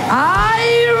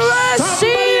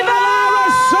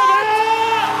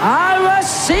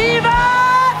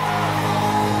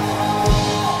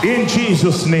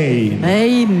Jesus' name.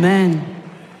 Amen.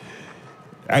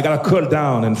 I gotta cool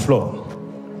down and flow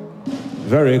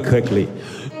very quickly.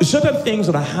 Certain things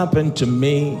that happened to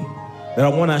me that I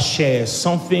want to share.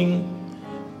 Something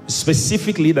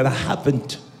specifically that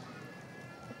happened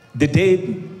the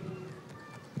day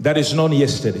that is known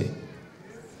yesterday.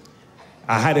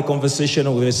 I had a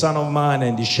conversation with a son of mine,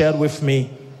 and he shared with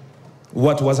me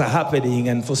what was happening.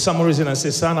 And for some reason, I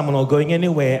said, son, I'm not going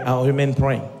anywhere. I'll remain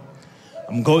praying.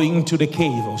 I'm going to the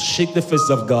cave. I'll shake the face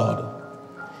of God.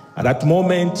 At that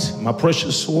moment, my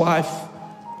precious wife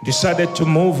decided to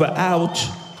move out.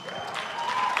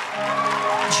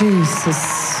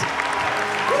 Jesus.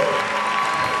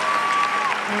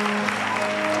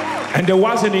 And there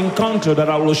was an encounter that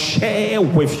I will share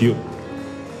with you.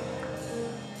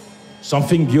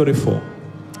 Something beautiful.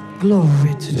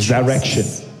 Glory to Jesus. Direction.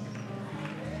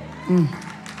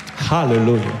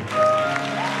 Hallelujah.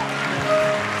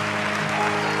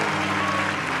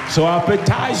 So I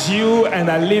appetize you and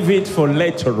I leave it for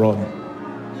later on.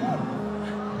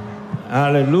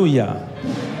 Hallelujah.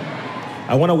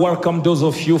 I want to welcome those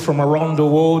of you from around the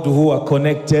world who are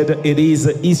connected. It is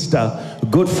Easter,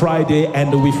 Good Friday,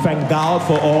 and we thank God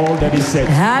for all that He said.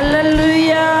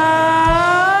 Hallelujah.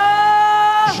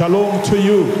 Shalom to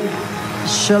you.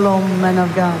 Shalom, man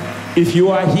of God. If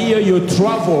you are here, you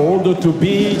traveled to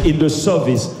be in the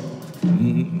service,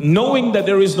 knowing that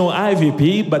there is no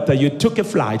IVP, but you took a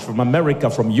flight from America,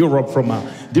 from Europe, from a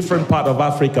different part of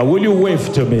Africa. Will you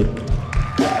wave to me?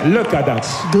 Look at that.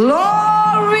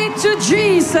 Glory to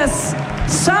Jesus.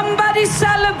 Somebody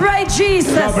celebrate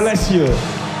Jesus. God bless you.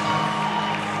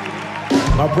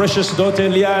 My precious daughter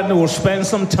Eliane will spend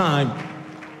some time.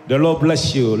 The Lord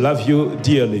bless you. Love you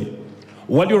dearly.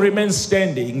 While you remain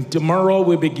standing, tomorrow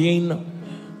we begin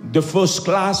the first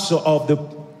class of the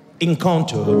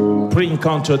encounter,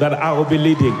 pre-encounter that I will be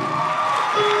leading.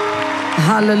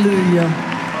 Hallelujah.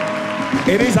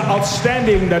 It is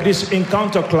outstanding that this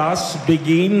encounter class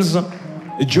begins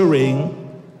during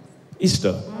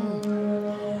Easter.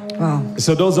 Wow.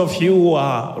 So those of you who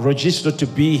are registered to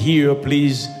be here,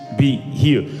 please be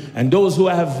here. And those who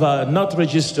have not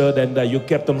registered and you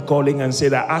kept on calling and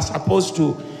said, I'm supposed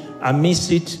to miss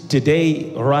it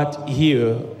today right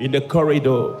here in the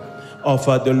corridor of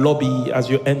the lobby as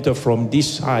you enter from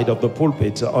this side of the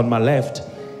pulpit on my left.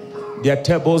 There are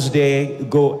tables there.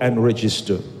 Go and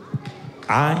register.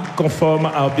 I confirm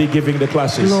I'll be giving the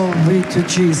classes. Glory to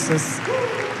Jesus.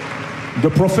 The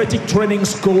prophetic training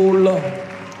school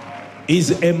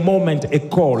is a moment, a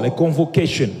call, a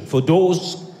convocation for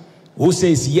those who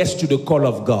says yes to the call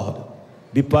of God.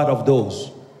 Be part of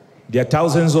those. There are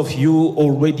thousands of you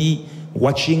already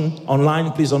watching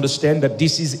online. Please understand that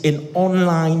this is an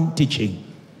online teaching.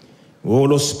 We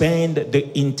will spend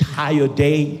the entire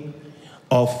day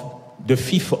of the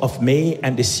 5th of May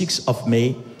and the 6th of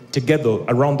May together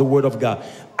around the Word of God.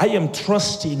 I am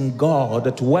trusting God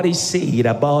that what He said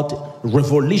about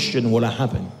revolution will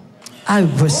happen. I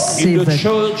receive in the it.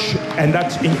 church, and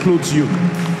that includes you.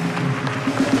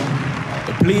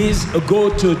 Please go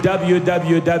to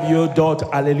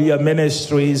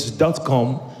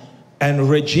www.alleluiaministries.com and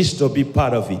register, be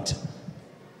part of it.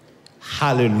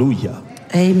 Hallelujah.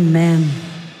 Amen.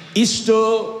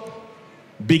 Easter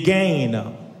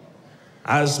began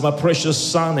as my precious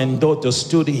son and daughter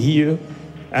stood here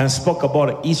and spoke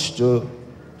about Easter.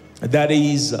 That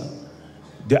is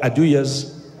the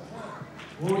Aduyas.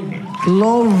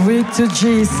 Glory to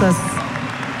Jesus.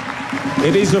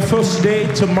 It is the first day.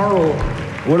 Tomorrow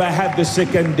will I have the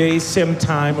second day, same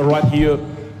time, right here.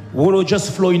 We will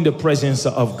just flow in the presence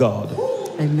of God.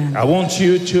 Amen. I want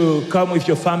you to come with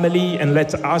your family and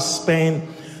let us spend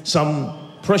some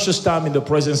precious time in the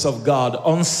presence of God.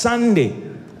 On Sunday,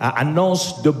 I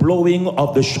announced the blowing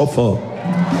of the shofar.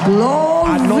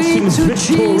 Glory announcing to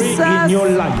victory Jesus. in your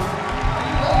life.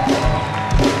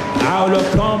 I will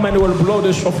come and will blow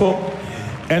the shofar.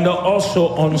 And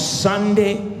also on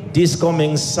Sunday, this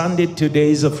coming Sunday, 2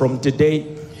 days from today,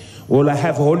 we'll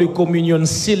have Holy Communion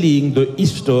sealing the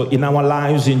Easter in our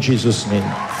lives in Jesus' name.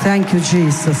 Thank you,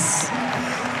 Jesus.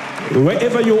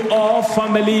 Wherever you are,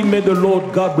 family, may the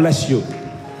Lord God bless you.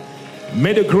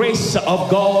 May the grace of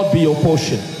God be your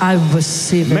portion. I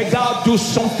receive it. May God do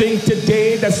something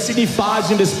today that signifies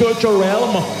in the spiritual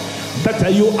realm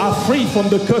that you are free from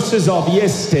the curses of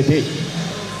yesterday.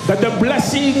 That the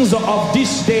blessings of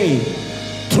this day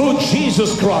through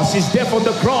Jesus Christ, His death on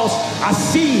the cross, are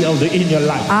sealed in your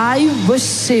life. I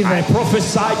receive it. I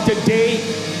prophesy today,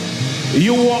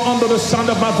 you are under the sound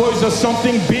of my voice, that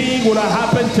something big will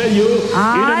happen to you in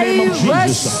the name of Jesus. I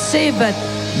receive it.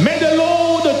 May the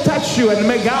Lord touch you and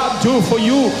may God do for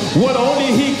you what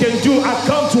only He can do. I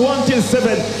count to 1 till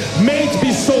 7. May it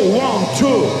be so. 1,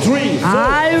 2, 3, 4,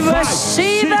 I 5,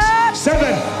 receive 6, it.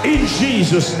 7. In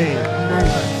Jesus' name.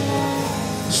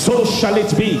 So shall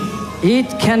it be.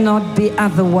 It cannot be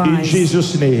otherwise. In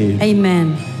Jesus' name.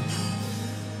 Amen.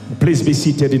 Please be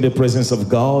seated in the presence of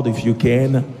God if you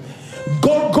can.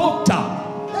 Golgotha.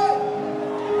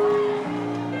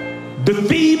 The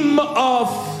theme of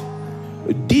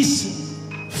this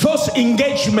first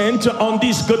engagement on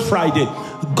this Good Friday.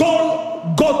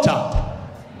 Golgotha.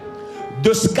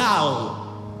 The skull.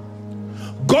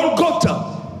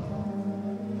 Golgotha.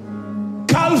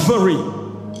 Calvary.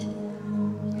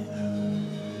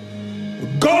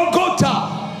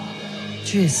 Golgotha.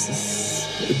 Jesus.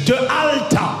 The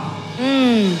altar.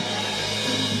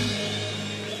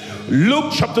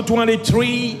 Luke chapter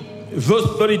 23, verse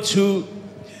 32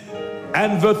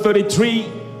 and verse 33.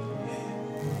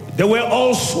 There were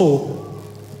also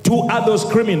 2 other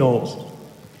criminals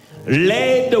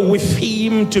led with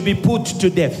him to be put to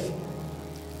death.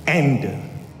 And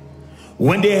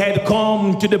when they had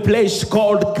come to the place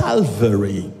called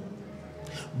Calvary,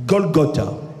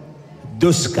 Golgotha,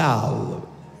 the skull,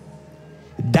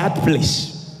 that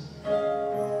place,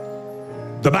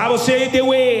 the Bible says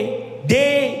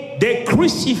they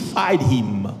crucified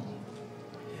him.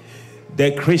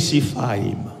 They crucified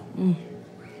him.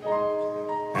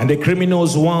 And the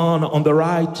criminals, one on the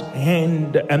right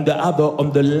hand and the other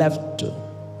on the left.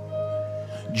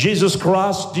 Jesus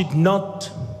Christ did not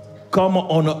come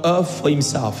on earth for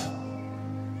himself.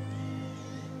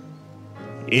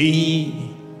 He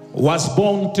was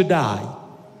born to die.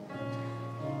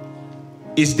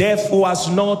 His death was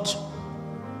not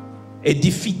a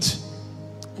defeat.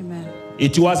 Amen.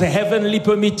 It was a heavenly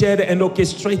permitted and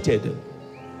orchestrated.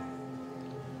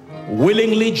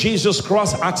 Willingly, Jesus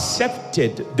Christ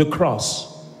accepted the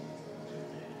cross.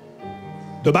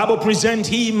 The Bible presents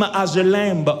him as the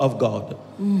Lamb of God.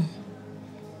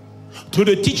 Through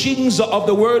the teachings of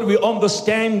the word, we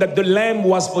understand that the Lamb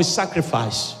was for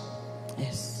sacrifice.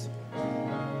 Yes.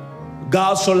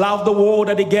 God so loved the world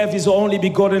that he gave his only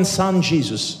begotten Son,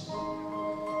 Jesus.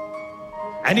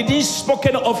 And it is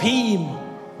spoken of him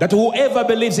that whoever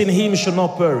believes in him shall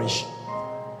not perish.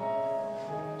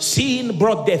 Sin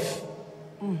brought death.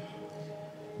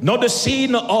 Not the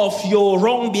sin of your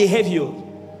wrong behavior,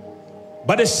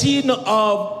 but the sin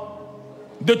of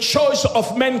the choice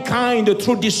of mankind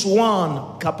through this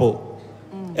one couple,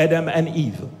 Adam and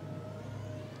Eve.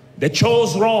 They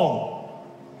chose wrong.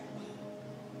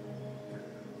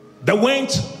 They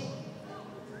went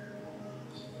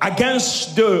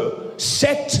against the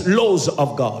set laws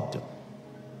of God.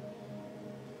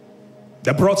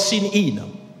 They brought sin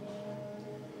in.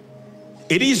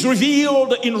 It is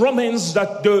revealed in Romans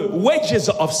that the wages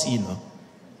of sin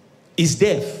is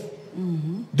death.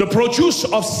 The produce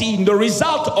of sin, the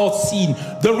result of sin,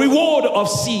 the reward of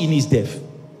sin is death.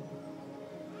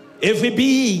 Every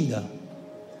being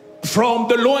from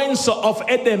the loins of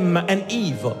Adam and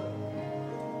Eve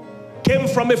came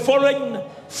from a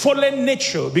fallen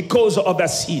nature because of that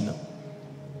sin.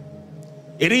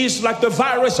 It is like the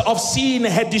virus of sin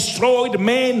had destroyed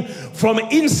man from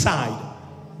inside.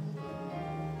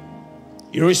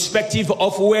 Irrespective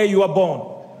of where you are born,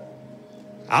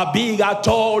 how big, how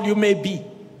tall you may be,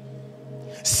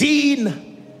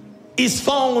 sin is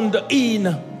found in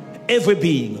every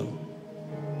being.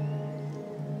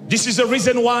 This is the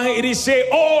reason why it is said,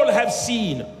 all have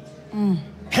sinned and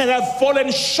have fallen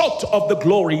short of the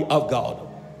glory of God.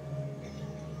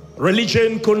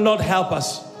 Religion could not help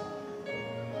us.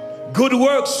 Good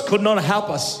works could not help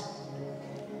us.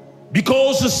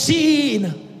 Because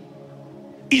sin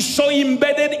is so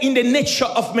embedded in the nature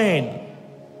of man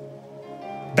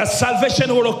that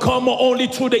salvation will come only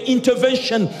through the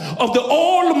intervention of the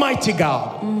Almighty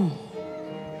God.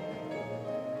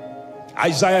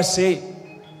 Isaiah said,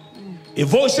 a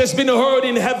voice has been heard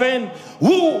in heaven,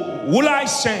 who will I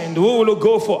send? Who will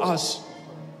go for us?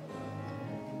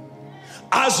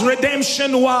 As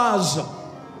redemption was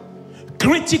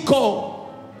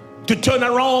critical to turn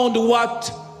around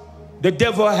what the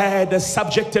devil had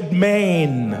subjected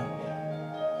man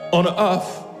on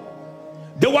earth,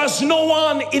 there was no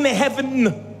one in heaven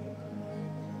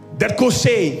that could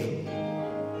save.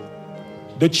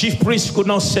 The chief priest could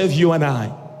not save you and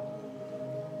I.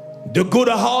 The good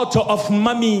heart of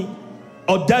mommy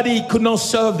or daddy could not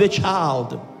serve the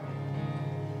child.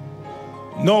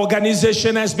 No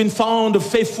organization has been found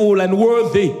faithful and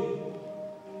worthy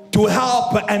to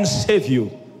help and save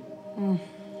you.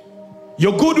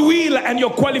 Your goodwill and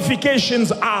your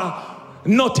qualifications are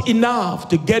not enough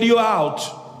to get you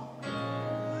out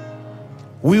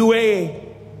We were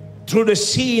through the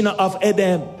sin of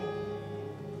Adam,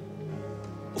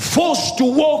 forced to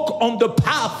walk on the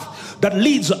path that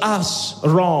leads us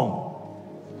wrong.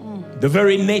 The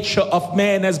very nature of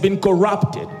man has been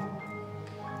corrupted.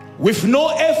 With no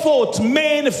effort,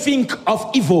 men think of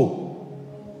evil,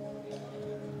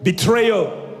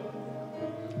 betrayal,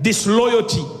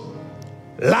 disloyalty,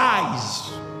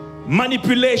 lies,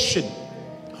 manipulation.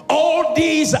 All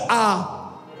these are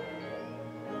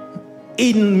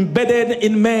embedded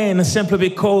in man simply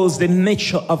because the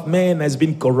nature of man has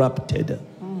been corrupted.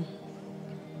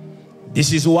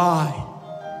 This is why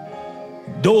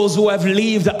those who have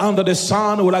lived under the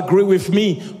sun will agree with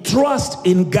me. Trust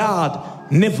in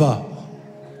God, never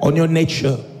on your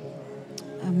nature.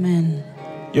 Amen.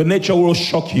 Your nature will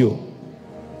shock you.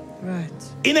 Right.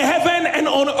 In heaven and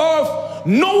on earth,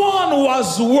 no one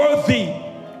was worthy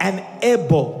and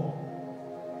able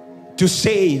to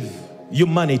save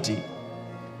humanity.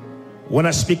 When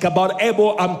I speak about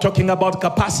able, I'm talking about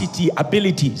capacity,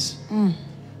 abilities.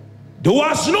 There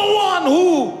was no one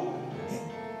who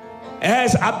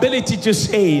has ability to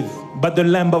save but the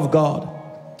Lamb of God.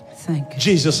 Thank you,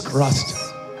 Jesus Christ.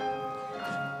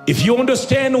 If you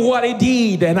understand what he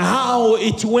did and how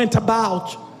it went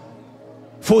about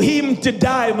for him to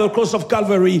die on the cross of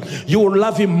Calvary, you will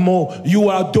love him more, you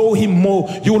will adore him more,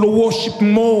 you will worship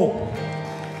more.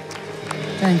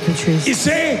 Thank you, Jesus. He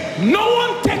said, no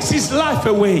one takes his life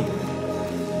away.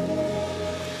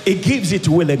 He gives it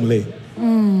willingly.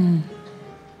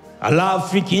 I love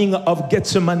thinking of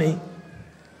Gethsemane.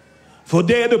 For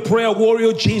there the prayer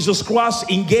warrior Jesus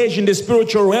Christ engaged in the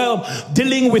spiritual realm,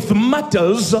 dealing with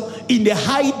matters in the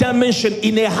high dimension,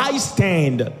 in a high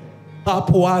stand. Cup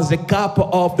was the cup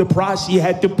of the price he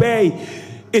had to pay.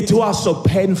 It was so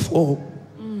painful.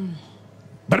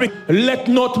 But let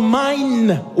not mine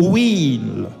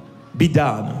will be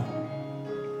done.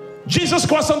 Jesus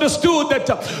Christ understood that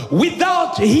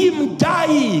without him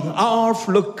dying, Alph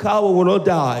Lukau will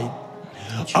die.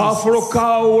 Alph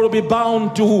Lukau will be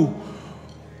bound to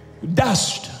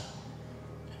dust.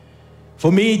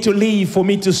 For me to live, for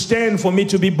me to stand, for me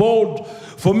to be bold,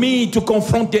 for me to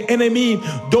confront the enemy,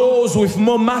 those with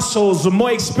more muscles,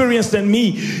 more experience than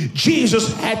me,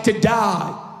 Jesus had to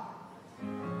die.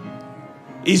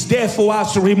 It's there for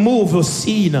us to remove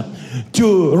sin,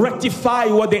 to rectify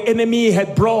what the enemy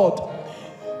had brought.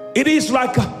 It is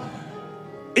like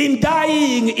in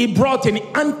dying, he brought an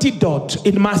antidote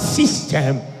in my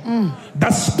system that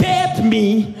spared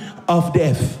me of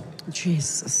death.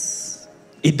 Jesus.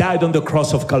 He died on the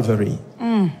cross of Calvary.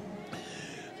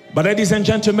 But ladies and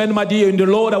gentlemen, my dear in the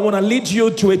Lord, I want to lead you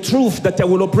to a truth that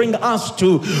will bring us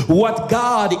to what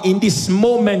God in this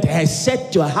moment has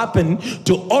said to happen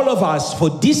to all of us. For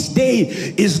this day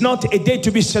is not a day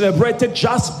to be celebrated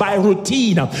just by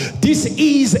routine. This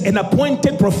is an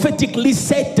appointed, prophetically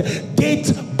set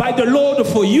date by the Lord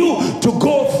for you to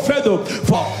go further.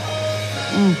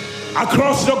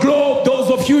 Across the globe,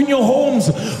 those of you in your homes,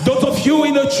 those of you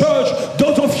in the church,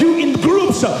 those of you in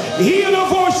groups, hear the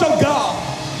voice of God.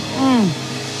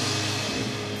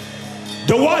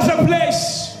 There was a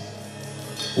place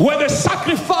where the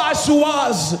sacrifice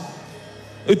was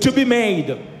to be made.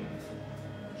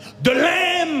 The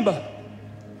lamb.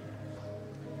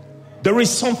 There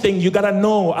is something you gotta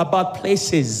know about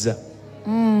places.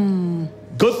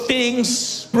 Good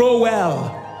things grow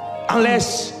well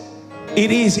unless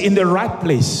it is in the right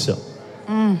place.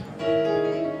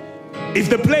 If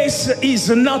the place is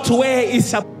not where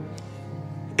it's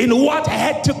in what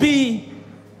had to be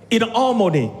in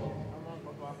harmony.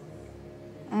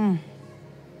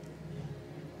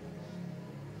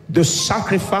 The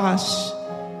sacrifice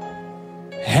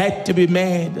had to be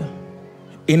made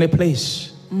in a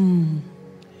place. And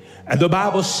the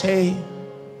Bible says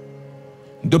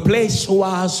the place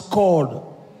was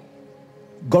called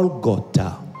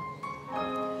Golgotha.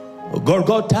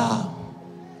 Golgotha,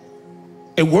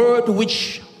 a word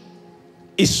which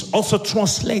is also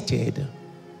translated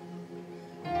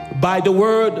by the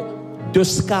word the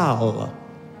skull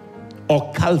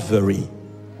or Calvary.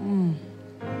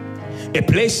 A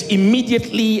place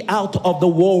immediately out of the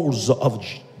walls of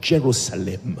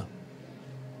Jerusalem.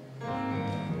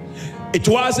 It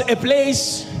was a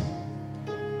place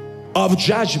of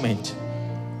judgment,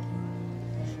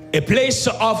 a place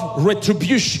of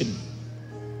retribution,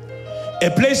 a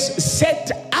place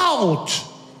set out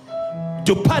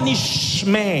to punish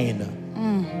man.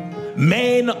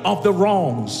 Men of the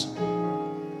wrongs.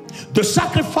 The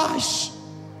sacrifice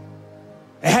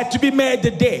had to be made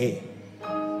the day.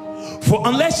 For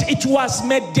unless it was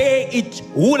made there, it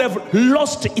would have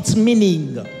lost its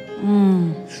meaning.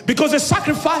 Because the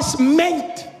sacrifice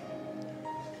meant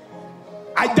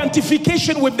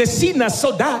identification with the sinner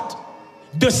so that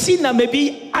the sinner may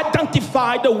be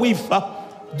identified with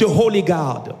the Holy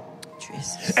God.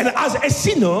 Jesus. And as a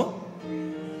sinner,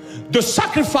 the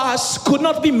sacrifice could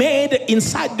not be made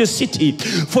inside the city,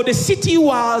 for the city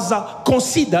was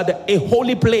considered a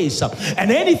holy place,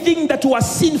 and anything that was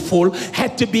sinful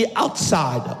had to be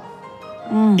outside.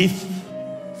 If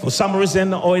for some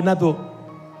reason or another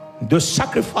the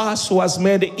sacrifice was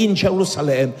made in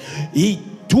Jerusalem,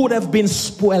 it would have been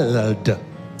spoiled.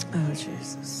 Oh,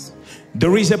 Jesus.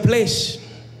 There is a place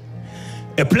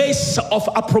of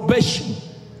approbation.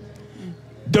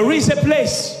 There is a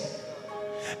place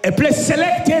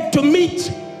selected to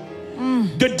meet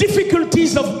the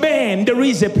difficulties of man. There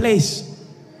is a place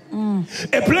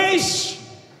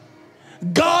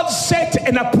God set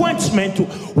an appointment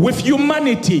with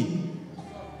humanity.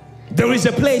 There is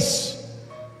a place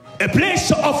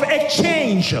of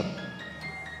exchange.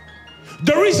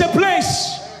 There is a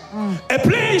place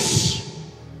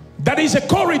that is a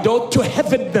corridor to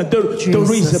heaven.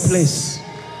 There is a place.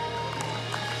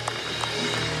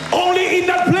 Only in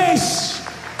that place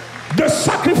the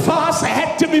sacrifice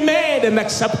had to be made and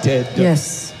accepted.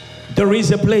 Yes. There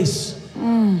is a place.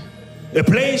 A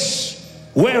place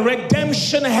where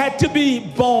redemption had to be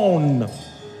born.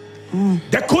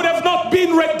 There could have not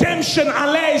been redemption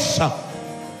unless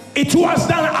it was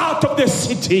done out of the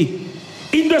city,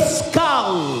 in the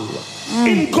skull,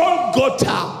 in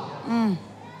Golgotha.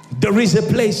 There is a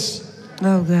place.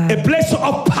 Oh God. A place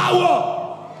of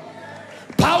power.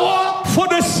 Power for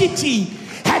the city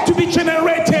had to be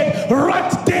generated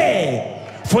right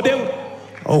there. For there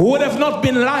would have not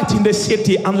been light in the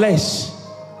city unless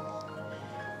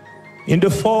in the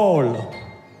fall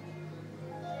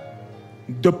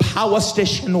the power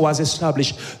station was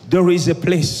established. There is a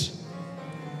place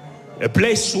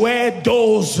where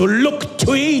those who look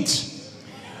to it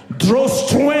draw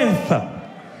strength.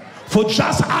 For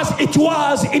just as it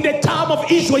was in the time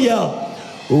of Israel,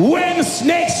 when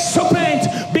snakes, serpents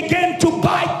began to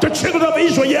bite the children of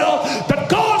Israel, that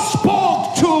God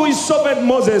spoke to his servant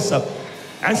Moses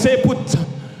and said, put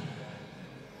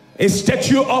a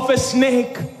statue of a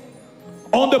snake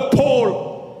on the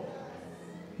pole,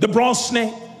 the bronze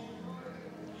snake.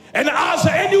 And as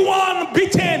anyone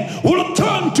bitten will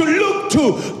turn to look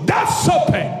to that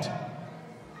serpent,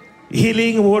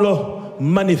 healing will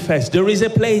manifest. There is a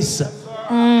place.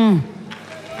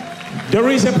 There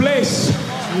is a place.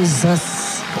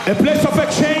 Jesus. A place of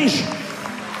exchange.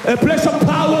 A place of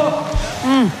power.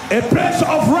 A place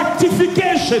of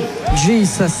rectification.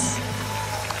 Jesus.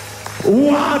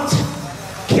 What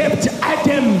kept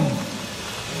Adam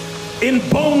in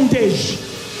bondage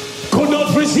could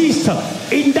not resist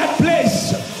in that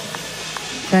place.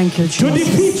 Thank you, Jesus. To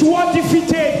defeat what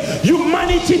defeated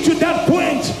humanity to that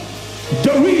point,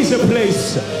 there is a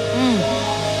place.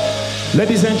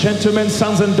 Ladies and gentlemen,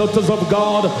 sons and daughters of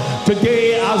God,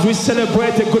 today as we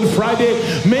celebrate a Good Friday,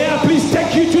 may I please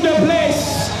take you to the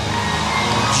place.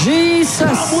 Jesus.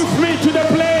 Come with me to the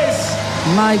place.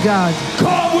 My God.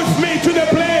 Come with me to the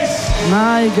place.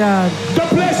 My God. The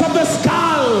place of the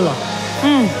skull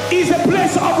is a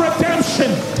place of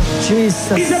redemption.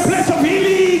 Jesus. Is a place of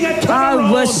healing and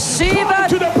turnaround. I receive Come it.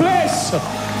 to the place.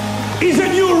 Is a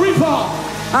new river.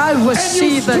 I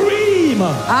receive a new stream.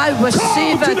 I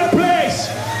receive Come to the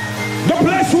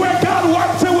place where God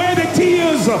wipes away the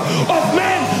tears of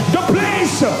men, the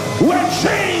place where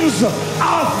chains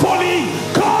are falling.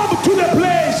 Come to the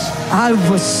place. I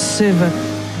receive it.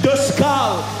 The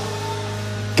skull,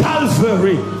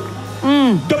 Calvary,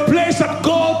 the place that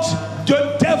got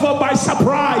the devil by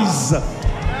surprise.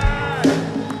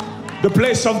 The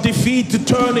place of defeat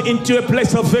turned into a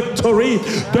place of victory.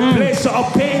 The place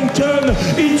of pain turned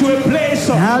into a place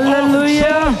of Hallelujah.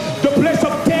 joy. The place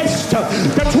of test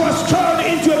that was turned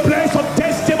into a place of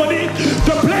testimony.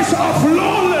 The place of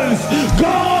lowlands.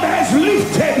 God has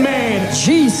lifted man.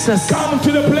 Jesus. Come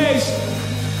to the place.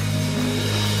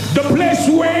 The place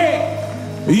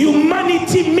where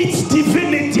humanity meets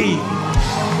divinity.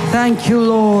 Thank you,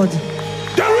 Lord.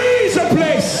 There is a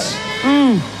place.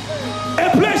 A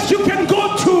place you can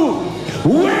go to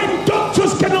when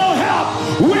doctors cannot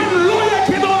help, when lawyers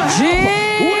cannot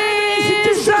help, when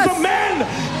institutions of men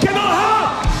cannot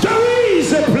help. There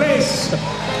is a place.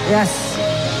 Yes.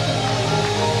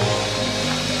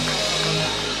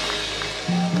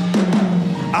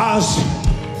 As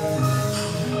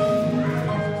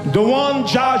the one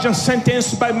judged and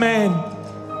sentenced by man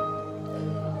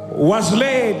was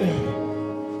laid,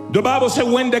 the Bible said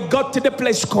when they got to the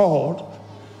place called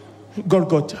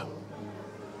Golgotha,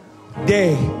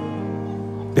 there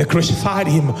They crucified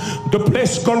him. The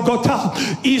place Golgotha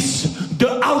is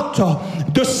the altar,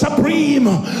 the supreme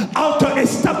altar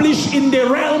established in the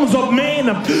realms of men,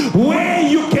 where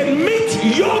you can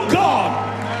meet your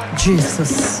God.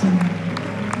 Jesus.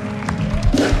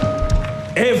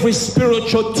 Every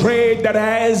spiritual trade that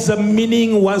has a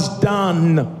meaning was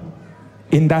done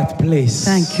in that place.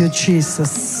 Thank you,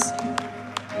 Jesus.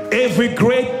 Every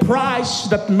great price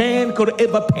that man could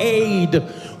ever paid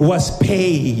was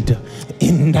paid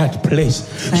in that place.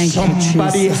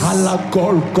 Somebody holla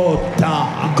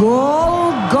Golgotha.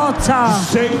 Golgotha.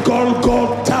 Say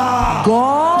Golgotha.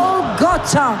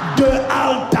 Golgotha. The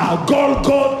altar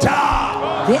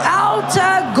Golgotha. The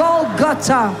altar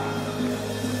Golgotha.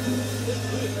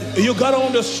 You got to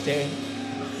understand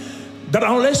that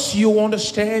unless you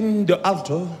understand the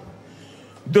altar,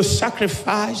 the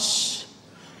sacrifice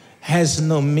has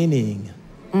no meaning,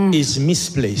 is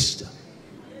misplaced.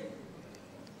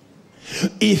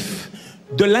 If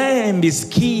the lamb is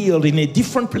killed in a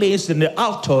different place than the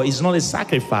altar, it's not a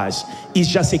sacrifice, it's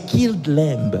just a killed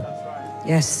lamb.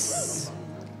 Yes.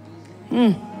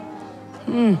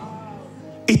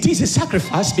 It is a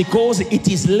sacrifice because it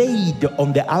is laid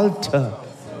on the altar.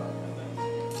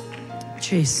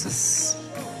 Jesus.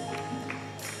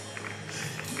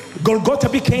 Golgotha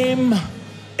became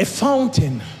a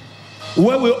fountain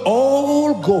where we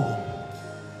all go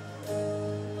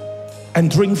and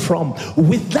drink from.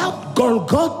 Without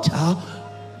Golgotha,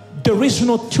 there is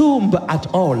no tomb at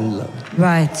all.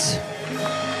 Right.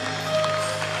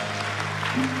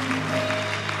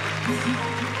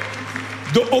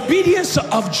 The obedience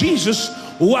of Jesus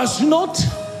was not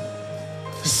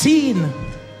seen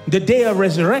the day of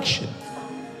resurrection.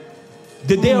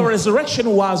 The day of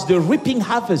resurrection was the reaping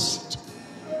harvest.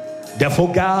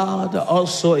 Therefore God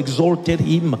also exalted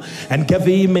him and gave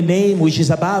him a name which is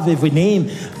above every name,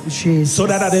 so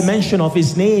that at the mention of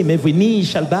his name every knee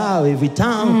shall bow, every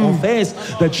tongue confess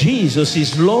that Jesus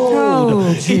is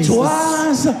Lord. It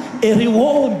was a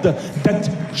reward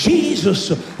that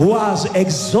Jesus was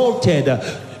exalted.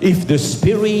 If the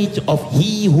spirit of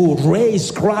he who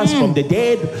raised Christ from the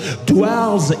dead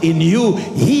dwells in you,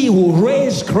 he who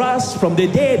raised Christ from the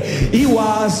dead, he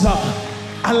was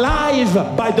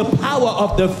alive by the power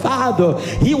of the Father.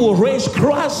 He will raise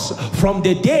Christ from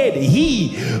the dead.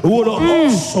 He will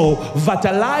also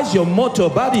vitalize your mortal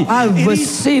body. I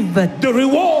receive it. The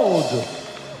reward.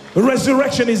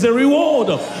 Resurrection is the reward.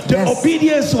 The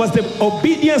obedience was the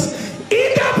obedience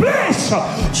in the place.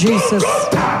 Jesus.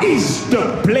 Golgotha is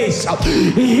the place.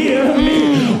 Hear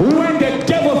me. When the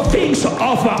devil thinks of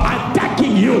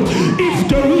attacking you, if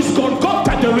there is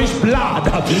Golgotha, there is blood.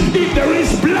 If there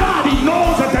is blood, he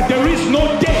knows that there is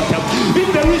no death.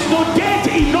 If there is no death,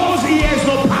 he knows he has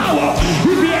no power.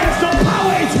 If he has no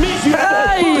power, it means you have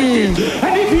authority.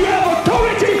 And if you have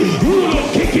authority, you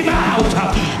will kick him out.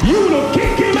 You will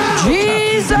kick him out.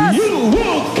 Jesus. You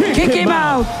will kick him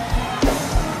out.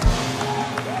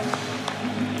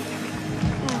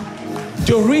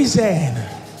 The reason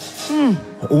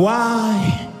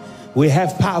why we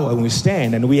have power and we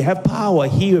stand, and we have power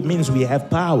here means we have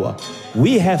power.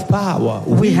 We have power.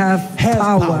 We have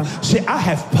power. Say, I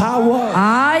have power.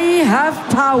 I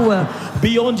have power.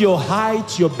 Beyond your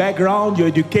height, your background, your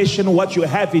education, what you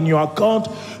have in your account,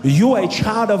 you are a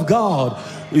child of God.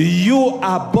 You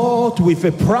are bought with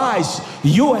a price.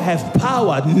 You have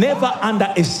power. Never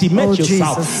underestimate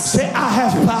yourself. Jesus. Say, I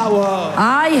have power.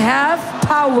 I have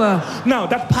power. Now,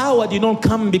 that power did not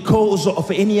come because of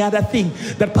any other thing.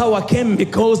 That power came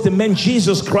because the man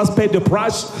Jesus Christ paid the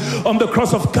price on the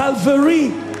cross of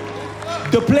Calvary.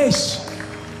 The place,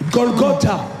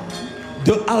 Golgotha,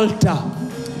 the altar.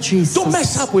 Jesus. Don't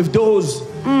mess up with those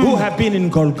who have been in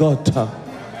Golgotha.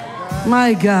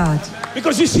 My God.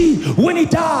 Because you see, when he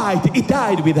died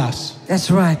with us.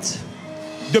 That's right.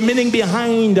 The meaning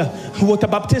behind water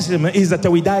baptism is that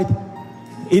we died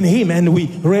in him and we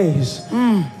raised.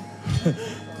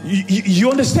 You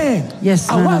understand? Yes,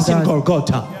 I was in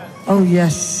Golgotha. Oh,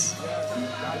 yes.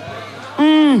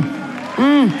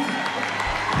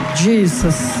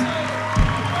 Jesus.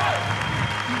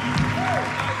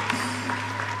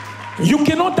 You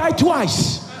cannot die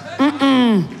twice.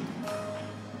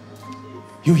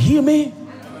 You hear me?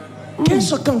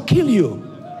 Cancer can kill you.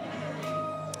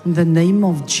 In the name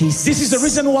of Jesus. This is the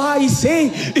reason why he say,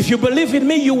 if you believe in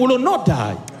me, you will not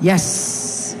die.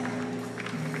 Yes.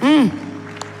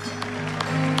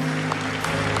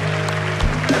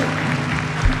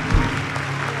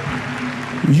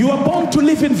 You are born to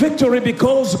live in victory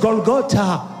because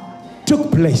Golgotha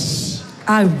took place.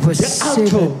 I was the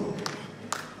altar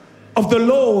of the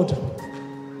Lord,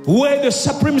 where the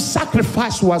supreme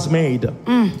sacrifice was made.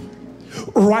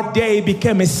 Right there, it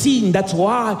became a sin. That's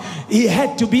why he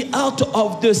had to be out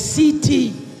of the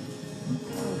city.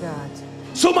 Oh God.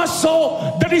 So much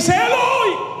so that he said,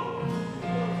 Eloi,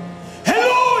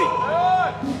 Eloi,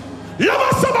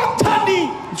 lama sabachthani.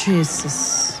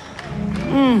 Jesus.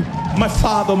 My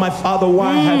Father,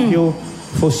 why have you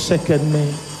forsaken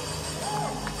me?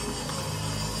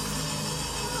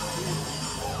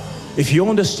 If you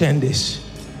understand this,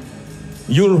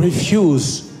 you'll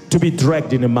refuse to be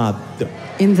dragged in the mud.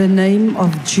 In the name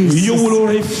of Jesus. You will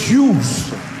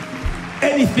refuse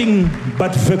anything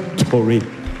but victory.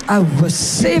 I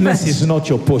receive Sickness it. is not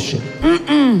your portion.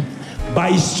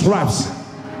 By his stripes,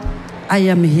 I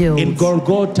am healed. in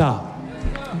Golgotha,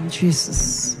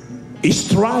 Jesus. his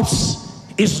stripes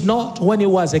is not when he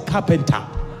was a carpenter.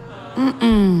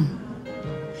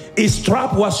 His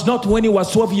stripe was not when he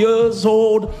was 12 years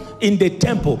old in the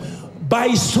temple. By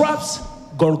his stripes,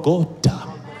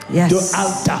 Golgotha, yes. the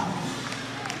altar.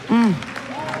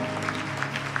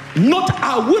 Not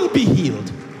I will be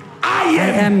healed. I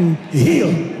am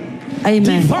healed. Amen.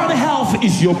 Divine health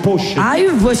is your portion. I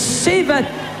receive it.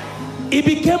 He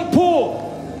became poor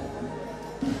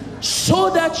so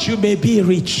that you may be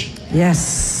rich.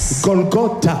 Yes.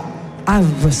 Golgotha, I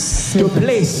receive the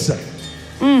place.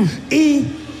 He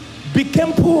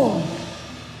became poor.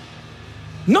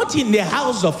 Not in the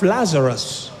house of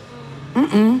Lazarus.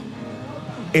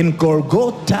 In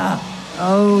Golgotha.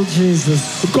 Oh,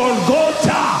 Jesus.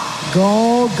 Golgotha.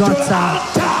 Golgotha.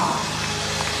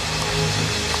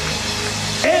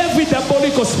 Every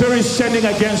diabolical spirit standing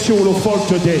against you will fall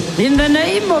today. In the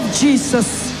name of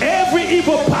Jesus. Every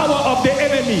evil power of the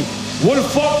enemy will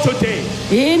fall today.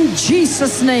 In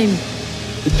Jesus' name.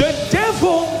 The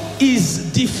devil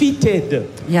is defeated.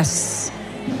 Yes.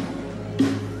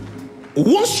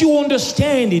 Once you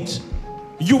understand it,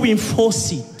 you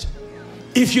enforce it.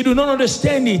 If you do not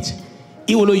understand it,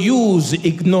 he will use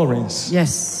ignorance.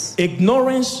 Yes.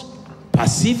 Ignorance,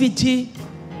 passivity,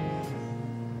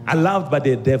 allowed by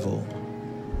the devil.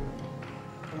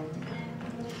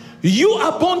 You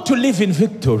are born to live in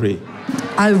victory.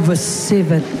 I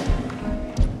receive it.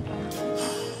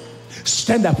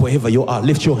 Stand up wherever you are.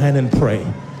 Lift your hand and pray.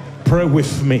 Pray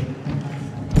with me.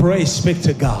 Pray, speak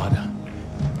to God.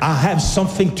 I have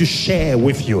something to share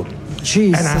with you.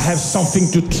 Jesus. And I have something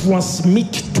to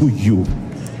transmit to you.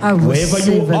 Wherever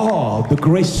you are, the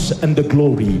grace and the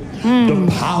glory, the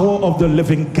power of the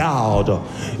living God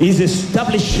is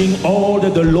establishing all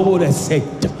that the Lord has said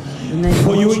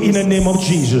for you in the name of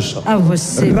Jesus. I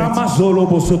receive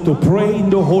it. Pray in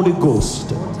the Holy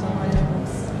Ghost.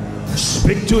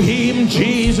 Speak to him,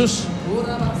 Jesus.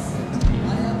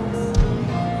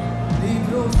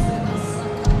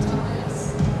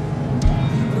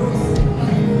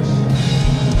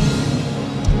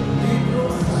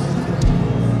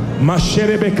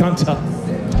 Masherebe kanta.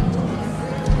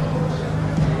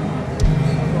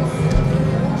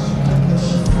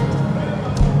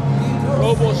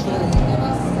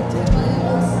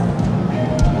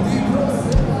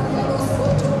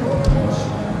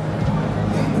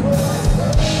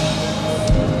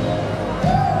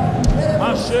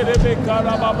 Masherebe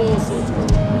karababoso.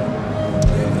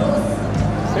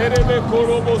 Serebe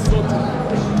koroboso.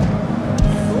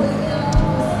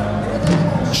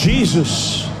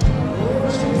 Jesus.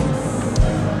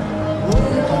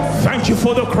 Thank you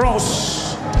for the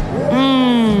cross.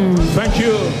 Thank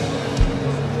you.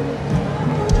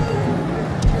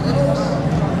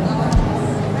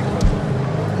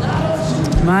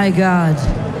 My God.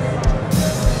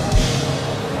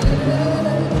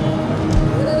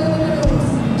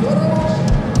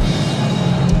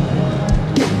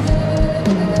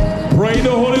 Pray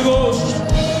the Holy Ghost.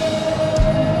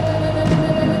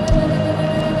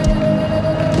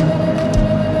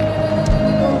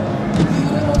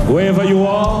 Wherever you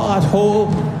are, at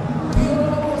home,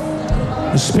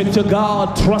 speak to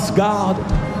God, trust God.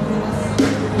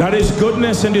 That is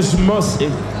goodness and His mercy.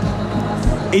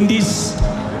 In this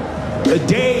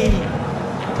day,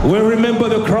 we remember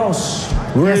the cross.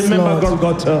 We remember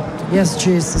Golgotha. Yes,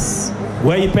 Jesus.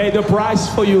 Where He paid the price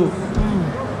for you.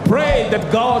 Pray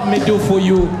that God may do for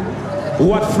you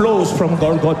what flows from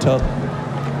Golgotha.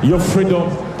 Your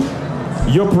freedom,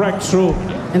 your breakthrough,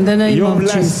 in the name your of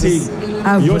blessing. Jesus.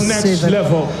 Your next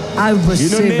level. I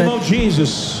receive in the name it. of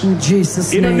Jesus. In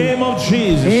Jesus' in name. In the name of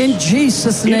Jesus. In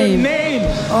Jesus' name. In the name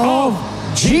of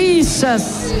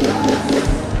Jesus.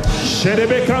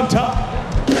 Sherebekanta.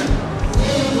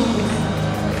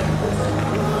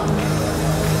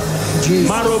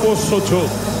 Marobo Soto.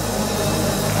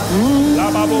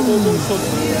 Lababobo Soto.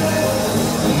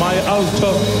 My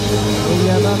altar.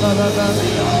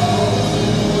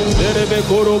 Masherebe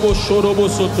korobo shorobo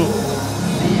soto.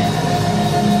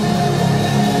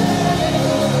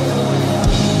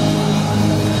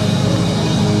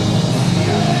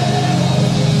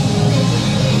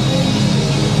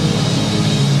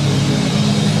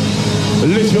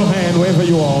 Lift your hand wherever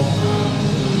you are.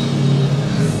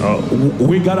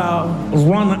 We gotta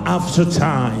run after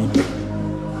time.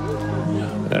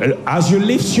 As you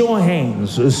lift your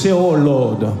hands, say, "Oh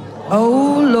Lord,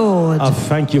 oh Lord, I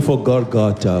thank you for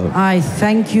Golgotha. I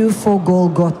thank you for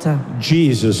Golgotha.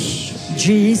 Jesus,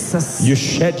 Jesus, you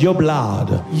shed your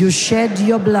blood. You shed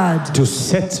your blood to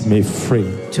set me free.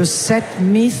 To set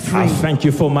me free. I thank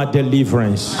you for my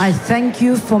deliverance. I thank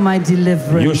you for my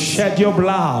deliverance. You shed your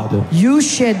blood. You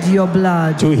shed your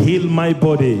blood to heal my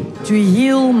body. To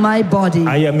heal my body.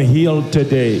 I am healed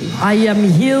today. I am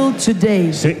healed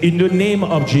today. Say, in the name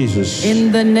of Jesus.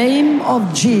 In the name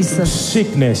of Jesus.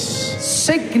 Sickness.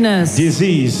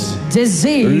 Disease.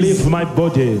 Leave my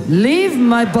body. Leave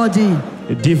my body.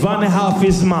 Divine health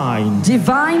is mine.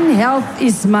 Divine health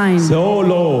is mine. Say, oh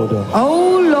Lord.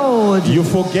 Oh Lord. You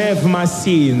forgave my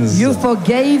sins. You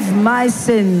forgave my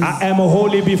sins. I am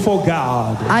holy before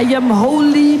God. I am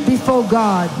holy before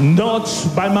God. Not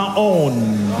by my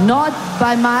own. Not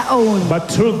by my own. But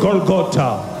through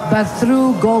Golgotha. But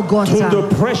through Golgotha. Through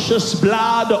the precious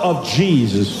blood of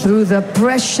Jesus. Through the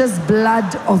precious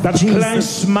blood of that Jesus. That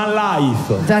cleansed my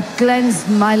life. That cleansed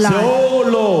my life. Say, oh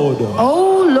Lord.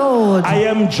 Oh Lord. I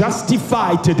am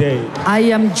justified today. I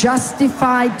am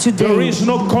justified today. There is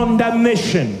no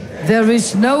condemnation. There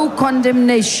is no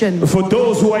condemnation for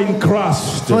those who are in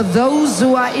Christ. For those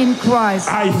who are in Christ.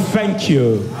 I thank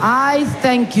you. I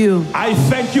thank you. I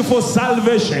thank you for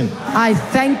salvation. I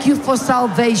thank you for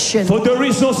salvation. For there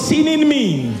is no sin in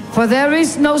me. For there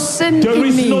is no sin in me. There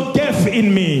is no death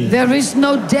in me. There is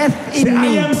no death in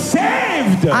me. I am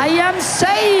saved. I am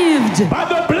saved. By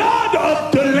the blood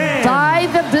of the Lamb. By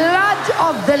the blood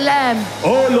of the Lamb.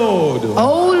 Oh Lord.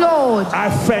 Oh Lord.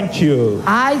 I thank you.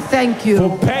 I thank you.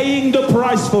 For paying the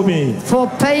price for me. For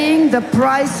paying the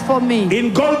price for me.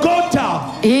 In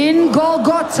Golgotha. In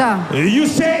Golgotha. You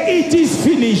say it is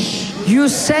finished. You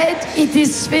said it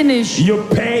is finished. You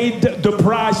paid the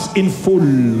price in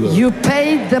full. You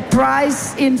paid the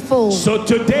price in full. So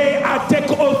today I take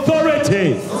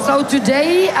authority. So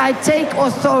today I take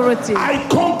authority. I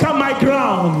conquer my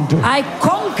ground. I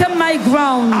conquer my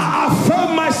ground. I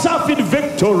affirm myself in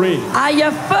victory. I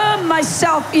affirm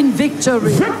myself in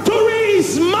victory. Victory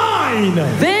is mine.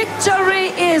 Victory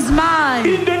is mine.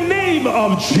 In the name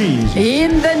of Jesus.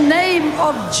 In the name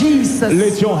of Jesus.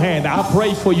 Lift your hand. I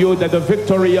pray for you that the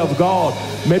victory of God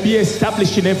may be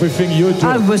established in everything you do.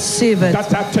 I receive it.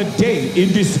 That today,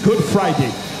 in this Good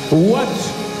Friday, what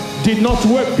did not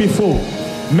work before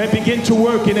may begin to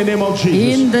work in the name of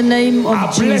Jesus. In the name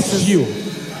of Jesus. I bless you.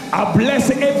 I bless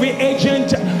every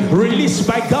agent released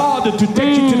by God to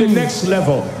take you to the next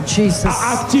level. Jesus.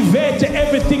 I activate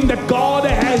everything that God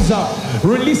has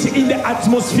released in the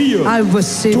atmosphere. I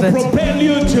receive to it. propel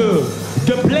you to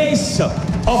the place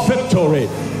of victory.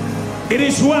 It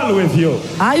is well with you.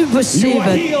 I receive it. You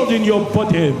are healed in your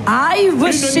body. I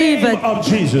receive in the name it. Of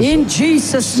Jesus. In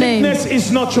Jesus' name. Sickness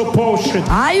is not your portion.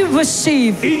 I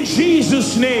receive. In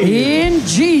Jesus' name. In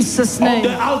Jesus' name. On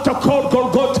the altar called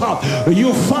Golgotha,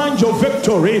 you find your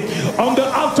victory. On the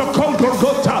altar called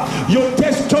Golgotha, your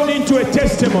test turned into a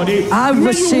testimony. I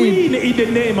receive. You win in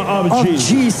the name of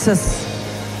Jesus.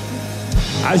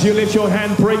 As you lift your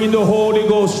hand, praying in the Holy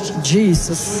Ghost.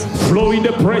 Jesus. Flow in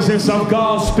the presence of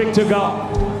God. Speak to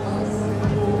God.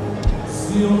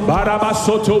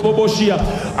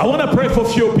 I want to pray for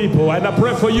few people, and I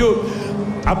pray for you.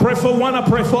 I pray for one, I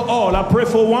pray for all. I pray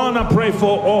for one, I pray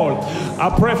for all.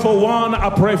 I pray for one, I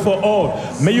pray for all.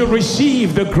 May you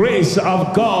receive the grace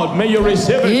of God. May you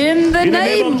receive it in the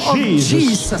name of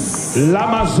Jesus.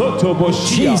 Lamazoto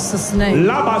Boshia. Jesus' name.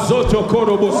 Lamazoto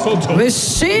Korobosoto.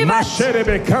 Receive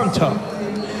it.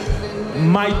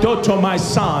 My daughter, my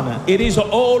son, it is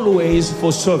always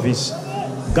for service.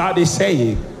 God is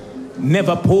saying,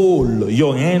 never pull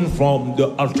your hand from the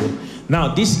altar.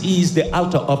 Now, this is the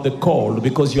altar of the call,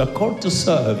 because you are called to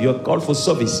serve. You are called for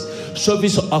service.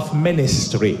 Service of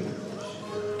ministry.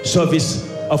 Service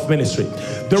of ministry.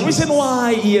 The reason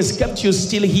why He has kept you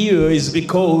still here is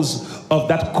because of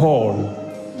that call.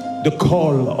 The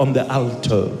call on the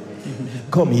altar.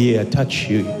 Come here, touch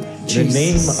you. In the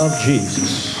name of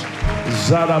Jesus.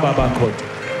 Zarababakot.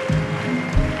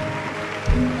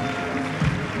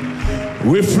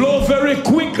 We flow very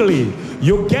quickly.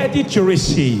 You get it, you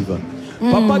receive.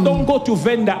 Papa, don't go to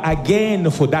vendor again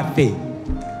for that thing.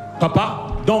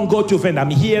 Papa, don't go to vendor.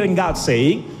 I'm hearing God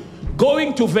saying,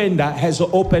 going to vendor has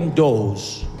opened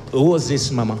doors. Who was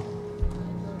this, Mama?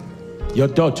 Your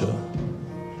daughter.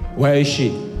 Where is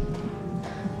she?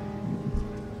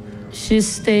 She's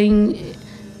staying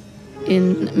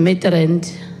in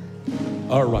Midrand.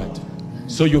 All right.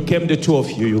 So you came, the two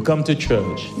of you. You come to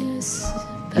church. Yes.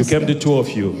 You came, the two of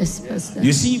you. Yes, Pastor.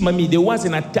 You see, Mommy, there was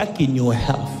an attack in your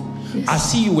health. Yes. I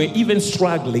see you were even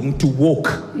struggling to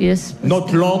walk. Yes, Pastor.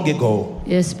 Not long ago.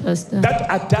 Yes, Pastor. That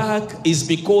attack is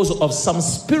because of some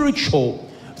spiritual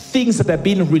things that have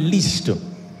been released.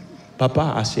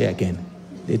 Papa, I say again,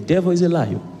 the devil is a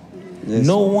liar. Yes.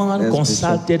 No one Yes,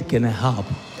 consulted Bishop. can help.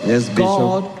 Yes, Bishop.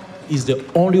 God is the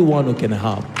only one who can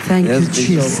help. Thank Yes, you, Bishop.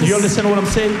 Jesus. Do you understand what I'm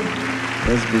saying?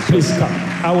 Yes, Bishop. Please come.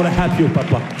 I want to help you,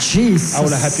 Papa. Jesus. I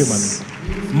want to help you,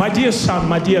 Mommy. My dear son,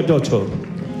 my dear daughter,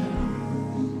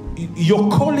 your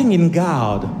calling in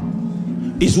God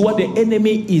is what the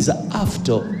enemy is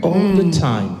after all the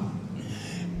time.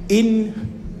 In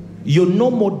your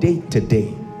normal day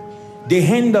today, the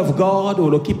hand of God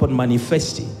will keep on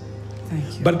manifesting.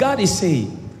 Thank you. But God is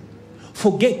saying,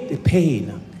 forget the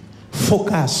pain.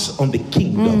 Focus on the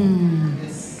kingdom.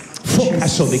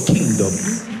 Focus on the kingdom.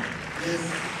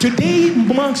 Today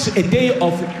marks a day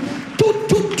of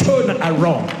to turn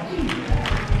around.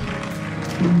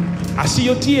 I see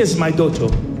your tears, my daughter.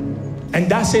 And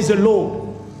that says the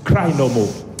Lord, cry no more.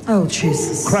 Oh,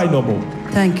 Jesus. Cry no more.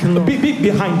 Thank you, Lord. Be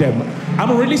behind them.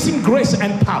 I'm releasing grace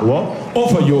and power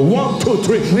over you. 1, 2,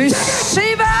 3.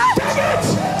 Receive it. Take it.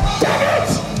 Take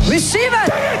it. Receive it.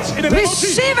 Take it. In the name of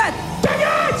Jesus. Receive it. Take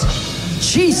it.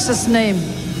 Jesus' name.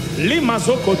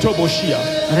 Limazoko toboshia.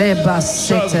 Reba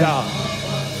Serve sete. God.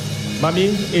 Mommy,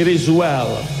 it is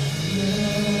well.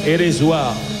 It is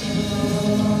well.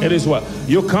 It is well.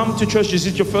 You come to church. Is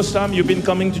it your first time? You've been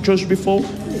coming to church before?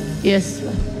 Yes,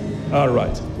 sir. All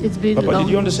right. It's been Papa, long.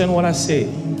 did you understand what I say?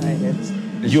 I heard.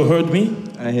 You heard me?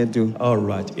 I heard you. All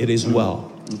right. It is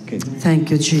well. Okay.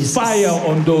 Thank you, Jesus. Fire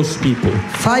on those people.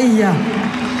 Fire.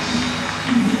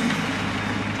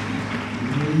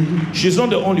 She's not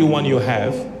the only one you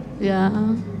have.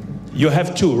 Yeah. You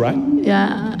have two, right?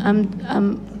 Yeah. I'm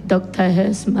Dr.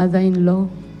 Hare's mother-in-law.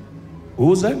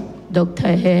 Who's that?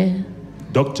 Dr. Hare.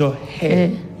 Dr.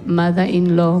 Hay.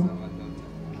 Mother-in-law.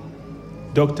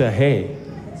 Dr. Hay.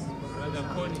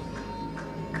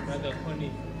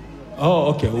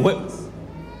 Oh, okay. What?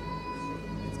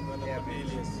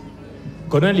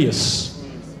 Cornelius.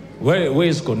 Where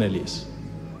is Cornelius?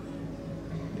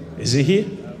 Is he here?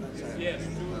 Yes.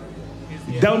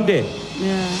 Down there.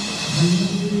 Yeah.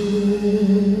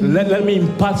 Let me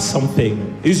impart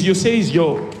something. You say he's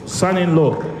your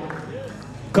son-in-law.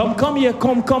 Come here.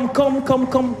 Come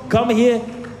here.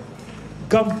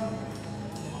 Come.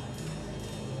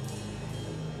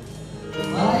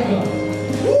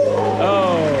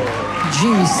 Oh.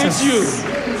 Jesus. It's you.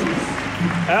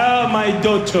 Oh, my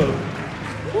daughter.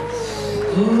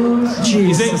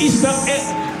 Jesus. It's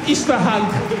an Easter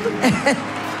hug.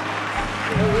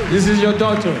 This is your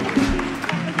daughter.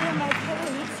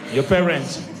 Your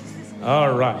parents.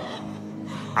 All right.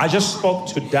 I just spoke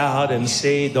to Dad and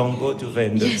say, don't go to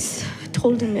vendor. Yes, I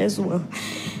told him as well.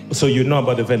 So you know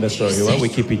about the vendor story, right? We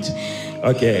keep it.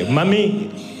 Okay.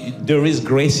 Mommy, there is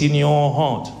grace in your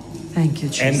heart. Thank you,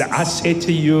 Jesus. And I say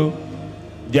to you,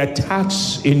 the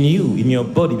attacks in you, in your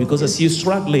body, because I see you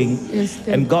struggling. Yes,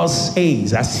 and God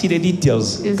says, I see the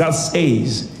details. Yes. God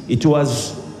says it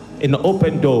was an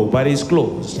open door, but it's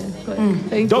closed.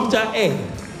 Thank Dr. A.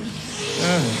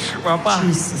 Papa.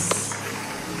 Jesus.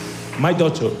 My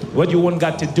daughter, what do you want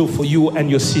God to do for you and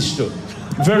your sister?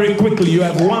 Very quickly, you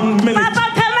have 1 minute. Papa,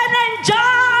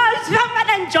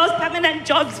 permanent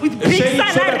jobs with big Say it so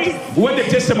salaries. that when the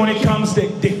testimony comes,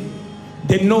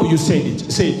 they know you said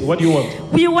it. Say it. What do you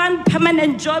want? We want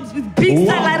permanent jobs with big 1,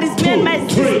 salaries. 2, Me and my 3.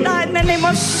 sister in the name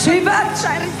of Shiva.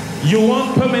 You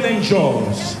want permanent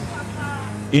jobs.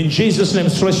 In Jesus' name,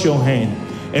 stretch your hand.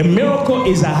 A miracle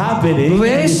is happening. And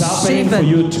it's happening for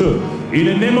you too. In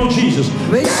the name of Jesus.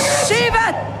 Receive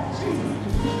it.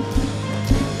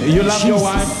 You love your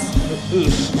wife?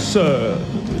 Sir.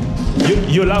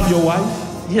 You love your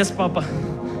wife? Yes, Papa.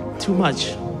 Too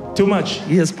much. Too much?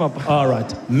 Yes, Papa. All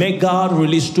right. May God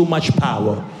release too much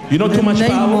power. You know too much name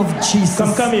power? of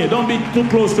Jesus. Come here. Don't be too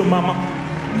close to Mama.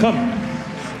 Come.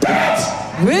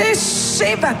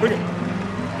 Receive it.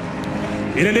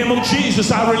 In the name of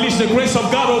Jesus, I release the grace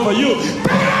of God over you.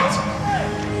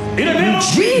 In the name of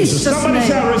Jesus, somebody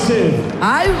shall receive.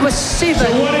 I receive it.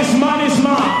 So what is mine is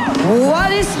mine.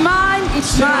 What is mine?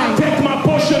 It's mine. I take my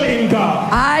portion in God.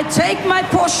 I take my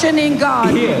portion in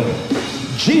God. Here,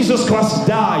 Jesus Christ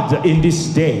died in this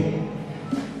day.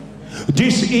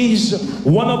 This is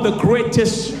one of the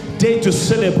greatest days to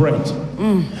celebrate.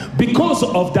 Because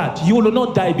of that, you will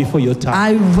not die before your time.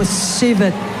 I receive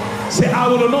it. Say, I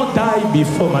will not die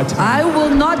before my time. I will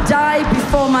not die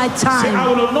before my time. Say, I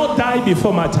will not die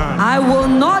before my time. I will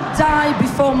not die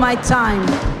before my time.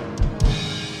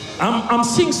 I'm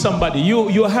seeing somebody.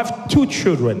 You have 2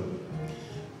 children.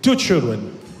 2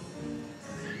 children.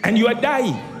 And you are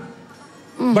dying.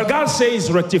 But God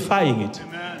says rectifying it.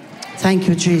 Thank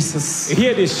you, Jesus.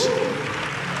 Hear this.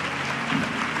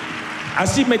 I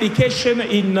see medication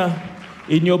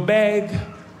in your bag.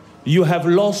 You have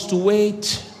lost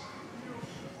weight.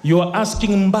 You are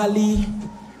asking Mbali,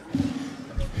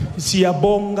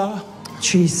 Siabonga,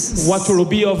 Jesus. What will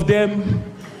be of them?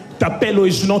 Tapelo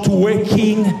is not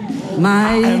working.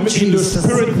 My I am Jesus. in the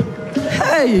spirit.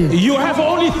 Hey. You have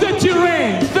only 30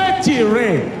 rand. 30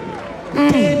 rand.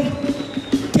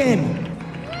 10,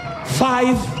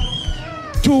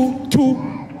 5, 2, 2,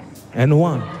 and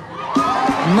 1.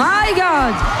 My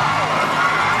God.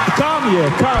 Come here,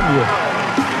 come here.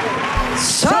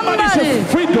 Somebody say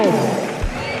freedom.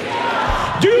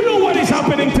 Do you know what is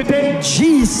happening today?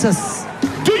 Jesus.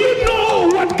 Do you know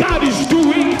what God is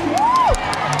doing?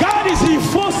 God is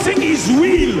enforcing His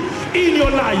will in your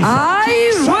life.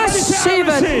 I receive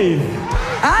it.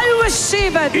 I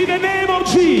receive it. In the name of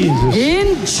Jesus.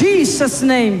 In Jesus'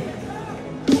 name.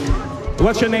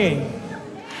 What's your name?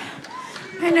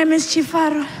 My name is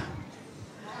Chifaro.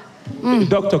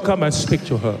 Doctor, come and speak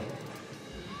to her.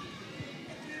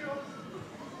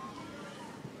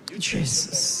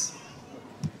 Jesus.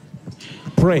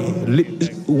 Pray.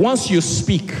 Once you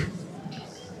speak,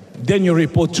 then you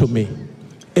report to me.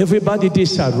 Everybody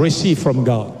this side, receive from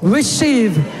God.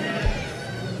 Receive.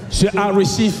 Say, I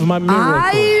receive my miracle.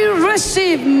 I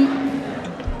receive.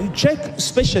 Check,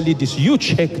 especially this. You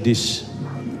check this.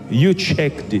 You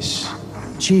check this.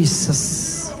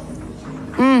 Jesus.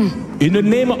 In the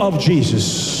name of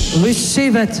Jesus.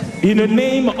 Receive it. In the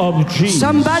name of Jesus.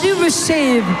 Somebody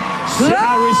receive. Say,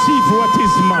 I receive what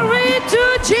is mine. Glory to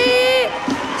Jesus.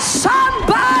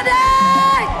 Somebody.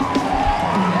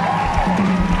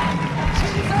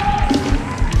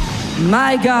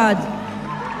 My God.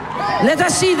 Let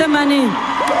us see the money.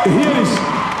 Hear this.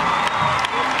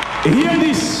 Hear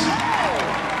this.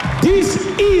 This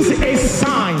is a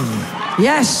sign.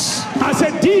 Yes. I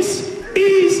said, this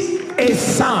is a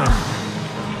sign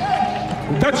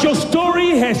that your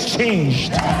story has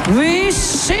changed.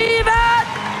 Receive it.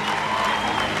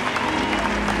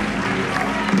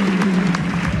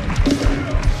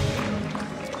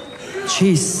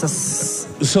 Jesus.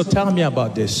 So tell me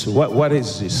about this. What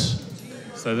is this?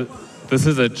 So this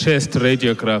is a chest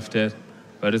radiograph, Dad,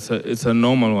 but it's a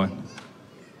normal one.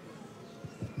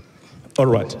 All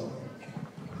right.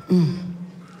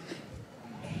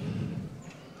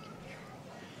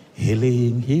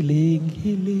 Healing, healing,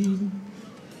 healing,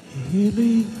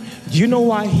 healing. Do you know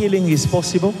why healing is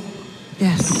possible?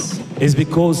 Yes. It's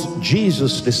because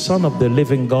Jesus, the Son of the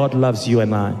living God, loves you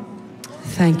and I.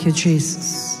 Thank you,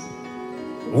 Jesus.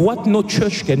 What no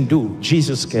church can do,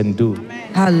 Jesus can do.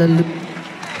 Hallelujah.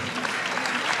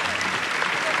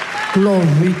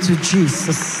 Glory to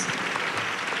Jesus.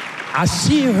 I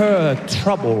see her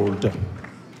troubled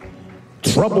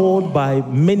by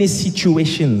many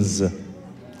situations,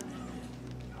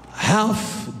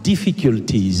 health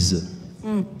difficulties.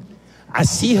 I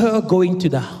see her going to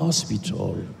the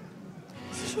hospital.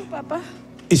 It's true, Papa.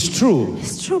 It's true.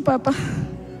 It's true, Papa.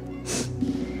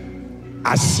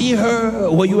 I see her.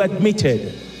 Were you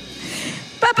admitted?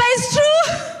 Papa, it's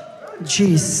true.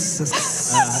 Jesus.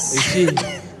 You see,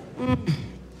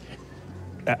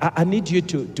 I need you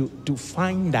to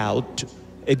find out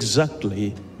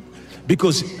exactly,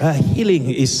 because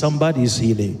healing is somebody's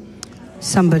healing.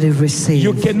 Somebody receive.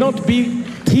 You cannot be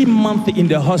 3 months in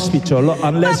the hospital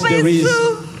unless Papa, there is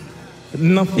true.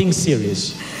 nothing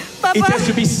serious. Papa. It has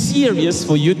to be serious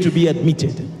for you to be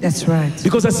admitted. That's right.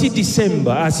 Because I see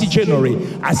December, I see January,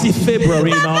 I see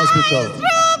February in the hospital. It's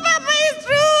true. Papa, it's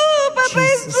true. Papa,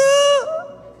 it's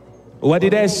true. What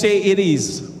did I say it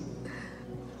is?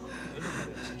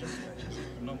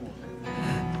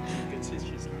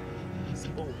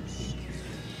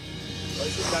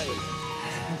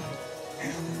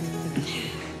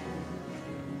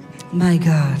 My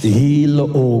God. Heal,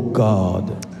 oh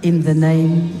God. In the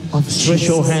name of Stretch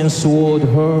Jesus. your hands toward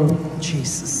her.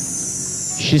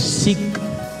 Jesus. She's sick,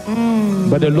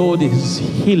 but the Lord is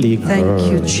healing her.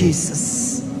 Thank you,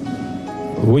 Jesus.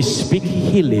 We speak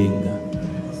healing,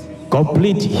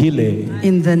 complete healing.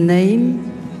 In the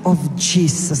name of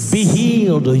Jesus. Be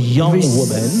healed, young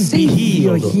woman. Be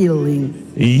Your healed.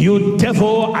 healing. You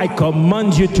devil, I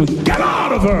command you to get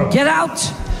out of her. Get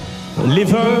out. Leave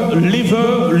her, leave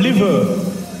her, leave her.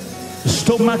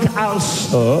 stomach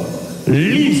ulcer,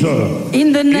 liver.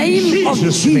 In the name of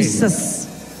Jesus' Jesus.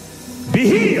 name. Be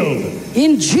healed.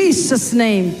 In Jesus'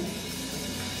 name.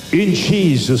 In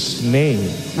Jesus'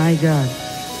 name. My God.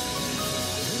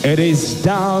 It is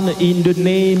done in the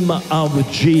name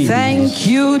of Jesus. Thank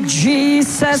you,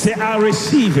 Jesus. Say, I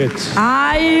receive it.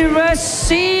 I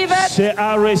receive it. Say,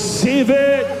 I receive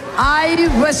it. I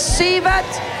receive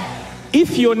it.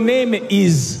 If your name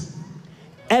is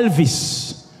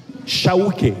Elvis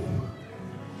Shauke,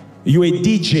 you're a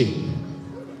DJ,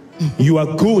 you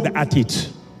are good at it,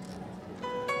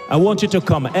 I want you to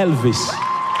come. Elvis,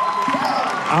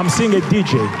 I'm seeing a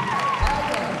DJ.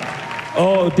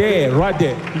 Oh, there, right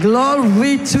there.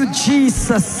 Glory to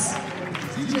Jesus.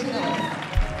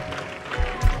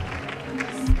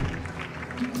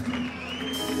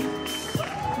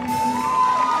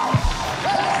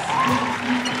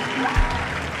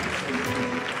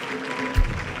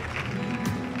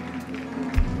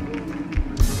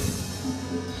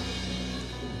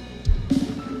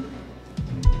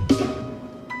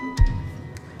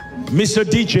 Mr.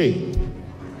 DJ.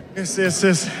 Yes, yes,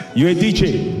 yes. You're a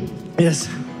DJ. Yes.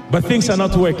 But things are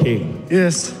not working.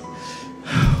 Yes.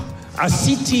 I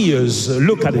see tears.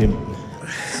 Look at him.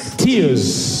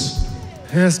 Tears.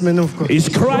 Yes, man of God. He's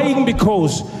crying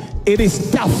because it is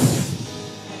tough.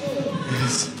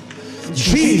 Yes.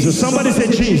 Jesus. Somebody say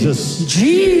Jesus.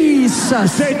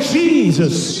 Jesus. Say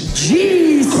Jesus.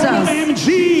 Jesus. Call him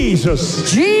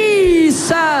Jesus.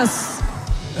 Jesus.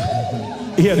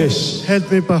 Hear this.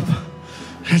 Help me, Papa.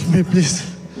 Help me, please.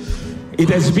 It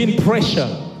has been pressure.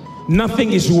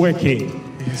 Nothing is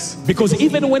working. Yes. Because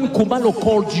even when Kumalo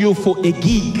called you for a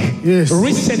gig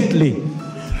recently,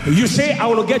 you say, I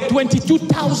will get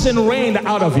 22,000 rand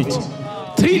out of it.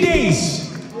 3 days.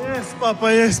 Yes,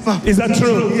 Papa. Yes, Papa. Is that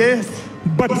true? Yes.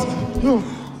 But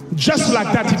just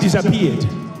like that, it disappeared.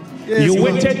 Yes, you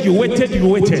waited, you waited, you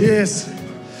waited. Yes.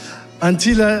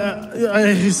 Until I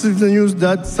received the news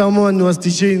that someone was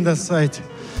teaching that site.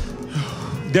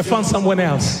 They found someone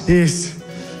else. Yes.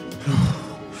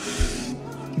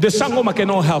 The Sangoma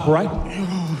cannot help, right?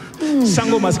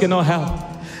 Sangomas cannot help.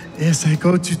 Yes, I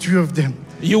go to 2 of them.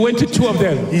 You went to 2 of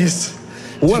them? Yes.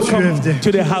 Welcome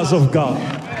to the house of God.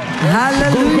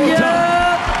 Hallelujah.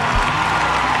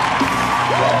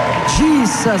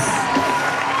 Jesus.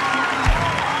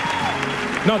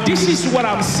 Now this is what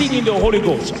I'm seeing in the Holy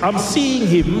Ghost. I'm seeing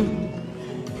him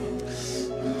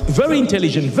very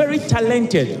intelligent, very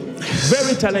talented,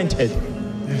 very talented.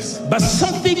 Yes. But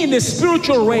something in the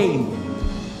spiritual realm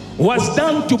was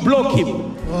done to block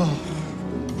him. Oh.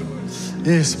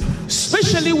 Yes.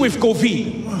 Especially with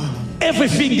COVID.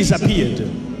 Everything disappeared.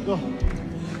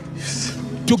 Yes.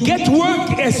 To get work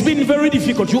has been very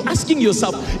difficult. You're asking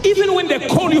yourself, even when they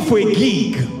call you for a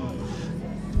gig.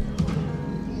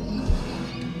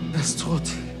 That's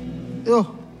truth.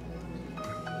 Oh.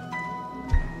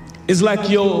 It's like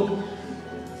your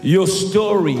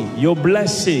story, your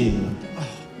blessing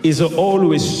is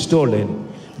always stolen.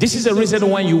 This is the reason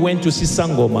why you went to see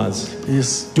Sangomas.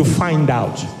 Yes. To find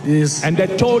out. Yes. And they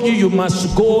told you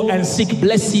must go and seek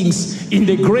blessings in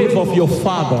the grave of your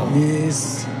father.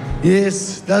 Yes.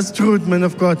 Yes. That's truth, man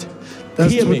of God.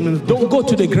 That's Hear truth, me. man of God. Don't go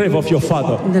to the grave of your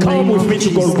father. The Come with me to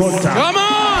Jesus. Golgotha. Come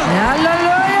on!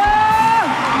 Hallelujah.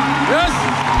 Yes!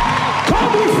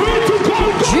 Come with me to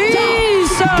Golgotha.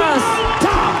 Jesus.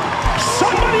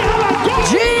 Somebody holla, Golgotha.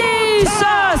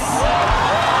 Jesus.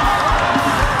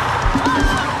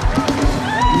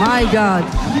 My God.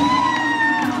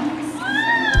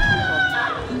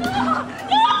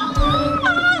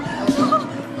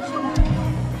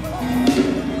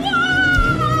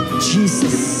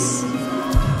 Jesus.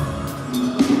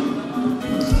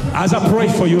 As I pray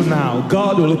for you now,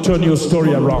 God will turn your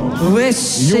story around.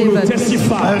 Receive You will it.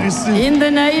 testify. In the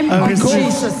name of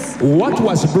Jesus. What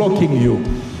was blocking you,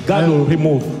 God will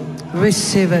remove.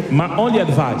 Receive it. My only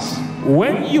advice,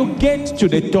 when you get to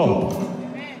the top,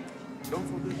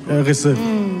 I receive.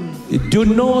 do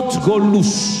not go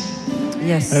loose.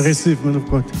 Yes. I receive, man of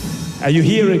God. Are you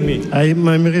hearing me? I'm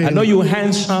hearing. I know you're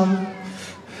handsome,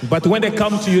 but when they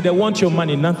come to you, they want your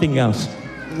money, nothing else.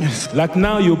 Yes. Like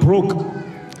now you're broke.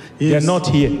 Yes. They're not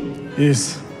here.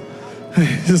 Yes.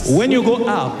 When you go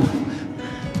up,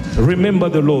 remember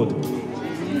the Lord.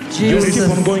 You will keep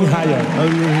on going higher.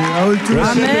 I will do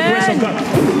Receive the grace of God.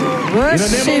 In the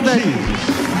name of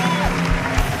Jesus.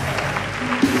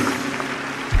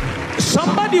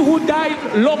 Somebody who died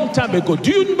long time ago.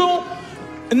 Do you know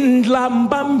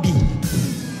Ndlambambi?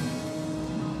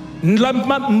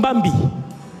 Ndlambambi.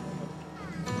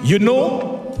 You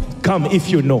know? Come if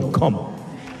you know. Come.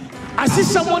 I see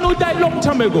someone who died long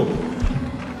time ago.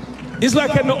 He's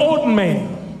like an old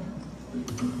man.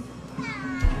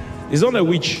 He's not a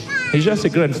witch. He's just a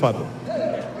grandfather.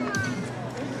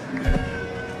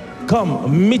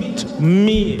 Come, meet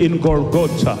me in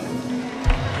Golgotha.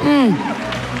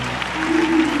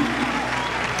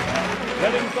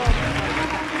 Let him come.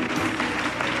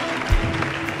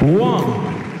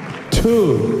 1,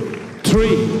 2,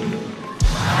 3.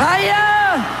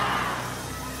 Fire!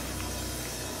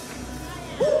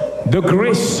 The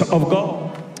grace of God.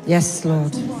 Yes,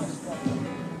 Lord.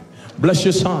 Bless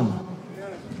your son.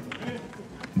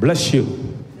 Bless you.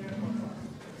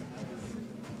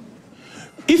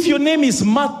 If your name is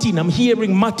Martin, I'm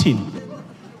hearing Martin.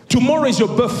 Tomorrow is your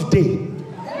birthday.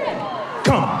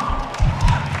 Come.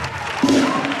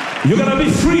 You're going to be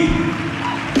free.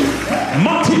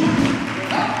 Martin,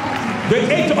 the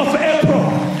 8th of April.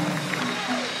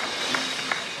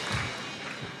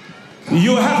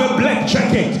 You have a black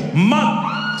jacket.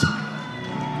 Matt,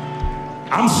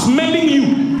 I'm smelling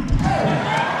you.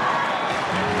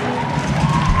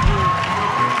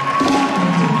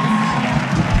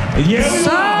 Yes,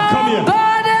 come here.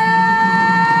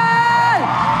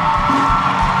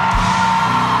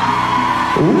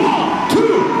 One,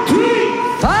 two, three.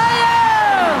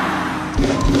 Fire!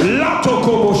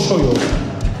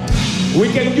 We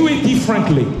can do it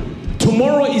differently.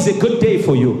 Tomorrow is a good day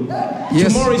for you.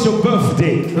 Yes. Tomorrow is your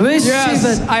birthday.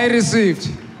 Yes, I received.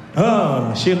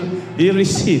 He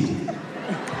received.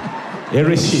 He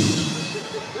received.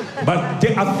 But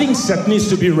there are things that needs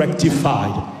to be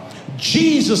rectified.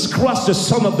 Jesus Christ, the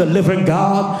Son of the living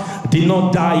God, did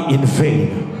not die in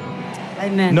vain.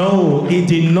 Amen. No, he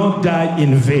did not die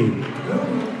in vain.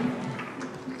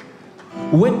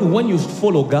 When you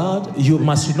follow God, you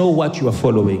must know what you are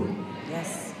following.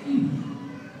 Yes.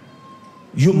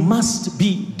 You must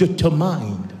be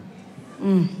determined.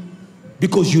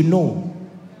 Because you know,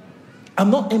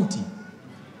 I'm not empty.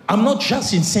 I'm not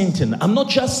just in Satan. I'm not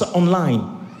just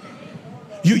online.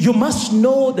 You must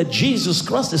know that Jesus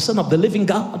Christ, the Son of the living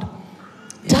God,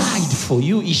 died for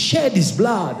you. He shed his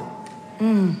blood.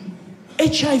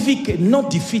 HIV cannot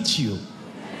defeat you.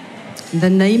 In the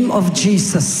name of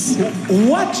Jesus.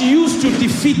 What used to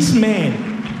defeat man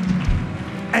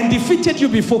and defeated you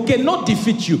before cannot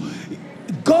defeat you.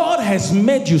 God has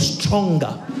made you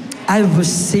stronger. I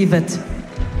receive it.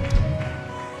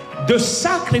 The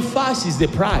sacrifice is the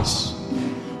price.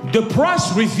 The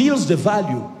price reveals the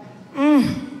value.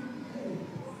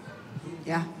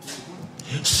 Yeah.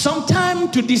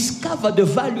 Sometimes to discover the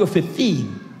value of a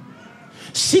thing,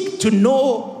 seek to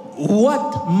know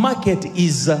what market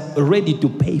is ready to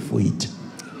pay for it.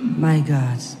 My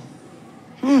God.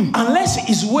 Unless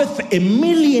it's worth $1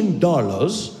 million,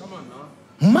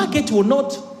 market will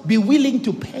not be willing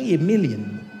to pay $1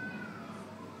 million.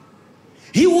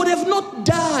 He would have not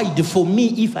died for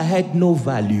me if I had no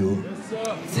value.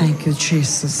 Thank you,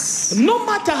 Jesus. No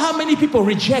matter how many people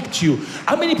reject you,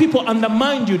 how many people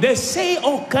undermine you, they say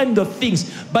all kinds of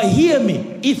things. But hear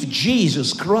me, if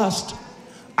Jesus Christ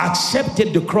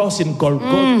accepted the cross in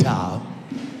Golgotha,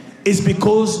 it's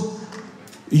because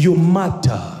you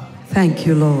matter. Thank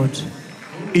you, Lord.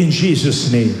 In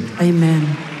Jesus' name. Amen.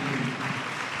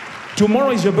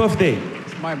 Tomorrow is your birthday.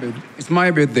 It's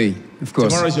my birthday, of course.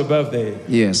 Tomorrow is your birthday.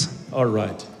 Yes. All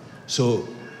right. So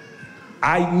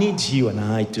I need you and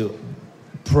I to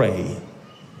pray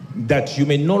that you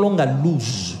may no longer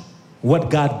lose what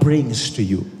God brings to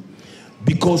you.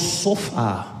 Because so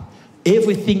far,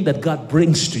 everything that God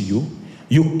brings to you,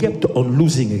 you kept on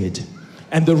losing it.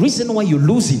 And the reason why you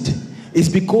lose it is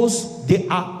because there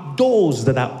are doors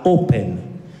that are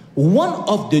open. One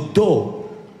of the doors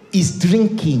is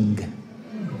drinking.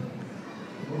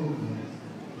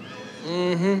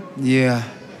 Yeah,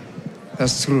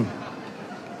 that's true.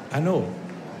 I know.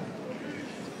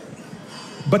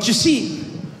 But you see,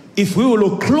 if we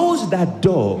will close that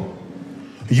door,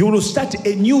 you will start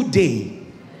a new day.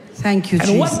 Thank you, and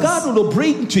Jesus. what God will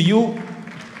bring to you,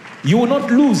 you will not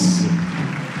lose.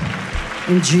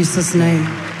 In Jesus' name.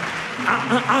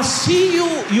 I see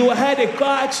you had a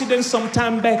car accident some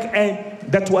time back, and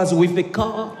that was with the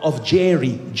car of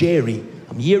Jerry.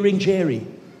 I'm hearing Jerry.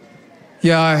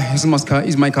 Yeah, he's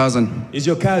my cousin. Is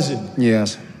your cousin?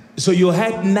 Yes. So you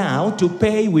had now to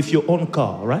pay with your own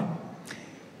car, right?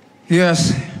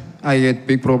 Yes, I had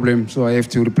big problem, so I have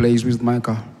to replace with my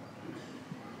car.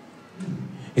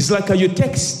 It's like you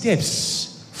take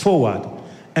steps forward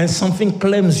and something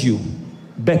claims you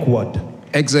backward.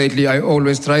 Exactly, I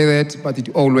always try that, but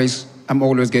I'm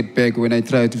always get back. When I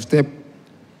try to step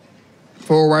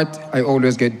forward, I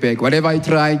always get back. Whatever I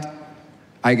tried,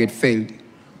 I get failed.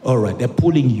 All right, they're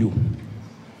pulling you.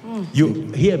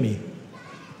 You hear me?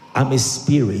 I'm a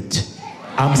spirit.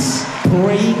 I'm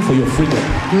praying for your freedom.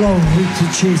 Glory to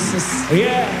Jesus.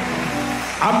 Yeah.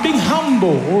 I'm being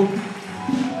humble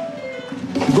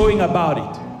going about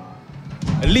it.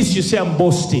 At least you say I'm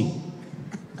boasting.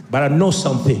 But I know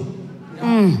something.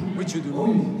 Which you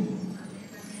do.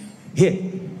 Here,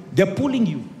 they're pulling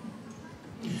you.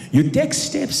 You take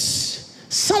steps,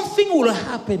 something will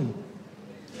happen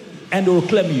and it will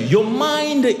claim you. Your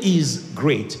mind is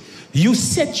great. You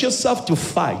set yourself to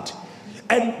fight.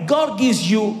 And God gives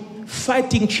you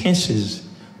fighting chances.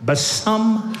 But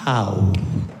somehow,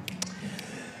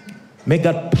 may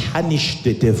God punish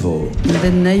the devil. In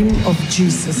the name of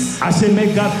Jesus. I say,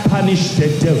 may God punish the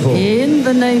devil. In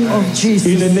the name of Jesus.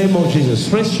 In the name of Jesus.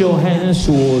 Press your hands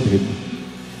toward him.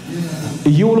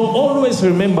 You will always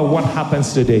remember what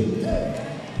happens today.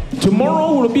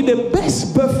 Tomorrow will be the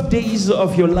best birthdays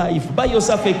of your life. Buy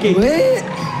yourself a cake.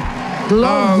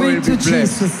 Glory to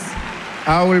Jesus.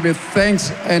 I will be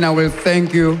thanks and I will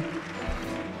thank you,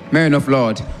 man of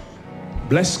Lord.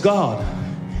 Bless God.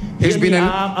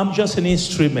 I'm just an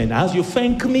instrument. As you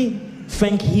thank me,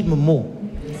 thank him more.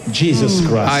 Jesus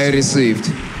Christ. I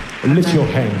received. Lift your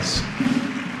hands.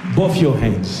 Both your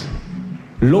hands.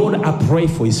 Lord, I pray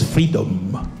for his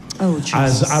freedom. Oh, Jesus.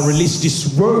 As I release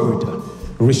this word,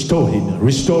 restore him,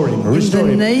 restore him, restore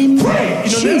him. Pray in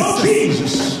the name of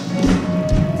Jesus.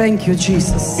 Thank you,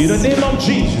 Jesus. In the name of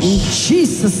Jesus. In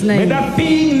Jesus' name. May that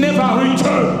thing never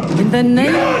return. In the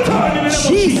name of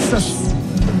Jesus.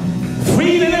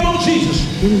 Free in the name of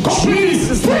Jesus. In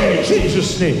Jesus' name. In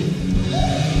Jesus' name.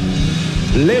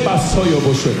 Leba soyo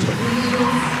boshoto.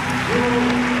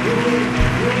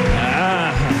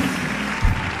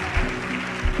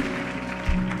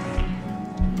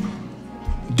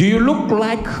 Do you look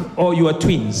like or you are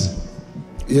twins?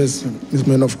 Yes, it's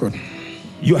man of God.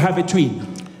 You have a twin?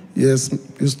 Yes,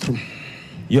 it's true.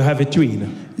 You have a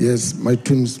twin? Yes, my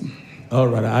twins. All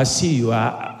right, I see you.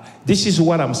 This is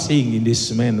what I'm seeing in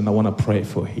this man, and I want to pray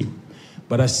for him.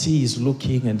 But I see he's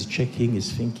looking and checking,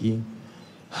 he's thinking,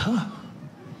 I'm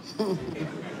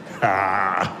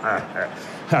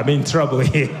in trouble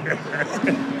here.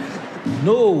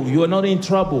 No, you are not in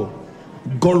trouble.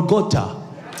 Golgotha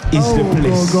is the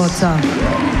place. Golgotha.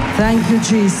 Thank you,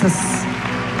 Jesus.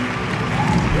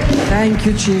 Thank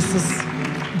you, Jesus.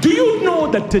 Do you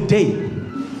know that today,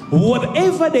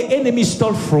 whatever the enemy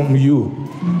stole from you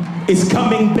is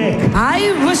coming back?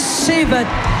 I receive it.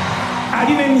 I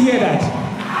didn't hear that.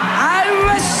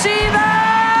 I receive it.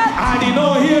 I did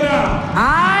not hear that.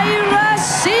 I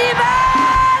receive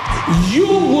it. You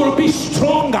will be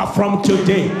stronger from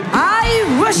today.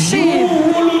 I receive. You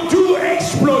will do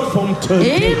exploit from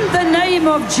today. In the name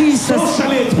of Jesus. So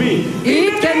shall it be.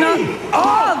 It cannot.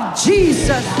 Of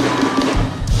Jesus.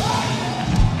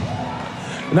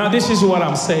 Now this is what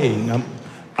I'm saying.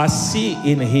 I see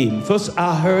in him. First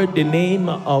I heard the name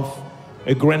of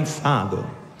a grandfather.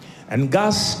 And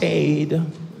God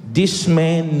said, this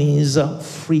man needs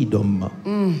freedom.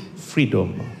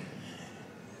 Freedom.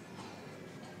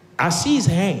 I see his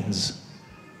hands.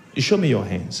 Show me your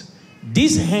hands.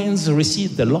 These hands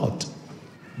received a lot.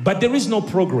 But there is no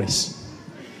progress.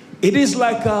 It is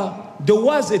like there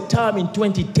was a time in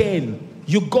 2010,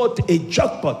 you got a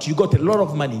jackpot. You got a lot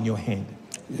of money in your hand.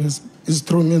 Yes, it's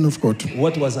true, man of God.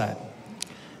 What was that?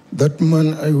 That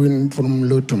man I win from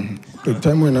Lotto. The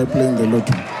time when I play in the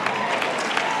Lotto.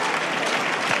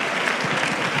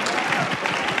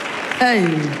 Hey.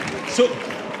 So,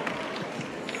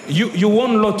 you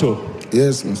won Lotto?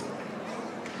 Yes, miss.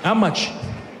 How much?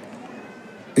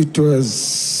 It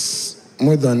was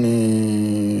more than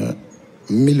a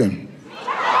million.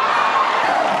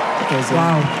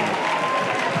 Wow.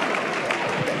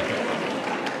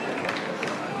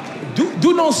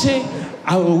 Do not say,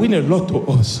 I will win a Lotto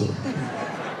also.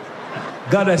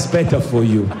 God is better for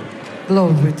you.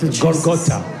 Glory to Jesus.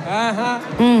 Golgotha.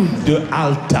 The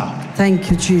altar. Thank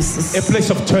you, Jesus. A place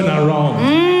of turnaround.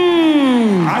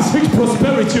 I speak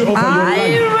prosperity over your life.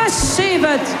 I receive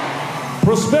it.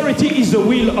 Prosperity is the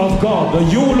will of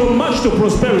God. You will march to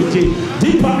prosperity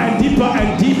deeper and deeper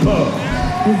and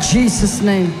deeper. In Jesus'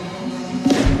 name.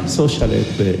 So shall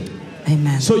it be.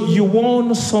 Amen. So you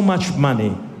won so much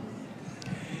money.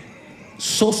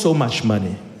 So much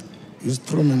money. It's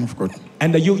true, man of God.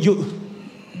 And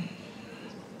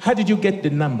how did you get the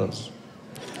numbers?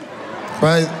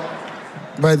 By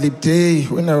the day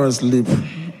when I was asleep,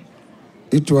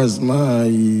 it was my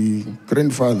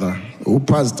grandfather who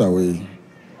passed away.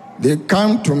 They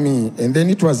came to me, and then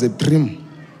it was a dream.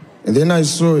 And then I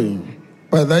saw him.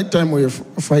 By that time, we were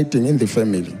fighting in the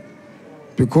family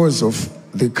because of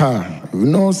the car. You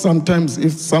know, sometimes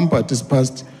if somebody is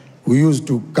passed, we used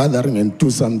to gathering and do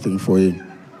something for him.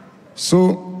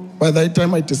 So by that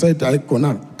time I decided I'm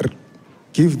gonna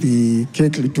give the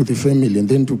kekli to the family and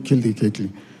then to kill the kekli.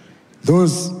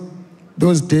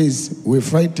 Those days we're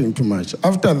fighting too much.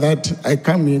 After that, I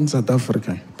come in South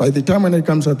Africa. By the time when I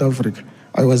come South Africa,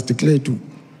 I was declared to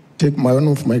take one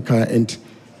of my car and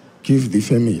give the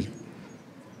family.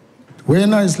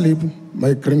 When I sleep,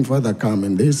 my grandfather come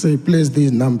and they say, place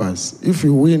these numbers. If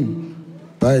you win,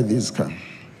 buy this car.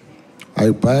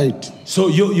 I buy it. So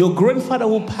your grandfather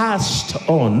who passed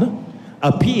on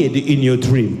appeared in your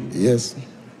dream? Yes.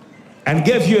 And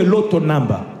gave you a lotto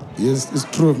number? Yes, it's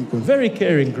true. Very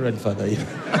caring grandfather.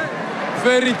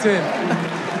 Fairy tale.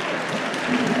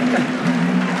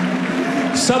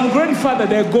 Some grandfather,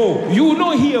 they go. You will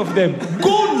not hear of them.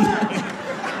 Gone.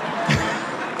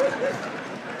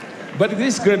 But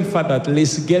this grandfather at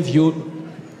least gave you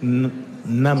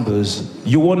numbers.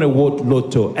 You won a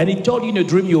lotto. And he told you in a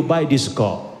dream you'll buy this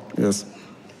car. Yes.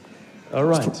 All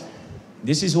right.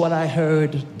 This is what I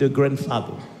heard the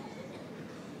grandfather.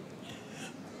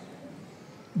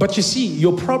 But you see,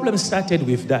 your problem started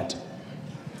with that.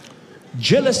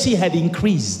 Jealousy had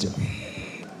increased.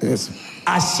 Yes.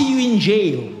 I see you in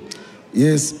jail.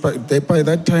 Yes, but by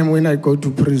that time when I go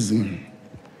to prison,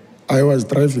 I was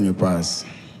driving a bus.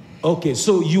 Okay,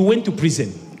 so you went to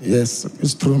prison? Yes,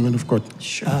 it's true, man of God.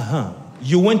 Sure. Uh-huh.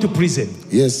 You went to prison?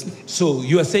 Yes. So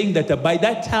you are saying that by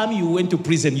that time you went to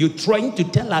prison, you're trying to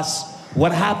tell us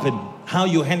what happened, how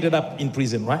you ended up in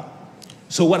prison, right?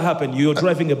 So what happened? You're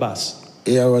driving a bus?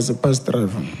 Yeah, I was a bus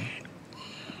driver.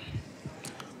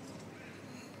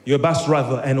 You're a bus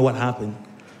driver, and what happened?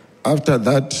 After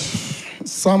that,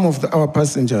 some of our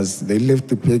passengers, they left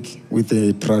the back with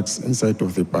the trucks inside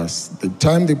of the bus. The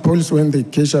time the police went, they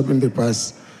catch up in the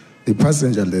bus, the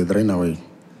passenger, they ran away.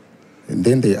 And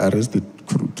then they arrested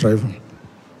the driver.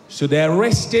 So they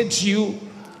arrested you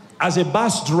as a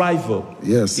bus driver?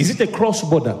 Yes. Is it a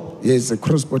cross-border? Yes, it's a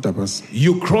cross-border bus.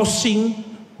 You crossing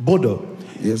border?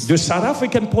 Yes. The South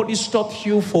African police stopped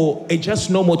you for a just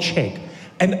normal check.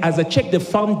 And as a check, they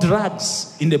found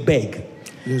drugs in the bag.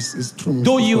 Yes, it's true.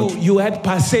 Though you had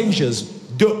passengers,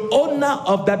 the owner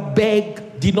of that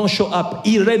bag did not show up.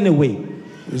 He ran away.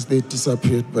 Yes, they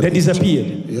disappeared. They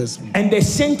disappeared? Yes. And they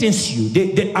sentenced you.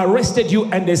 They arrested you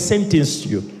and they sentenced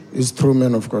you. It's true,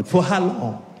 man of God. For how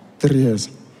long? 3 years.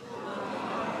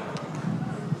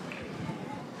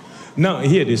 Now,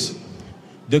 hear this.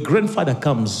 The grandfather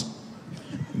comes,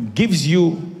 gives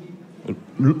you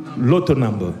lotto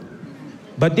number.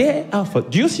 But thereafter,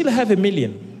 do you still have $1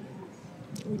 million?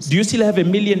 Do you still have $1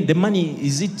 million? The money,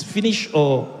 is it finished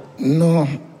or? No,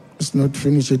 it's not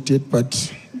finished yet,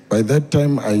 but by that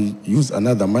time I used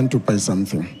another money to buy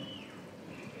something.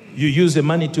 You used the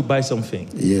money to buy something?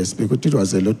 Yes, because it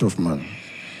was a lot of money.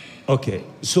 Okay,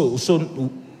 so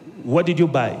what did you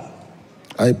buy?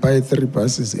 I buy 3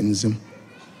 buses in Zim.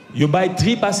 You buy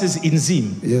 3 buses in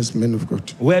Zim? Yes, man of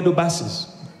God. Where are the buses?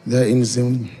 They're in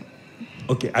Zim.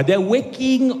 Okay, are they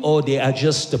working or they are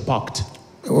just parked?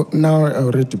 Now I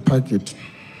already packed it.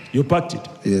 You packed it?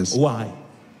 Yes. Why?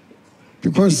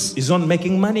 Because it's not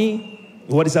making money?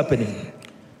 What is happening?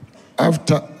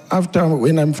 After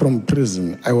when I'm from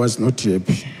prison, I was not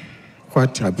happy.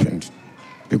 What happened?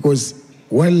 Because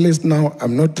while now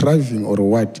I'm not driving or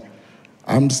what,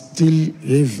 I'm still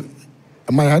heavy.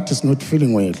 My heart is not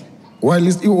feeling well. While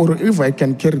if I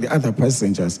can carry the other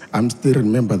passengers, I'm still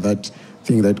remember that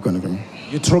thing that's gonna come.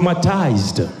 You're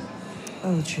traumatized.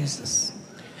 Oh, Jesus.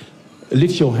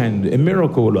 Lift your hand. A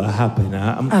miracle will happen.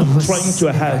 I'm trying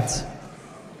to have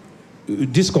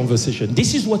this conversation.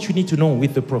 This is what you need to know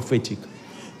with the prophetic.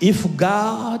 If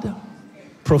God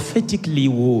prophetically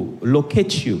will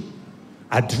locate you,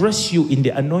 address you in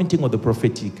the anointing of the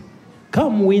prophetic,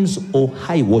 come winds or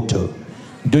high water,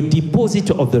 the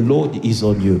deposit of the Lord is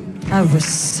on you. I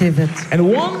receive it.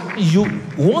 And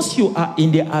once you are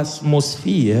in the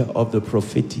atmosphere of the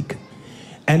prophetic,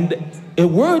 and a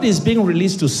word is being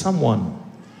released to someone,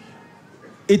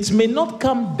 it may not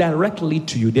come directly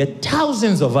to you. There are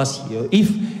thousands of us here.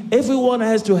 If everyone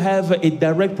has to have a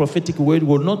direct prophetic word,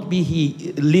 will not be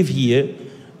here, live here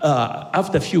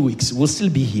after a few weeks, we'll still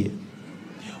be here.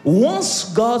 Once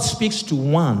God speaks to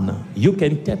one, you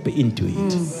can tap into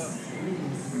it.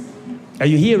 Are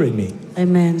you hearing me?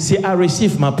 Amen. Say, I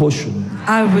receive my portion.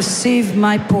 I receive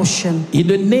my portion. In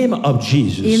the name of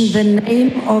Jesus. In the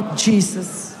name of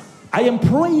Jesus. I am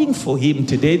praying for him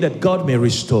today that God may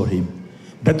restore him.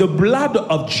 That the blood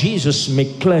of Jesus may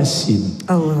cleanse him.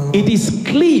 Oh. It is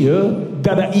clear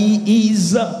that he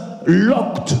is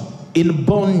locked in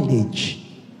bondage.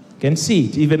 You can see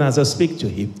it even as I speak to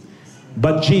him.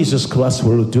 But Jesus Christ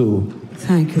will do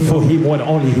Thank you, for Lord. him what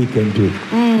only he can do.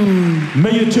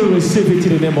 May you too receive it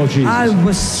in the name of Jesus. I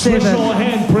receive Stretch it. your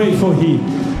hand, pray for him.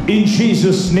 In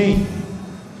Jesus' name.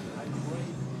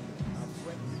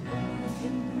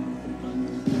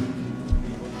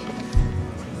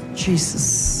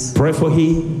 Jesus. Pray for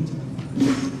him.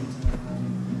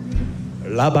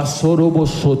 Labasorobo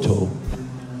soto.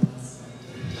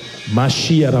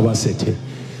 Mashia rabasete.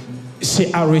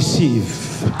 Say, I receive.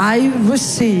 I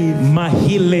receive my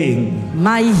healing.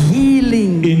 My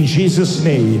healing. In Jesus'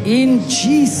 name. In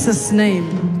Jesus'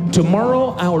 name.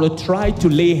 Tomorrow I will try to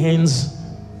lay hands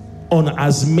on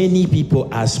as many people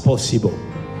as possible.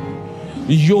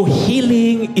 Your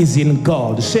healing is in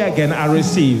God. Say again, I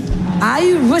receive.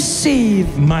 I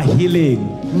receive my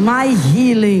healing. My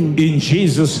healing. In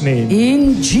Jesus' name.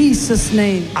 In Jesus'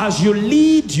 name. As you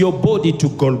lead your body to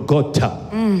Golgotha,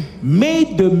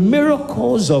 may the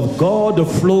miracles of God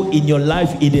flow in your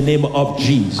life in the name of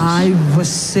Jesus. I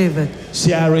receive it.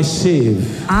 Say, I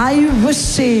receive. I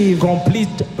receive complete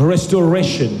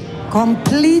restoration.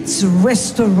 Complete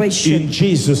restoration. In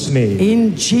Jesus' name.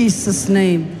 In Jesus'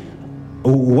 name.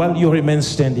 While you remain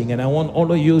standing, and I want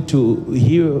all of you to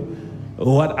hear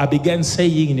what I began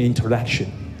saying in the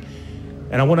introduction.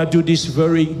 And I want to do this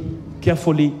very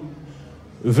carefully,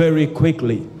 very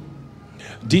quickly.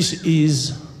 This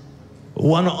is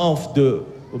one of the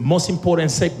most important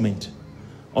segments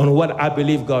on what I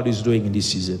believe God is doing in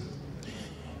this season.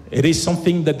 It is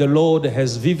something that the Lord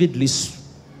has vividly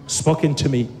spoken to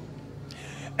me,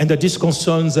 and that this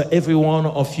concerns every one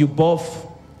of you, both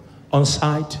on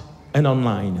site and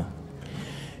online.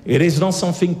 It is not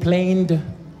something planned.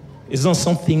 It's not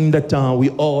something that we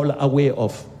all are aware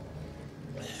of.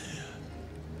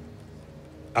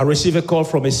 I received a call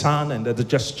from a son, and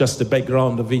that's just the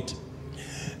background of it.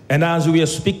 And as we are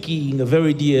speaking, a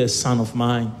very dear son of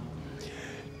mine,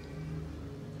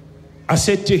 I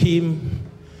said to him,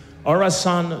 all right,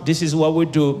 son, this is what we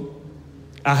do.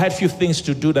 I had a few things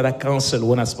to do that I counseled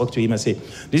when I spoke to him. I said,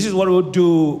 this is what we'll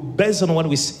do based on what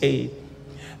we say.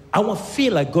 I won't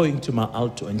feel like going to my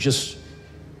altar and just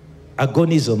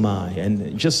agonizomai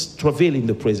and just travail in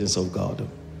the presence of God.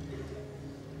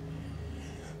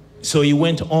 So he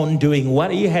went on doing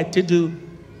what he had to do.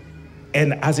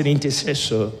 And as an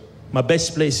intercessor, my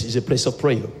best place is a place of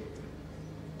prayer.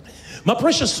 My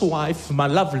precious wife, my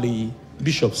lovely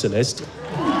Bishop Celeste.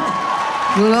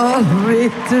 Glory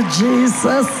to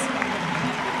Jesus.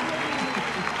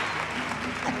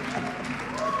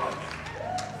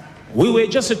 We were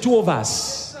just the two of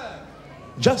us.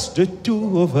 Just the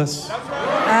two of us.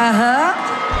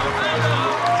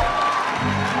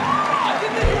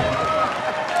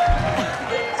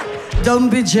 Don't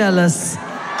be jealous.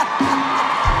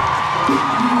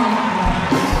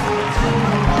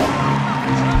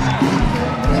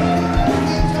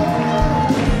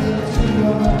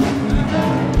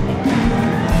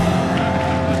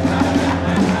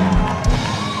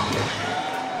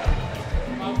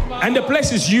 And the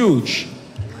place is huge.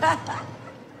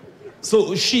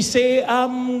 So she said,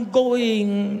 I'm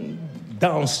going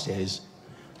downstairs.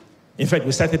 In fact,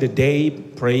 we started the day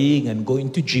praying and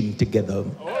going to gym together.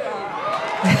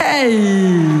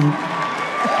 Hey!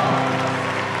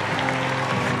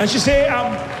 And she said,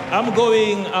 I'm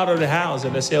going out of the house.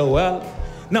 And I said, oh, well.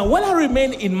 Now, when I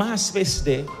remained in my space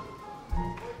there,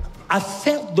 I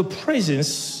felt the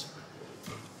presence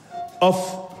of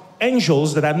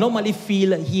angels that I normally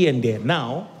feel here and there.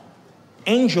 Now,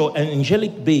 angel and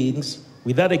angelic beings,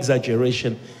 without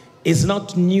exaggeration, is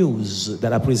not news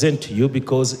that I present to you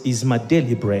because it's my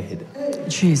daily bread.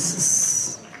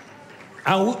 Jesus.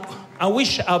 I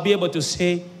wish I'll be able to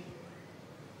say,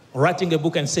 writing a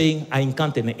book and saying, I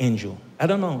encountered an angel. I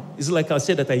don't know. It's like I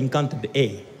said that I encountered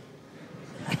A.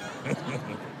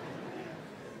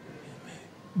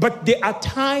 But there are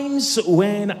times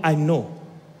when I know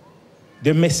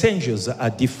the messengers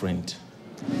are different.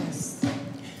 Yes.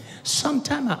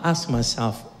 Sometimes I ask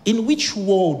myself, in which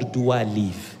world do I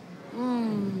live?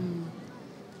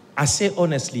 I say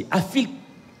honestly, I feel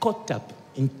caught up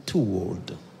in two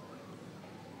worlds.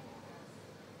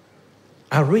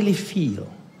 I really feel.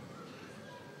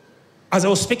 As I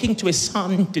was speaking to a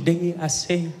son today, I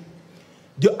say,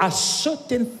 there are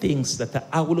certain things that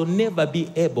I will never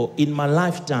be able in my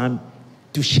lifetime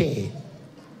to share.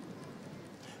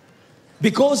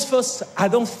 Because first, I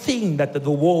don't think that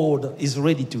the world is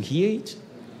ready to hear it.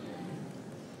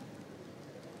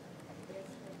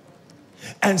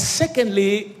 And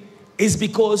secondly, is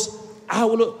because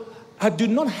I do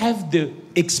not have the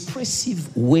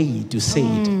expressive way to say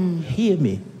it. Hear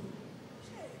me.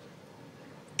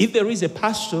 If there is a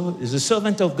pastor, is a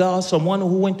servant of God, someone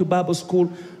who went to Bible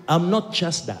school, I'm not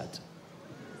just that.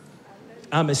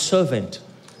 I'm a servant.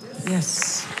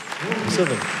 Yes.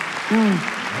 Servant.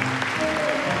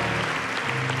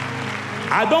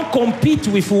 I don't compete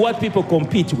with what people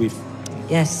compete with.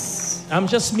 Yes. I'm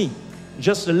just me.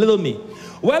 Just a little me.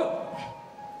 Well,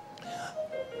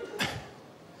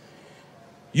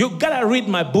 you gotta read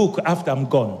my book after I'm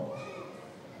gone.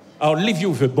 I'll leave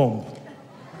you with a bomb.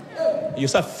 You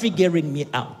start figuring me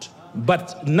out.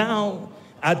 But now,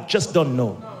 I just don't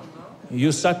know.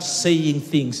 You start saying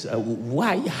things,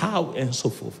 why, how, and so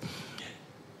forth.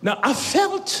 Now, I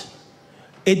felt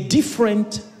a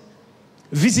different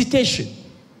visitation.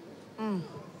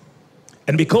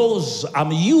 And because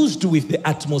I'm used with the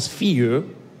atmosphere,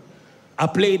 I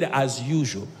played as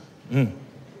usual. Then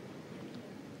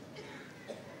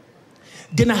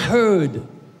I heard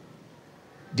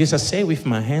this, I say with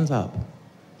my hands up.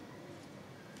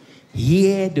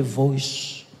 Hear the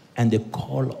voice and the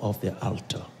call of the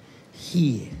altar.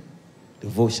 Hear the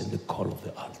voice and the call of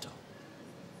the altar.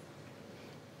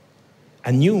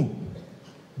 I knew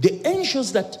the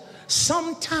angels that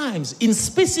sometimes in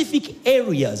specific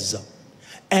areas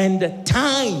and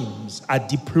times are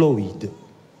deployed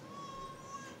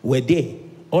were there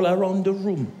all around the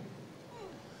room.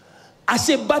 I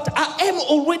said, but I am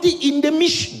already in the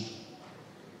mission.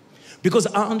 Because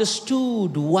I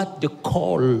understood what the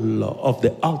call of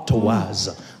the altar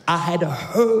was. I had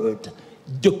heard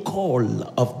the call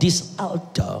of this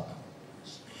altar.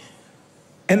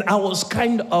 And I was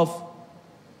kind of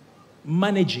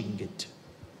managing it.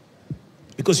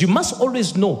 Because you must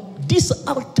always know, this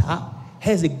altar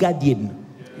has a guardian.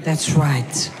 That's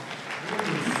right.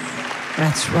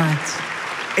 That's right.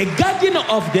 A guardian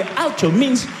of the altar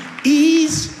means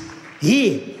he's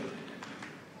here.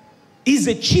 He's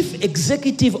a chief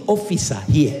executive officer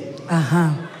here.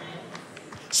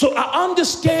 So I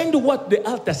understand what the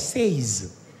altar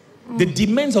says, the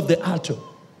demands of the altar.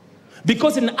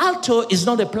 Because an altar is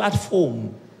not a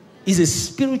platform, it's a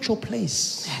spiritual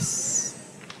place.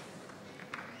 Yes.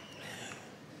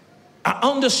 I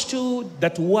understood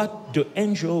that what the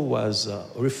angel was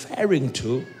referring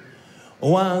to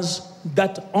was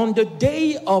that on the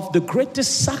day of the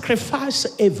greatest sacrifice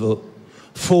ever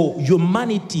for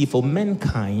humanity, for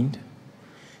mankind,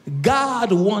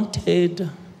 God wanted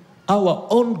our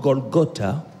own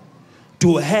Golgotha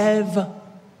to have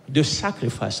the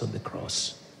sacrifice on the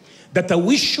cross. That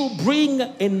we should bring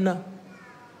in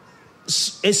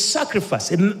a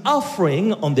sacrifice, an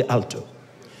offering on the altar.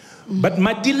 But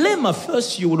my dilemma,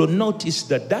 first you will notice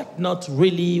that that's not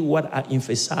really what I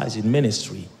emphasize in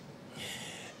ministry.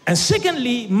 And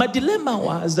secondly, my dilemma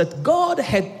was that God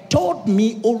had told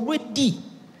me already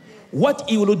what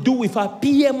he will do with our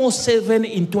PMO 7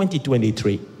 in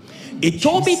 2023. He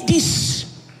told me this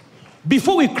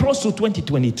before we cross to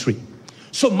 2023.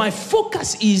 So my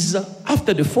focus is,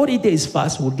 after the 40 days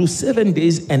fast, we'll do 7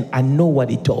 days, and I know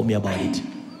what he told me about it.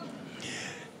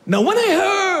 Now, when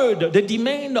I heard the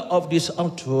demand of this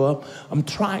altar, I'm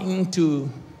trying to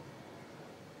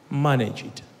manage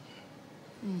it.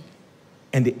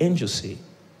 And the angel said,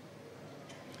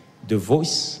 the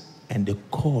voice and the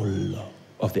call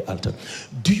of the altar.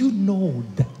 Do you know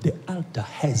that the altar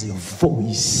has a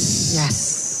voice?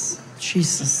 Yes,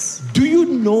 Jesus. Do you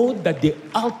know that the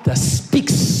altar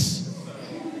speaks?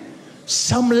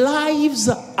 Some lives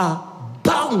are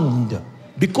bound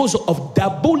because of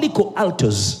diabolical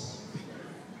altars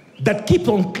that keep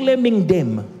on claiming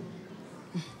them.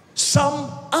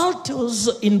 Some altars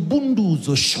in Bundus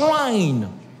or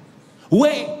shrine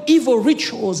where evil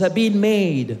rituals are being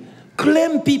made,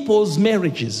 claim people's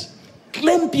marriages,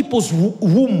 claim people's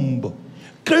womb,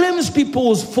 claims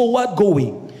people's forward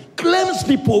going, claims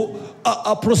people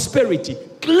prosperity,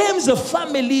 claims the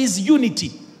family's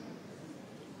unity.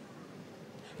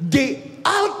 The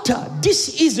altar,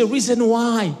 this is the reason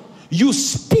why you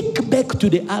speak back to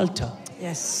the altar.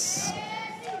 Yes.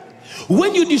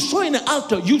 When you destroy an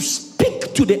altar, you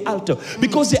speak to the altar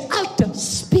because the altar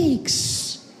speaks.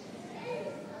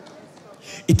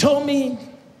 He told me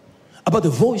about the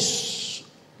voice,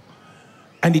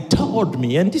 and he told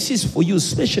me, and this is for you,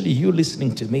 especially you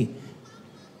listening to me.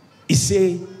 He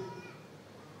said,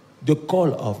 the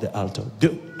call of the altar.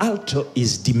 The altar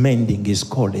is demanding, is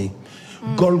calling.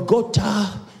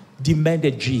 Golgotha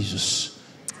demanded Jesus.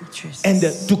 And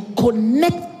to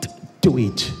connect to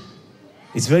it,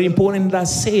 it's very important that I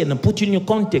say and put you in your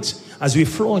context as we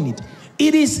flow in it.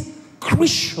 It is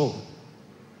crucial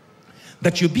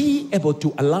that you be able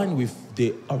to align with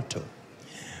the altar.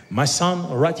 My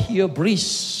son right here,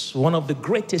 Brice, one of the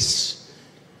greatest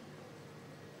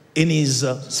in his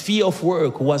sphere of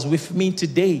work, was with me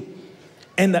today.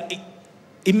 And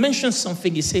he mentioned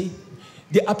something. He said,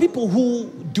 There are people who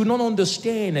do not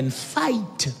understand and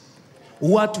fight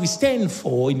what we stand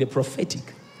for in the prophetic.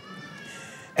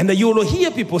 And you will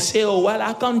hear people say, oh, well,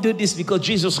 I can't do this because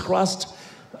Jesus Christ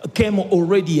came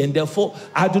already, and therefore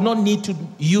I do not need to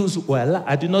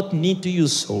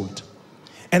use salt.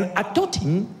 And I taught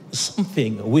him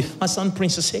something with my son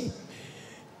Prince to say.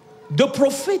 The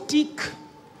prophetic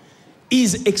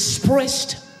is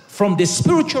expressed from the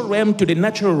spiritual realm to the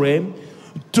natural realm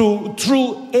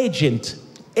through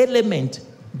element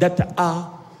that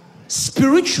are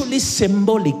spiritually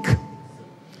symbolic,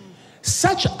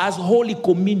 such as Holy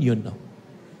Communion.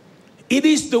 It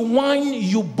is the wine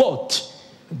you bought,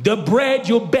 the bread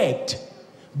you baked,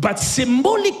 but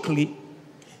symbolically,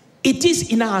 it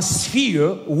is in our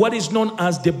sphere what is known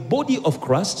as the body of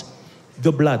Christ,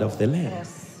 the blood of the Lamb.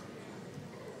 Yes.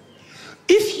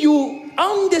 If you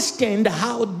understand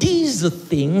how these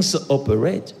things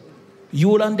operate, you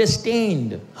will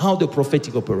understand how the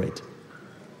prophetic operates.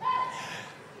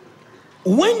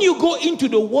 When you go into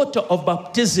the water of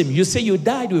baptism, you say you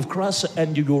died with Christ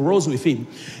and you rose with him.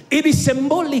 It is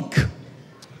symbolic.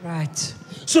 Right.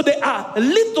 So there are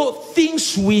little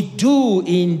things we do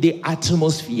in the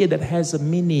atmosphere that has a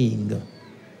meaning.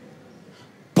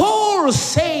 Paul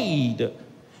said,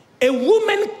 a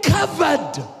woman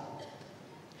covered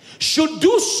should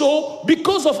do so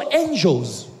because of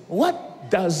angels. What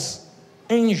does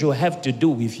angel have to do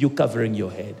with you covering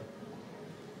your head?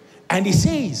 And he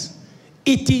says,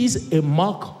 it is a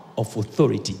mark of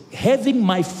authority. Having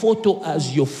my photo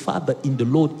as your father in the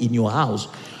Lord in your house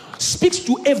speaks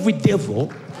to every devil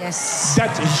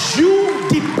that you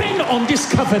depend on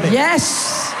this covenant.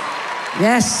 Yes.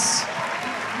 Yes.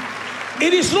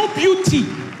 It is not beauty.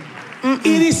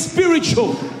 It is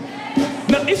spiritual.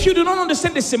 Now, if you do not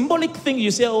understand the symbolic thing,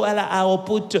 you say, oh, well, I will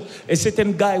put a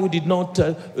certain guy who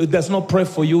does not pray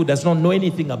for you, does not know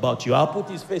anything about you. I'll put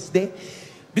his face there.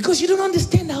 Because you don't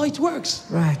understand how it works.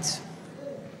 Right.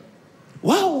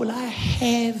 Why will I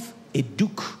have a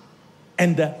duke?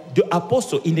 And the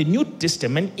apostle in the New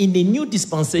Testament, in the New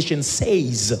Dispensation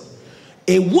says,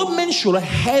 a woman should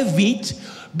have it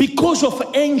because of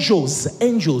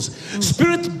angels,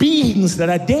 spirit beings that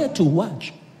are there to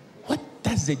watch. What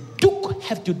does the duke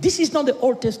have to? This is not the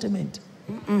Old Testament.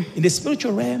 In the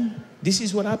spiritual realm, this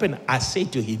is what happened. I say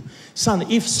to him,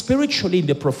 son, if spiritually in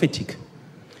the prophetic,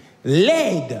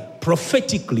 led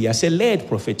prophetically, I say led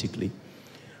prophetically,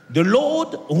 the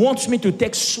Lord wants me to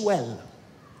take swell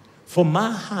from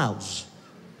my house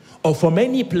or from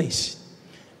any place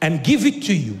and give it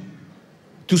to you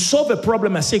to solve a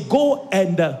problem. I say, go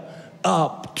and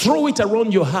throw it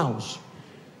around your house.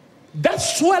 That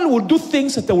swell will do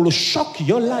things that will shock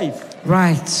your life.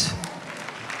 Right.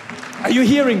 Are you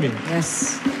hearing me?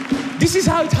 Yes. This is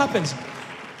how it happens.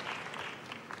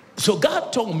 So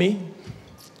God told me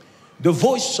the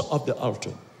voice of the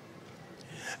altar.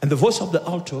 And the voice of the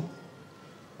altar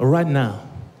right now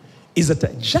is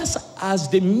that just as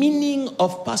the meaning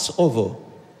of Passover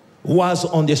was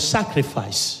on the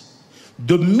sacrifice,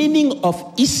 the meaning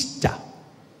of Easter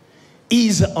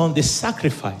is on the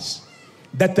sacrifice.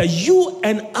 That you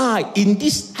and I, in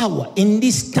this hour, in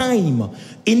this time,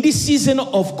 in this season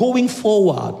of going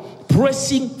forward,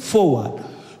 pressing forward,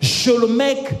 should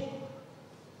make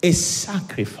a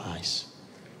sacrifice.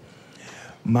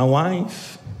 My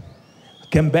wife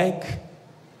came back,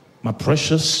 my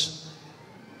precious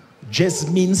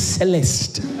Jasmine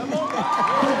Celeste.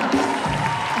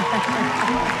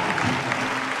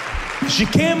 She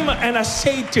came and I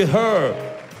said to her,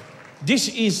 this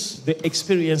is the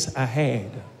experience I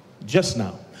had just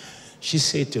now. She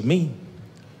said to me,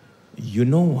 you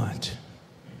know what?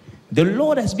 The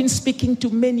Lord has been speaking to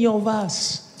many of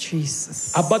us,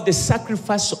 Jesus, about the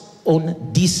sacrifice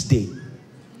on this day,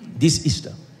 this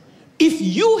Easter. If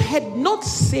you had not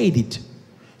said it,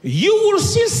 you will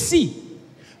still see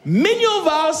many of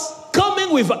us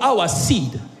coming with our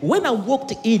seed. When I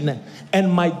walked in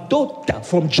and my daughter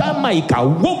from Jamaica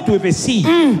walked with a seed,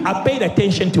 I paid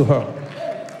attention to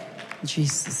her.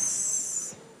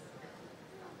 Jesus.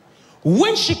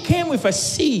 When she came with a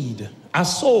seed, I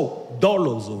saw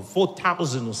dollars or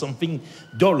 4,000 or something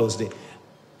dollars there.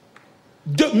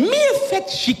 The mere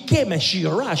fact she came and she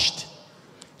rushed,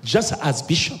 just as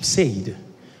Bishop said,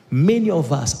 many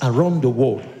of us around the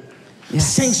world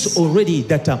sense already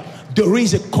that there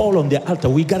is a call on the altar.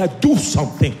 We gotta do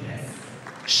something.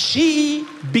 She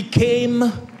became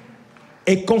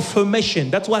a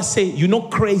confirmation. That's why I say, you're not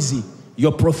crazy,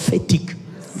 you're prophetic.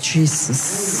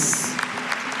 Jesus.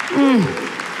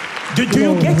 Do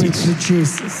you get it?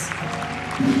 Jesus.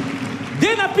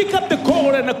 Then I pick up the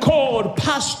call and I called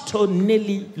Pastor Alph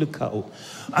Lukau.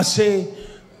 I say,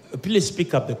 please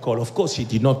pick up the call. Of course, he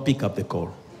did not pick up the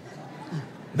call.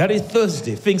 That is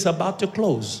Thursday. Things are about to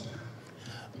close.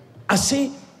 I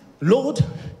say, Lord,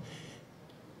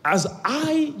 as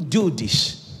I do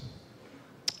this,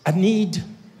 I need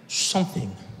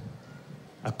something.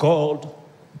 I called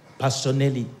Pastor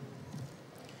Nelly.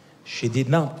 She did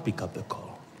not pick up the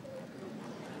call.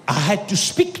 I had to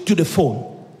speak to the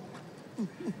phone.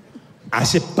 I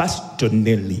said, Pastor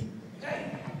Nelly,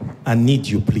 I need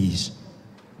you, please.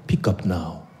 Pick up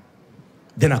now.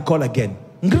 Then I call again.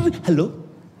 Hello?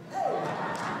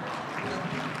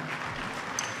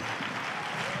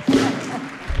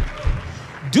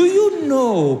 Do you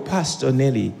know, Pastor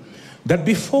Nelly, that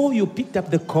before you picked up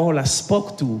the call, I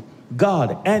spoke to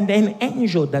God, and an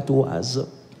angel that was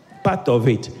part of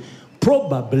it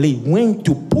probably went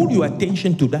to pull your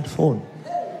attention to that phone.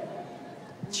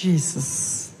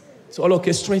 Jesus. It's all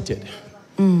orchestrated.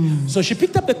 So she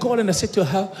picked up the call and I said to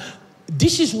her,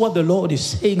 this is what the Lord is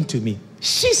saying to me.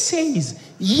 She says,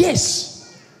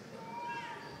 yes.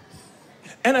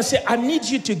 And I said, I need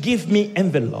you to give me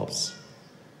envelopes.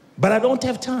 But I don't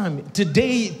have time.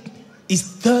 Today is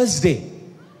Thursday.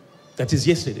 That is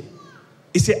yesterday.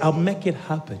 He said, I'll make it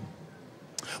happen.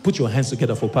 Put your hands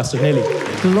together for Pastor Nelly.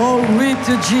 Glory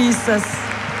to Jesus.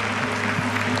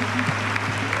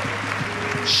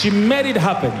 She made it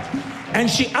happen. And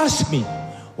she asked me,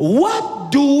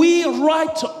 what do we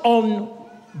write on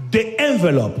the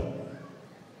envelope?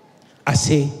 I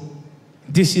say,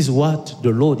 this is what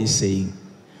the Lord is saying.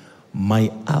 My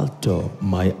altar,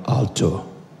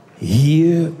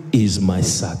 here is my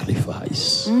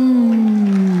sacrifice.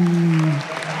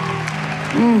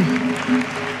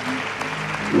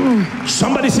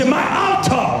 Somebody say, my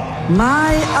altar.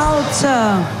 My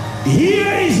altar.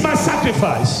 Here is my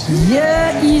sacrifice.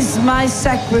 Here is my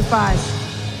sacrifice.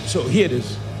 So here it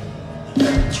is.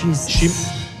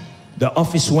 Jesus. The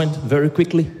office went very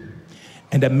quickly,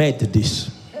 and I made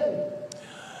this.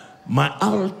 My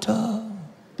altar.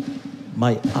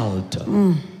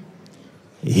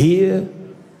 Here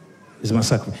is my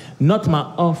sacrifice. Not my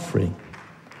offering.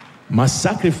 My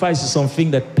sacrifice is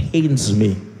something that pains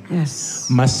me. Yes.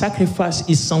 My sacrifice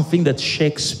is something that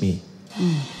shakes me.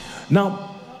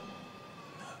 Now,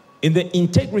 in the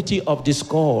integrity of this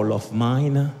call of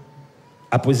mine,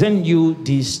 I present you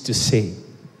this to say,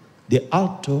 the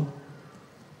altar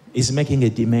is making a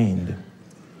demand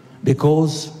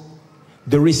because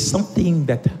there is something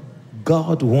that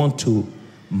God wants to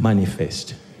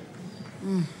manifest.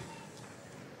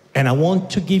 And I want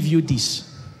to give you this.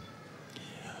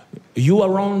 You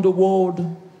around the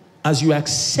world, as you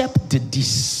accept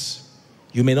this,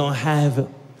 you may not have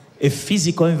a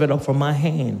physical envelope from my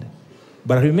hand.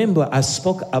 But remember, I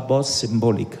spoke about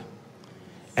symbolic.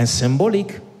 And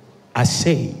symbolic, I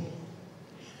say,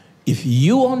 if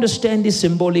you understand this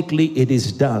symbolically, it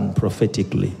is done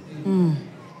prophetically.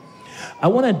 I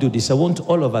want to do this. I want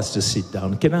all of us to sit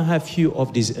down. Can I have a few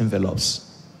of these envelopes?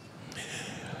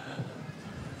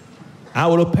 I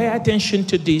will pay attention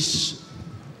to this.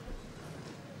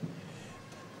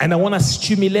 And I want to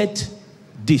stimulate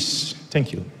this.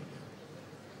 Thank you.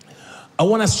 I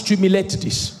want to stimulate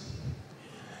this.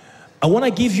 I want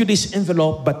to give you this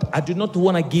envelope, but I do not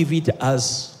want to give it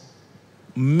as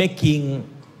making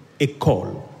a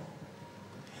call.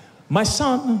 My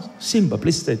son, Simba,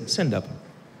 please stand up.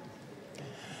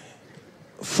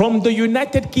 From the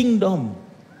United Kingdom,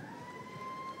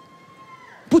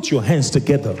 put your hands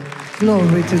together.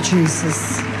 Glory to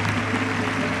Jesus.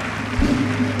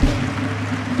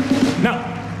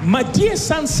 Now, my dear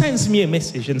son sends me a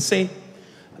message and say,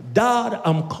 Dad,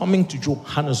 I'm coming to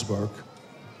Johannesburg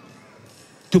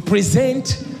to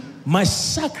present my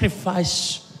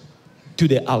sacrifice to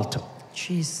the altar.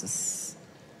 Jesus.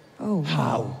 Oh,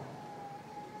 wow.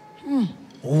 How?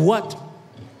 What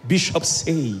Bishop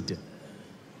said.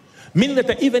 Meaning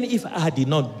that even if I did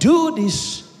not do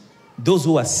this, those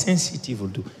who are sensitive will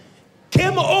do.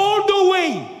 Came all the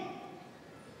way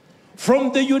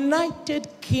from the United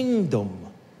Kingdom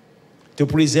to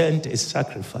present a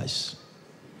sacrifice.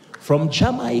 From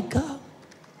Jamaica,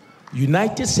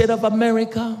 United States of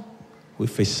America,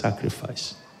 with a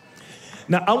sacrifice.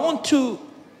 Now, I want to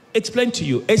explain to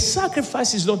you, a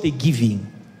sacrifice is not a giving.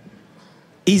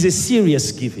 It's a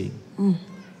serious giving.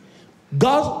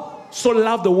 God so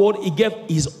loved the world, he gave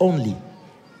his only.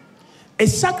 A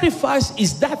sacrifice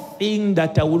is that thing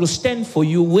that will stand for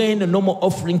you when a normal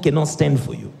offering cannot stand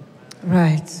for you.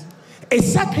 Right. A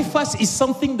sacrifice is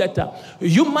something that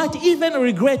you might even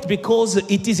regret because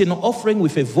it is an offering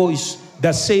with a voice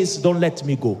that says, don't let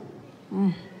me go.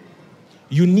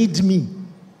 You need me.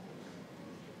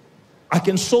 I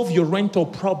can solve your rental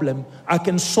problem. I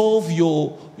can solve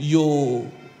your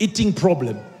eating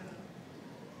problem.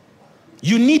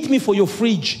 You need me for your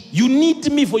fridge. You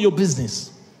need me for your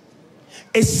business.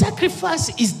 A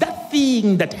sacrifice is that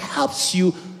thing that helps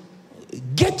you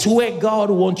get to where God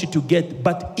wants you to get,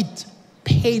 but it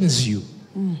pains you.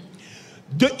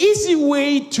 The easy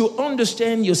way to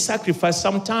understand your sacrifice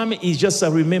sometimes is just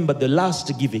remember the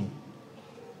last giving.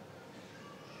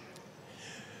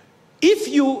 If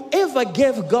you ever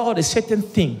gave God a certain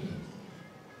thing,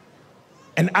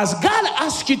 and as God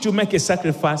asks you to make a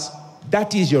sacrifice,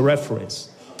 that is your reference.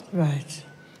 Right.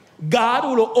 God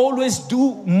will always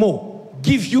do more,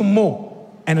 give you more,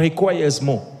 and requires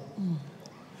more.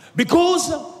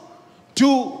 Because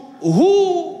to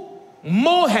who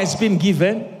more has been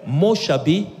given, more shall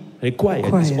be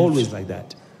required. It's always like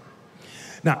that.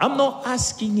 Now, I'm not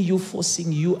asking you,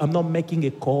 forcing you. I'm not making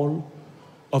a call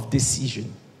of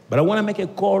decision. But I want to make a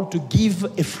call to give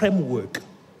a framework.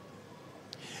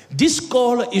 This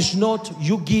call is not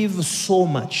you give so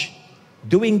much.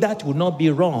 Doing that will not be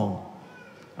wrong.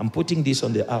 I'm putting this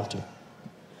on the altar.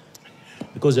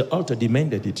 Because the altar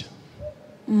demanded it.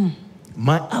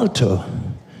 My altar,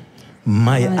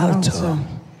 my altar,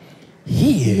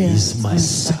 here is my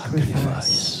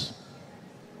sacrifice.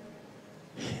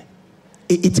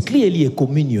 It's clearly a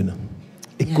communion,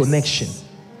 a connection.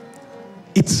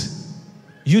 It's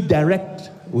you direct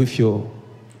with your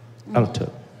altar.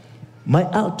 My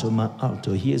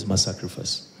altar, here's my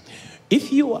sacrifice.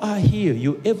 If you are here,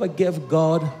 you ever gave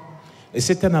God a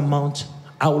certain amount,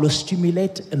 I will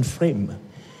stimulate and frame.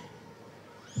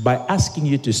 By asking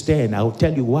you to stand, I will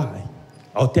tell you why.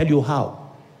 I'll tell you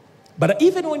how. But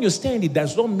even when you stand, it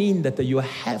does not mean that you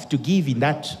have to give in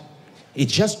that.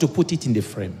 It's just to put it in the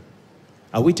frame.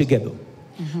 Are we together?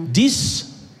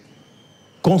 This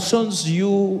concerns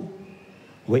you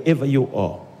wherever you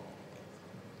are.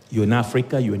 You're in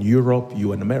Africa, you're in Europe,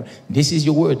 you're in America. This is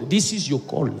your word. This is your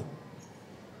call.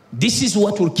 This is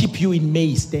what will keep you in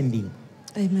May standing.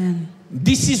 Amen.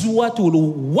 This is what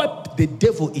will wipe the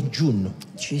devil in June.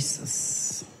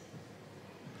 Jesus.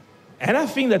 And I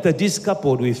think that this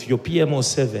coupled with your PMO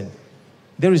 7,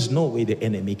 there is no way the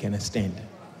enemy can stand.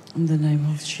 In the name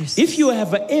of Jesus. If you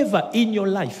have ever in your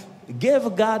life gave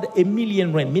God $1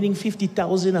 million rand, meaning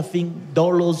 50,000, I think,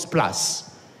 dollars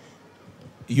plus,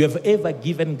 you have ever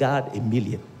given God $1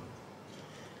 million,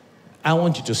 I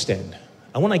want you to stand.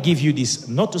 I want to give you this,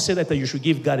 not to say that you should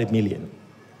give God $1 million,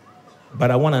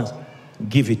 but I want to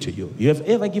give it to you. You have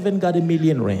ever given God $1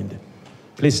 million rand?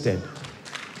 Please stand.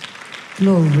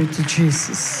 Glory to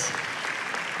Jesus.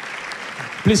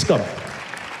 Please come.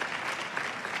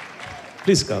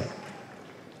 Please come.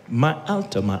 My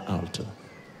altar, my altar.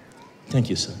 Thank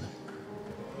you, son.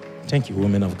 Thank you,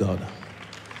 women of God.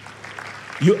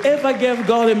 You ever gave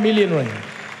God $1 million rand?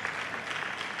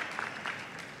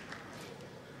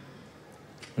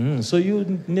 So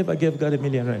you never gave God $1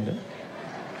 million rand?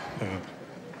 Huh?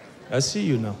 I see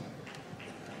you now.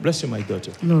 Bless you, my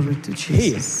daughter. Glory to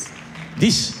Jesus.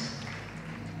 Here,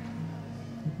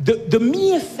 the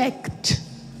mere fact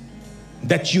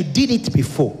that you did it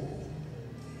before,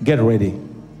 get ready.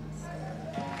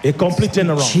 A complete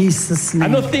turnaround. Jesus' name. I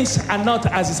know things are not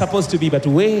as it's supposed to be, but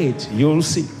wait, you'll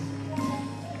see.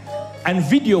 And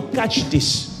video, catch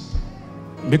this,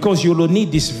 because you'll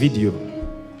need this video.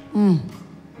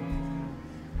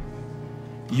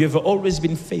 You have always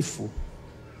been faithful.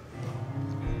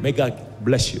 May God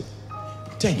bless you.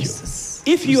 Thank you.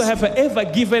 If you have ever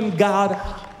given God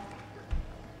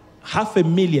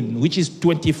 $500,000, which is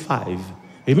 25,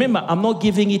 remember, I'm not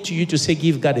giving it to you to say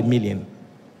give God $1 million.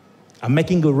 I'm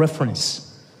making a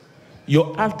reference.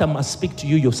 Your altar must speak to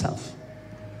you yourself.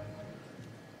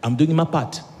 I'm doing my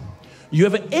part. You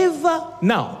have ever,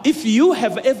 now, if you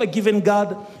have ever given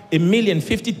God $1 million,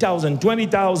 50,000,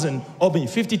 20,000, or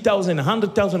 50,000,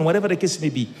 100,000, whatever the case may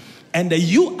be, and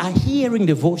you are hearing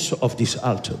the voice of this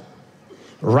altar,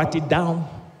 write it down.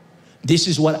 This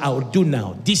is what I will do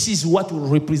now. This is what will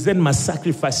represent my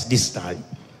sacrifice this time.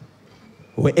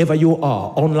 Wherever you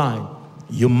are, online,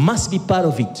 you must be part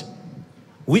of it.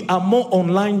 We are more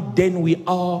online than we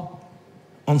are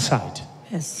on site.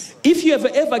 Yes. If you have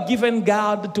ever given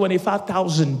God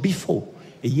 25,000 before,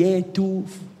 a year, 2,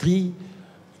 3,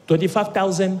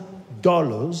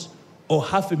 $25,000 or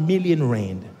 $500,000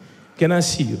 rand, can I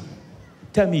see you?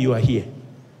 Tell me you are here.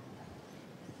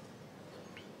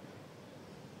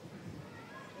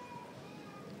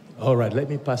 All right, let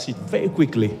me pass it very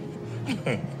quickly.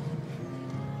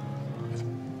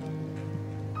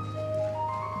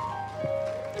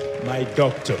 My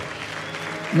doctor.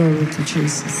 Glory to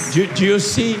Jesus. Do you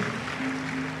see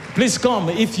Please come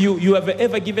if you have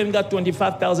ever given God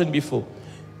 25,000 before.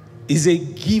 He's a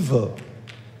giver.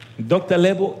 Dr.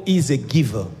 Lebo is a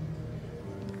giver.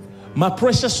 My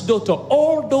precious daughter,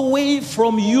 all the way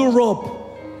from Europe,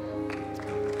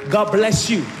 God bless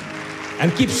you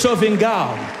and keep serving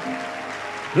God.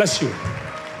 Bless you.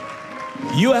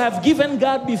 You have given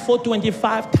God before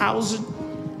 25,000.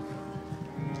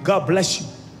 God bless you.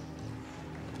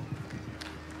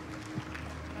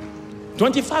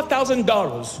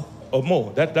 $25,000 or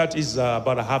more. That is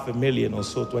about $500,000 or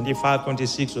so. 25,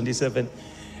 26, 27.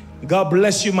 God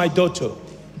bless you, my daughter.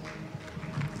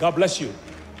 God bless you.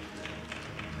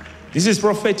 This is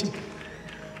prophetic.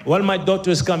 While my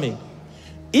daughter is coming,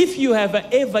 if you have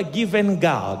ever given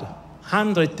God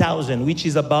 100,000, which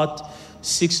is about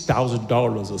 $6,000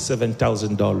 or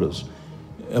 $7,000,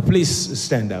 please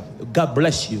stand up. God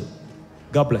bless you.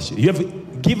 God bless you. You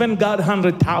have given God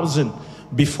 100,000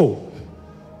 before.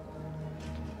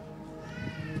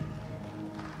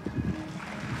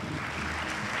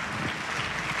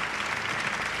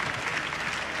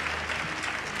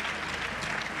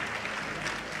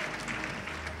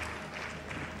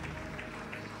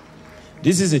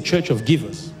 This is a church of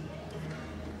givers.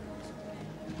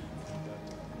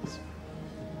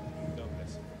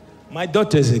 My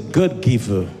daughter is a good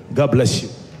giver. God bless you.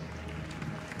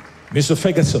 Mr.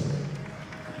 Ferguson.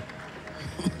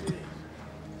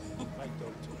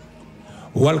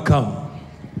 Welcome.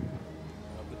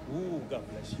 Ooh, God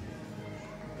bless you.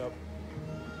 God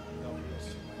bless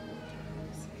you.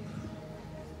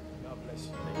 God bless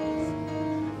you.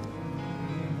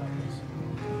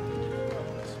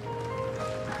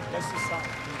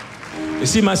 You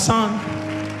see my son?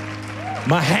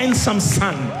 My handsome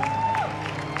son.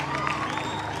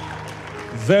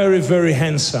 Very, very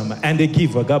handsome and a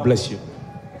giver. God bless you.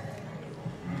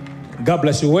 God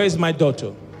bless you. Where is my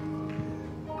daughter?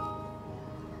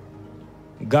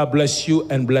 God bless you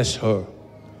and bless her.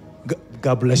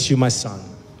 God bless you, my son.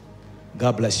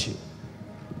 God bless you.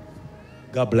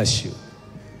 God bless you.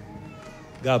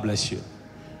 God bless you.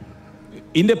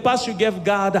 In the past, you gave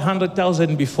God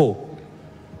 100,000 before.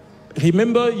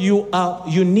 Remember, you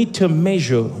need to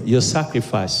measure your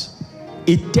sacrifice.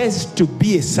 It has to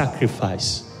be a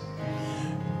sacrifice.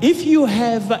 If you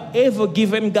have ever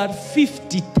given God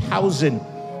 50,000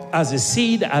 as a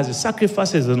seed, as a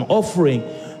sacrifice, as an offering,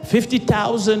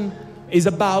 50,000 is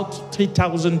about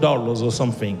 $3,000 or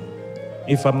something,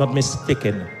 if I'm not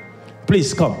mistaken.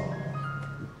 Please come.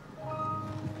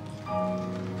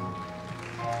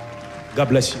 God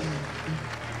bless you.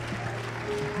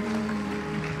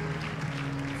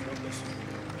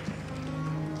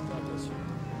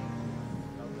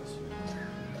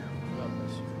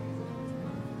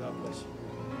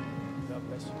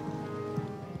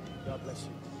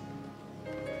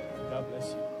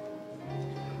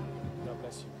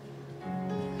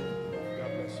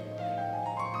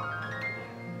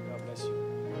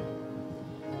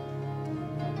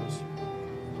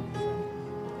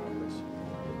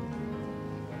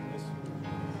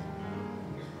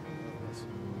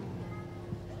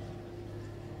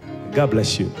 God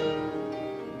bless you. The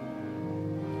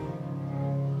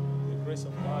grace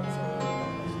of God is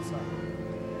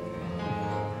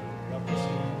God bless you.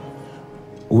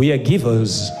 We are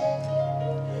givers.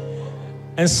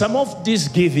 And some of these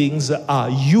givings are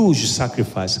huge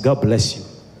sacrifice. God bless you.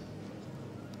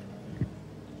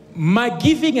 My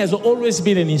giving has always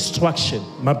been an instruction,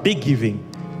 my big giving.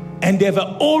 And they've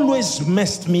always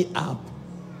messed me up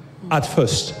at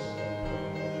first.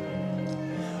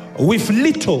 With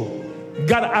little,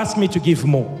 God asked me to give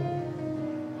more.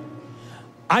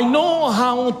 I know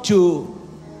how to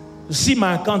see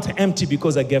my account empty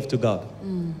because I gave to God.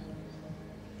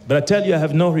 But I tell you, I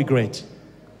have no regret.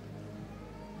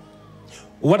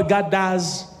 What God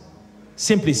does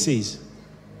simply says,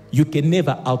 you can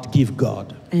never outgive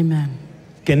God. Amen.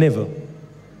 Can never.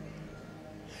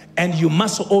 And you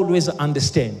must always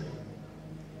understand,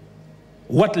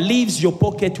 what leaves your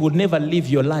pocket will never leave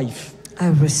your life. I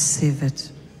receive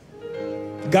it.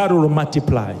 God will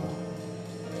multiply.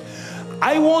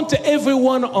 I want every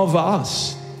one of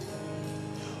us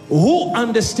who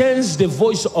understands the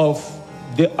voice of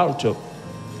the altar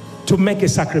to make a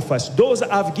sacrifice. Those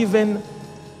I've given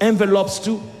envelopes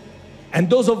to, and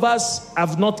those of us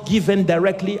have not given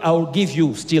directly, I will give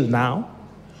you still now.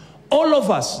 All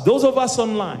of us, those of us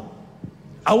online,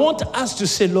 I want us to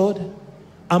say, Lord,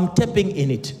 I'm tapping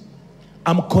in it.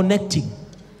 I'm connecting.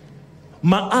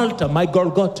 My altar, my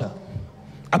GOLGOTHA,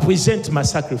 I present my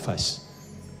sacrifice.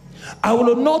 I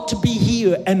will not be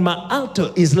here and my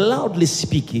altar is loudly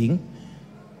speaking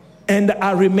and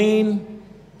I remain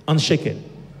unshaken.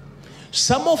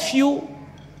 Some of you,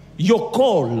 Your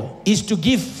call is to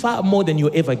give far more than you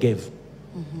ever gave.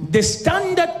 The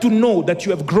standard to know that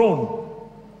you have grown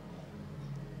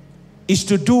is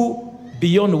to do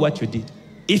beyond what you did.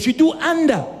 If you do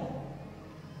under,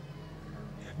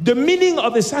 the meaning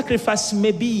of the sacrifice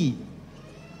may be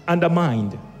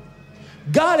undermined.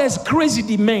 God has crazy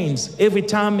demands every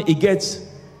time He gets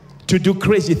to do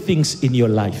crazy things in your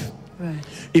life. Right.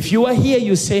 If you are here,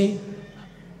 you say,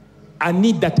 I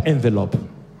need that envelope.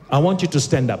 I want you to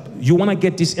stand up. You want to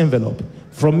get this envelope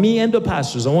from me and the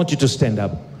pastors. I want you to stand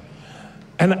up.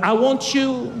 And I want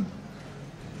you,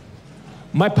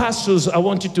 my pastors, I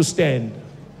want you to stand.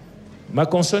 My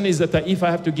concern is that if I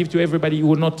have to give to everybody, you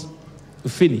will not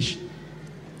finish.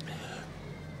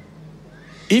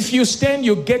 If you stand,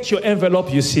 you get your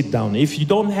envelope, you sit down. If you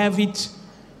don't have it,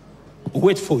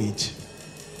 wait for it.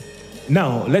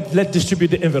 Now, let's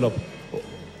distribute the envelope.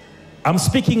 I'm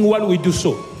speaking while we do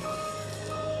so.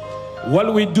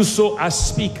 While we do so, I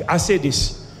speak, I say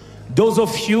this. Those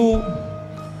of you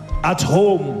at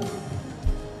home,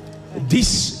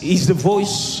 this is the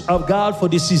voice of God for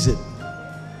this season.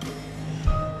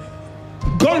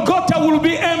 Golgotha will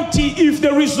be empty if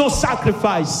there is no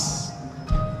sacrifice.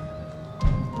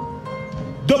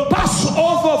 The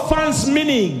Passover finds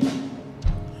meaning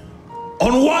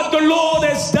on what the Lord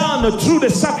has done through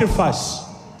the sacrifice.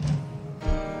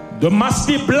 There must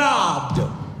be blood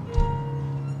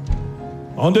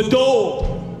on the door.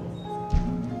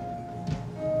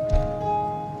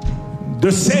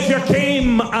 The Savior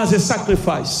came as a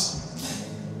sacrifice.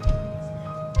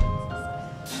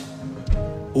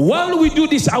 While we do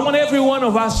this, I want every one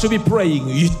of us to be praying.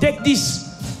 You take this,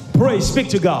 pray, speak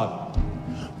to God.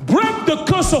 Break the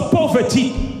curse of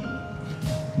poverty.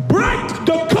 Break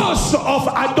the curse of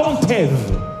I don't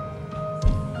have.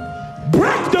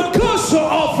 Break the curse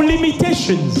of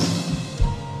limitations.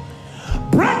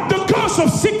 Break the curse of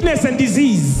sickness and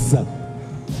disease.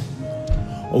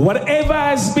 Whatever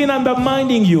has been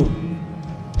undermining you,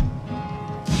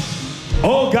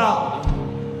 oh God,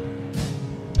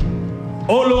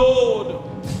 oh Lord,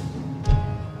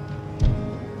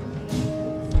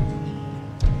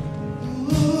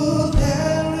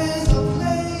 there is a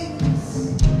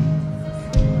place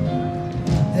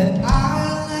that I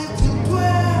like to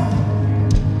dwell.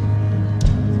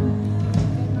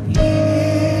 In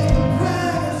the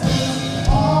presence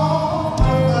of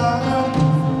my Father,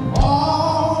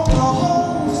 all the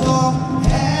hosts of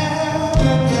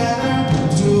heaven gather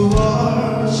to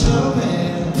worship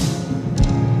Him,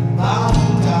 bow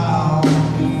down.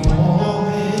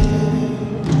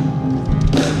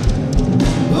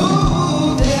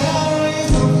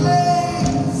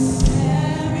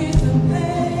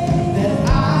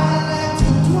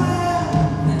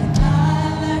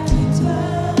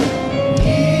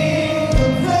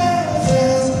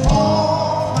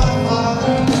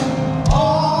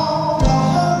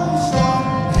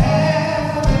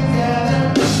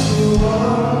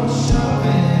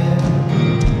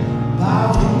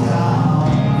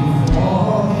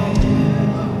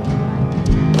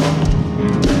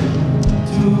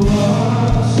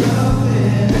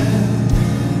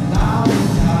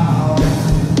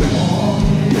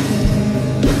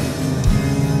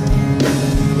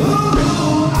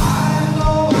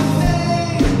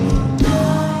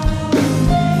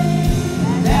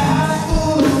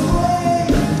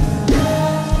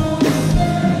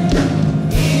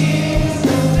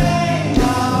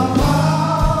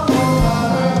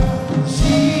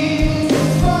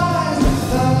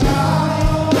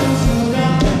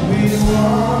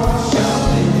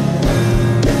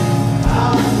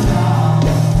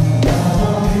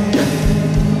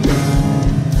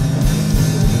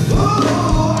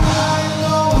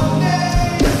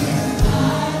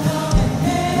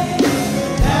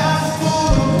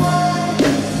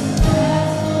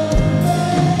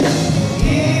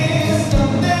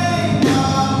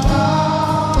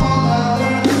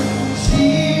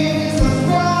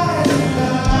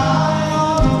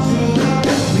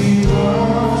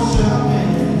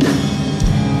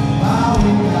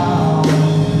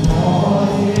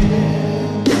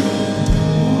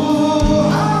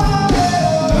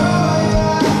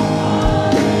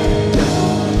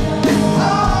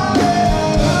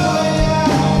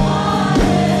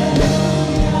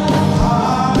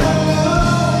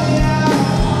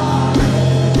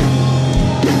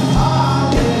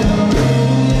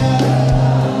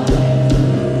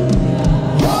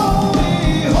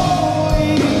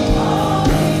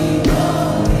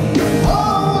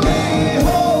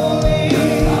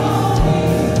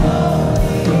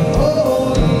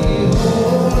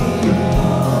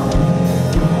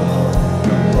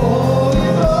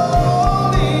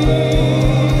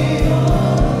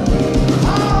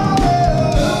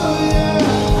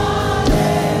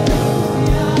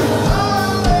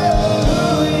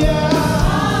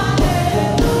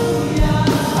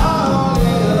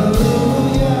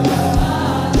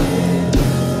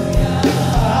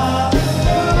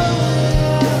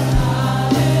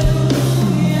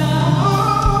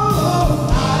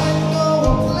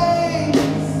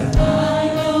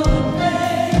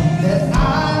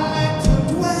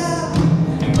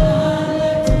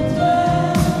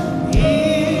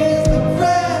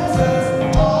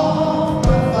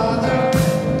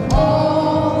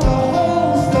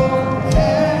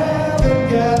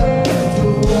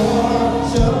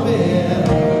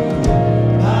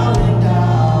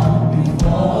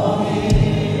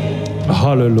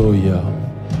 Hallelujah.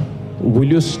 Will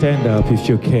you stand up if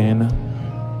you can?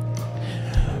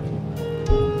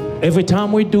 Every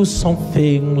time we do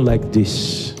something like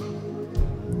this,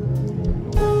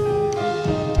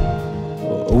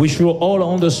 we should all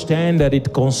understand that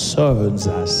it concerns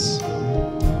us.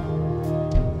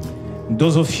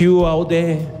 Those of you out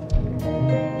there,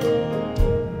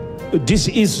 this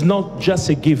is not just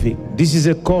a giving. This is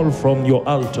a call from your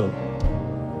altar.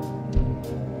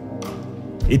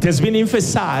 It has been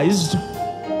emphasized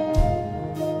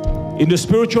in the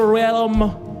spiritual realm,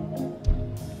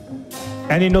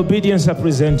 and in obedience I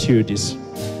present you this.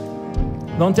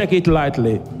 Don't take it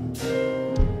lightly.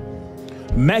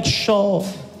 Make sure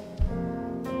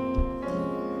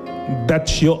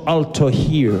that your altar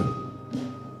here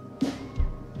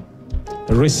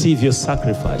receive your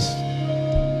sacrifice.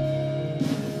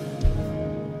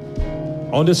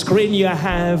 On the screen you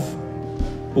have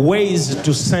ways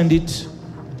to send it,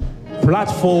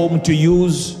 platform to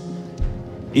use.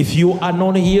 If you are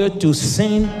not here, to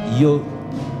send your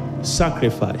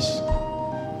sacrifice.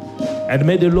 And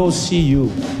may the Lord see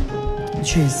you.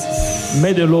 Jesus.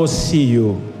 May the Lord see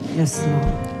you. Yes,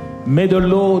 Lord. May the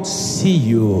Lord see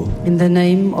you. In the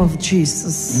name of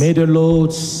Jesus. May the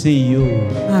Lord see you.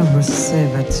 I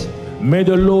receive it. May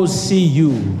the Lord see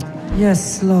you.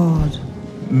 Yes, Lord.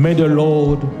 May the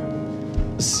Lord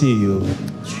see you.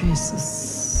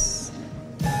 Jesus.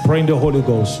 Pray in the Holy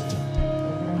Ghost.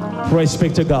 Pray,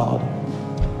 speak to God.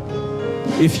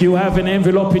 If you have an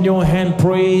envelope in your hand,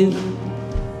 pray.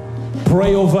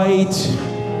 Pray over it.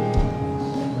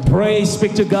 Pray,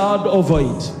 speak to God over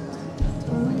it.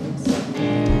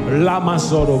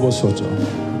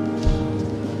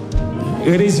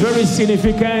 It is very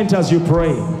significant as you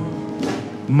pray.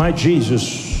 My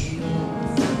Jesus.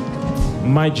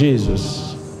 My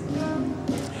Jesus.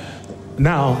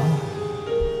 Now,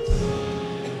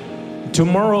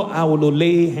 tomorrow I will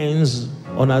lay hands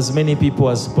on as many people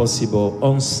as possible.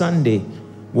 On Sunday,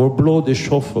 we'll blow the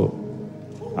shofar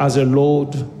as the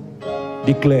Lord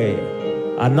declared,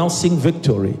 announcing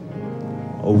victory.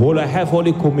 We'll have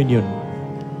Holy Communion,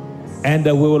 and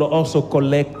we will also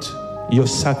collect your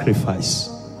sacrifice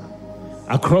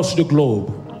across the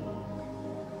globe.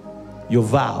 Your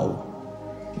vow,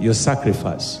 your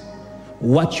sacrifice,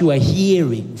 what you are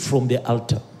hearing from the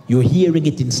altar, you're hearing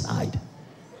it inside.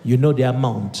 You know the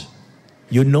amount,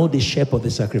 you know the shape of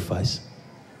the sacrifice.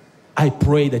 I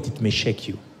pray that it may shake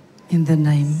you. In the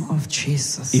name of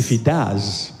Jesus. If it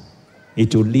does,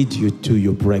 it will lead you to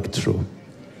your breakthrough.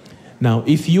 Now,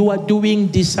 if you are doing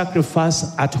this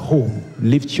sacrifice at home,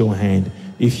 lift your hand.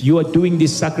 If you are doing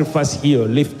this sacrifice here,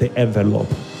 lift the envelope.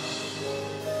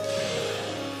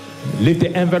 Lift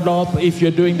the envelope if you're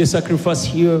doing the sacrifice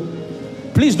here.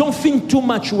 Please don't think too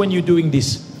much when you're doing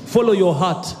this. Follow your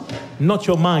heart, not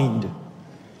your mind.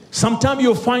 Sometimes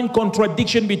you'll find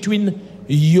contradiction between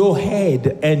your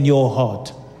head and your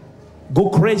heart. Go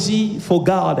crazy for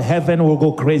God, heaven will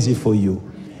go crazy for you.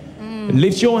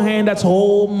 Lift your hand at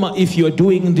home if you're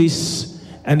doing this.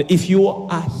 And if you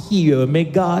are here, may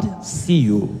God see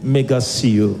you. May God see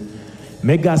you.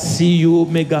 May God see you.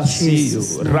 May God see you.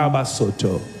 Rabba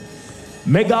Soto.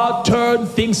 May God turn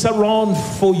things around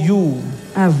for you.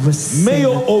 May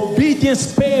your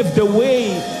obedience pave the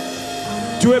way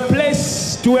to a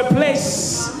place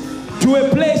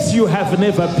you have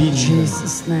never been.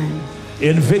 Jesus' name.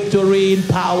 In victory, in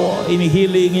power, in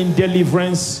healing, in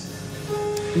deliverance,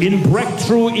 in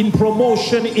breakthrough, in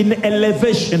promotion, in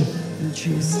elevation. In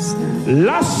Jesus' name.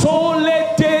 La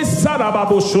solete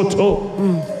sarababoshoto.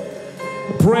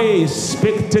 Praise,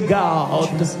 speak to God.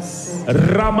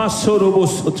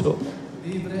 Ramasorobosoto.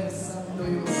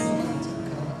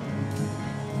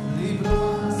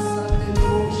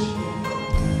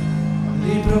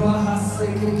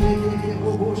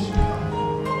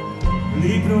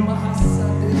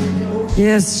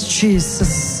 Yes,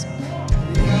 Jesus.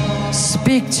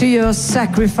 Speak to your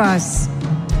sacrifice.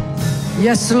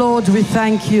 Yes, Lord, we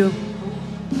thank you.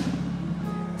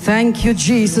 Thank you,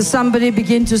 Jesus. Somebody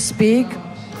begin to speak.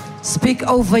 Speak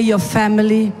over your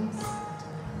family.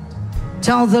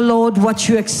 Tell the Lord what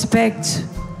you expect.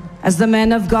 As the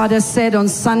man of God has said, on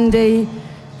Sunday,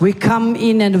 we come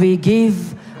in and we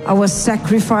give our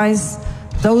sacrifice.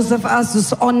 Those of us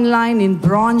who's online in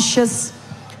branches,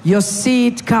 your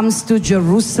seed comes to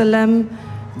Jerusalem.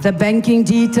 The banking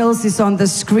details is on the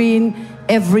screen.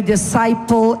 Every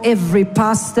disciple, every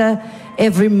pastor,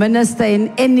 every minister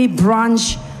in any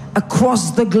branch across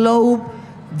the globe,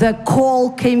 the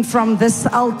call came from this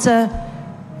altar.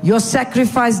 Your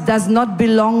sacrifice does not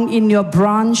belong in your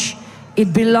branch.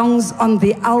 It belongs on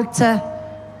the altar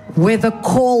where the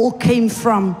call came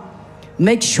from.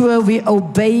 Make sure we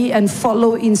obey and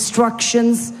follow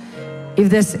instructions. If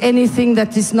there's anything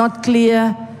that is not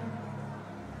clear,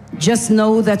 just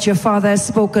know that your Father has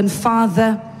spoken.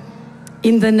 Father,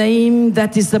 in the name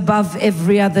that is above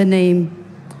every other name,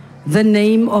 the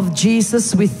name of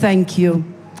Jesus, we thank you.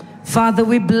 Father,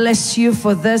 we bless you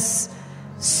for this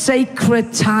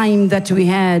sacred time that we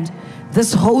had,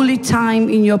 this holy time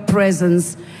in your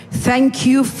presence. Thank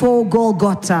you for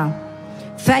Golgotha.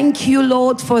 Thank you,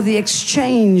 Lord, for the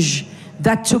exchange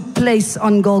that took place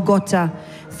on Golgotha.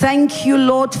 Thank you,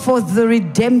 Lord, for the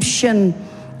redemption,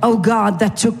 oh God,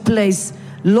 that took place.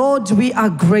 Lord, we are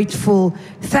grateful.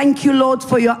 Thank you, Lord,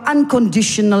 for your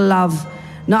unconditional love.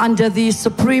 Now, under the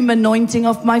supreme anointing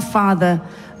of my Father,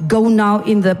 go now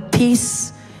in the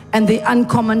peace and the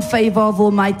uncommon favor of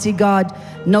Almighty God.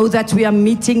 Know that we are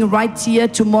meeting right here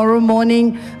tomorrow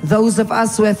morning. Those of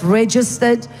us who have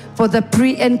registered for the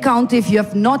pre-encounter, if you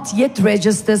have not yet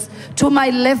registered, to my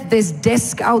left there's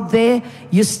desk out there.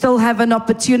 You still have an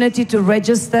opportunity to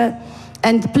register.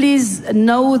 And please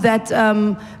know that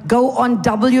go on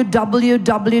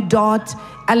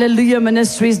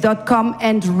www.alleluiaministries.com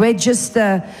and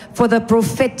register for the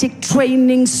prophetic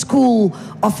training school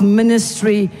of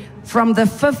ministry. From the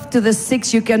 5th to the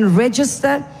 6th, you can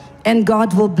register and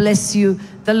God will bless you.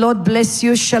 The Lord bless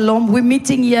you. Shalom. We're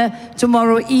meeting here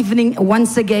tomorrow evening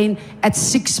once again at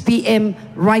 6 p.m.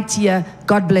 right here.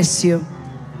 God bless you.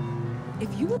 If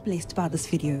you were blessed by this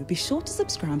video, be sure to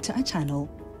subscribe to our channel.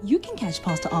 You can catch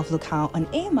Pastor Alph Lukau on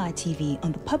AMI TV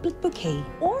on the public bouquet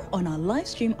or on our live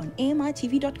stream on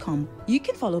AMITV.com. You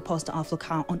can follow Pastor Alph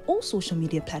Lukau on all social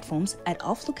media platforms at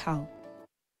Alph Lukau.